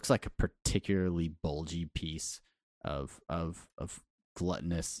what looks like a particularly bulgy piece of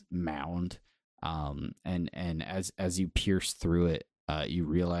gluttonous mound, and as you pierce through it, you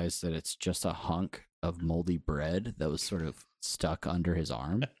realize that it's just a hunk of moldy bread that was sort of stuck under his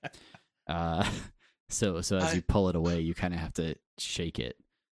arm. So as you pull it away, you kind of have to shake it.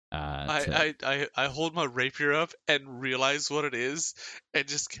 I hold my rapier up and realize what it is, and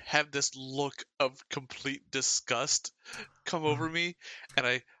just have this look of complete disgust come over me, and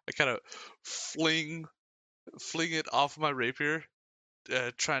I kind of fling it off my rapier,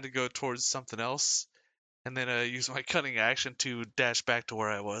 trying to go towards something else, and then use my cunning action to dash back to where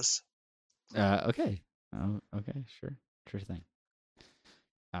I was. Okay. Oh, okay. Sure thing.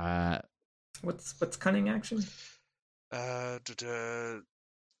 What's cunning action?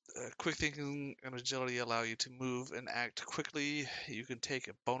 Quick thinking and agility allow you to move and act quickly. You can take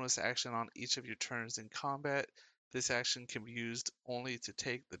a bonus action on each of your turns in combat. This action can be used only to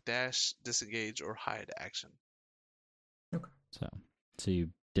take the dash, disengage, or hide action. Okay. So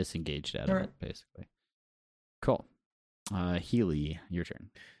you disengaged out of Alright. it, basically. Cool. Healy, your turn.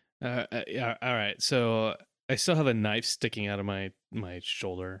 Yeah. All right. So I still have a knife sticking out of my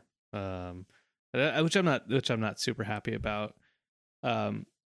shoulder, which I'm not super happy about.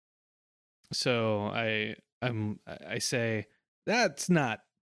 So I say that's not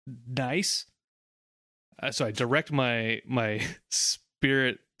nice. So I direct my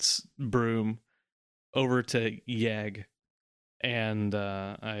spirit's broom over to Yeg, and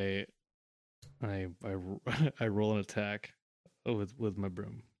I roll an attack with my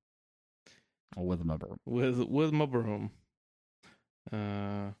broom. With my broom. With my broom.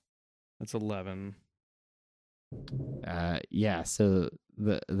 That's 11. Yeah, so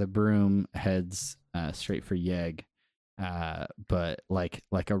the broom heads straight for Yeg, but like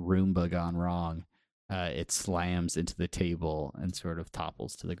a Roomba gone wrong, it slams into the table and sort of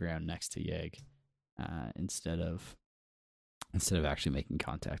topples to the ground next to Yeg, instead of actually making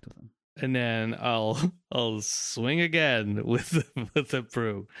contact with him. And then I'll swing again with the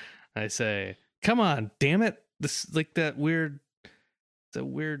broom. I say, "Come on, damn it! This is like that weird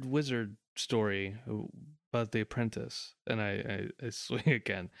wizard story about the apprentice." And I swing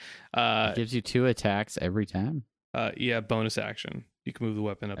again. It gives you 2 attacks every time. Yeah, bonus action. You can move the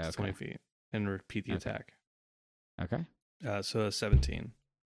weapon up to Okay. 20 feet and repeat the Okay. attack. Okay. So 17.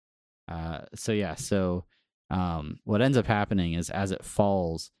 So what ends up happening is as it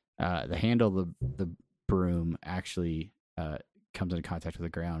falls, the handle of the broom actually comes into contact with the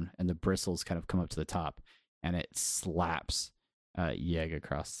ground, and the bristles kind of come up to the top, and it slaps Yeg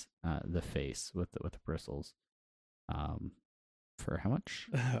across the face with the bristles. For how much?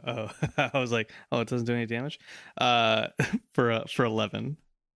 Oh, I was like, oh, it doesn't do any damage. For 11.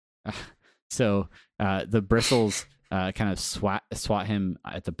 So the bristles kind of swat him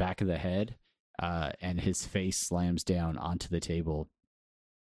at the back of the head, and his face slams down onto the table,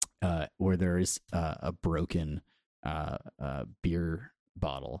 where there is a broken beer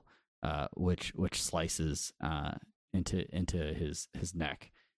bottle, which slices into his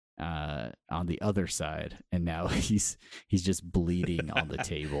neck on the other side, and now he's just bleeding on the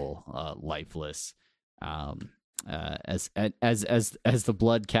table, lifeless. As the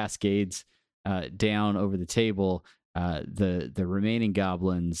blood cascades down over the table, the remaining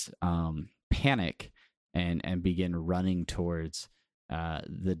goblins panic and begin running towards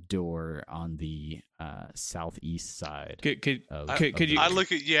the door on the southeast side. Could you? I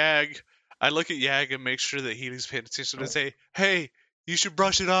look at Yag. I look at Yag and make sure that he's paying attention and say, "Hey, you should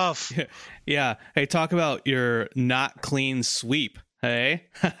brush it off." Yeah. Hey, talk about your not clean sweep. Hey.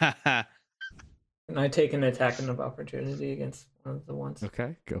 And I take an attack of opportunity against one of the ones.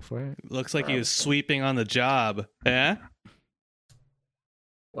 Okay, go for it. Looks like he was sweeping on the job. Yeah.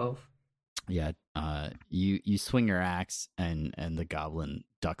 12. Yeah, you swing your axe, and the goblin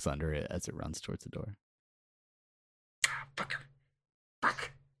ducks under it as it runs towards the door. Fuck.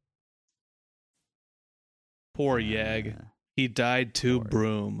 Poor Yeg. He died to poor.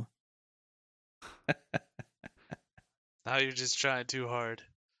 broom. Now you're just trying too hard.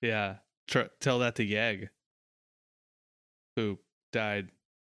 Yeah. Tell that to Yeg, who died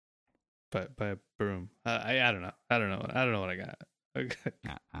by a broom. I don't know. I don't know what I got. Okay.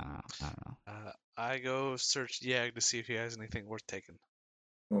 I don't know. I go search Yag to see if he has anything worth taking.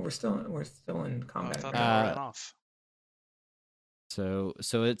 Well, we're still in Oh, I combat. thought right? that ran off. So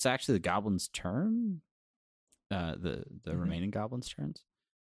it's actually the goblin's turn. The remaining goblins' turns.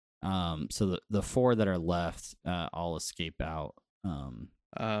 So the four that are left all escape out. One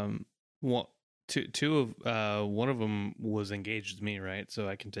of them was engaged with me, right? So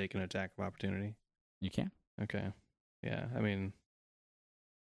I can take an attack of opportunity. You can. Okay. Yeah. I mean,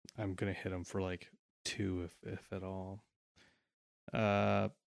 I'm gonna hit him for like 2 if at all.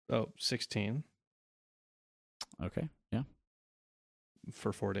 16 Okay. Yeah.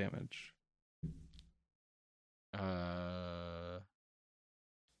 for 4 damage.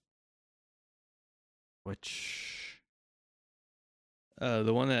 Which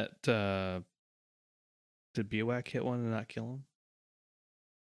The one that did Biowak hit one and not kill him?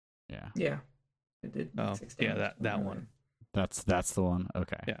 yeah. Yeah. It did Oh, 6 yeah, damage. that one. That's the one.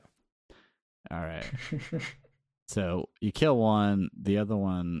 Okay. Yeah. All right. So you kill one, the other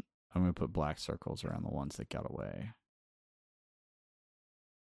one. I'm gonna put black circles around the ones that got away.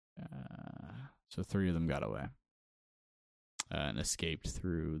 So 3 of them got away and escaped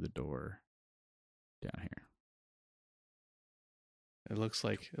through the door down here. It looks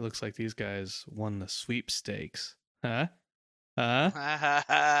like these guys won the sweepstakes. Huh? Huh?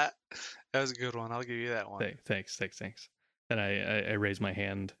 That was a good one. I'll give you that one. Thanks. And I raise my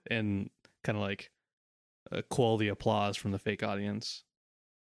hand and kind of like quell the applause from the fake audience.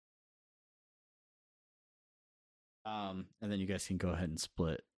 And then you guys can go ahead and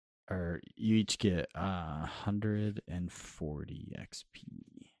split, or you each get 140 XP.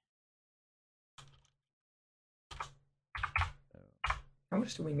 How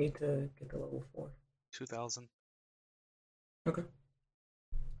much do we need to get to level 4? 2,000. Okay.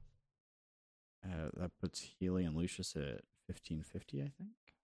 That puts Healy and Lucius at 1550, I think.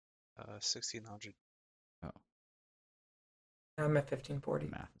 1,600. I'm at 1540.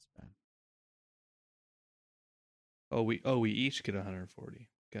 Math is bad. Oh, we each get 140.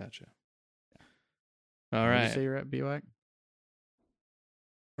 Gotcha. All What did right. you say you're at, BWAC?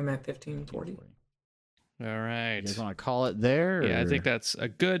 I'm at 1540. All right. You guys want to call it there? Yeah, I think that's a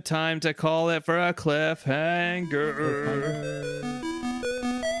good time to call it for a cliffhanger. Cliffhanger.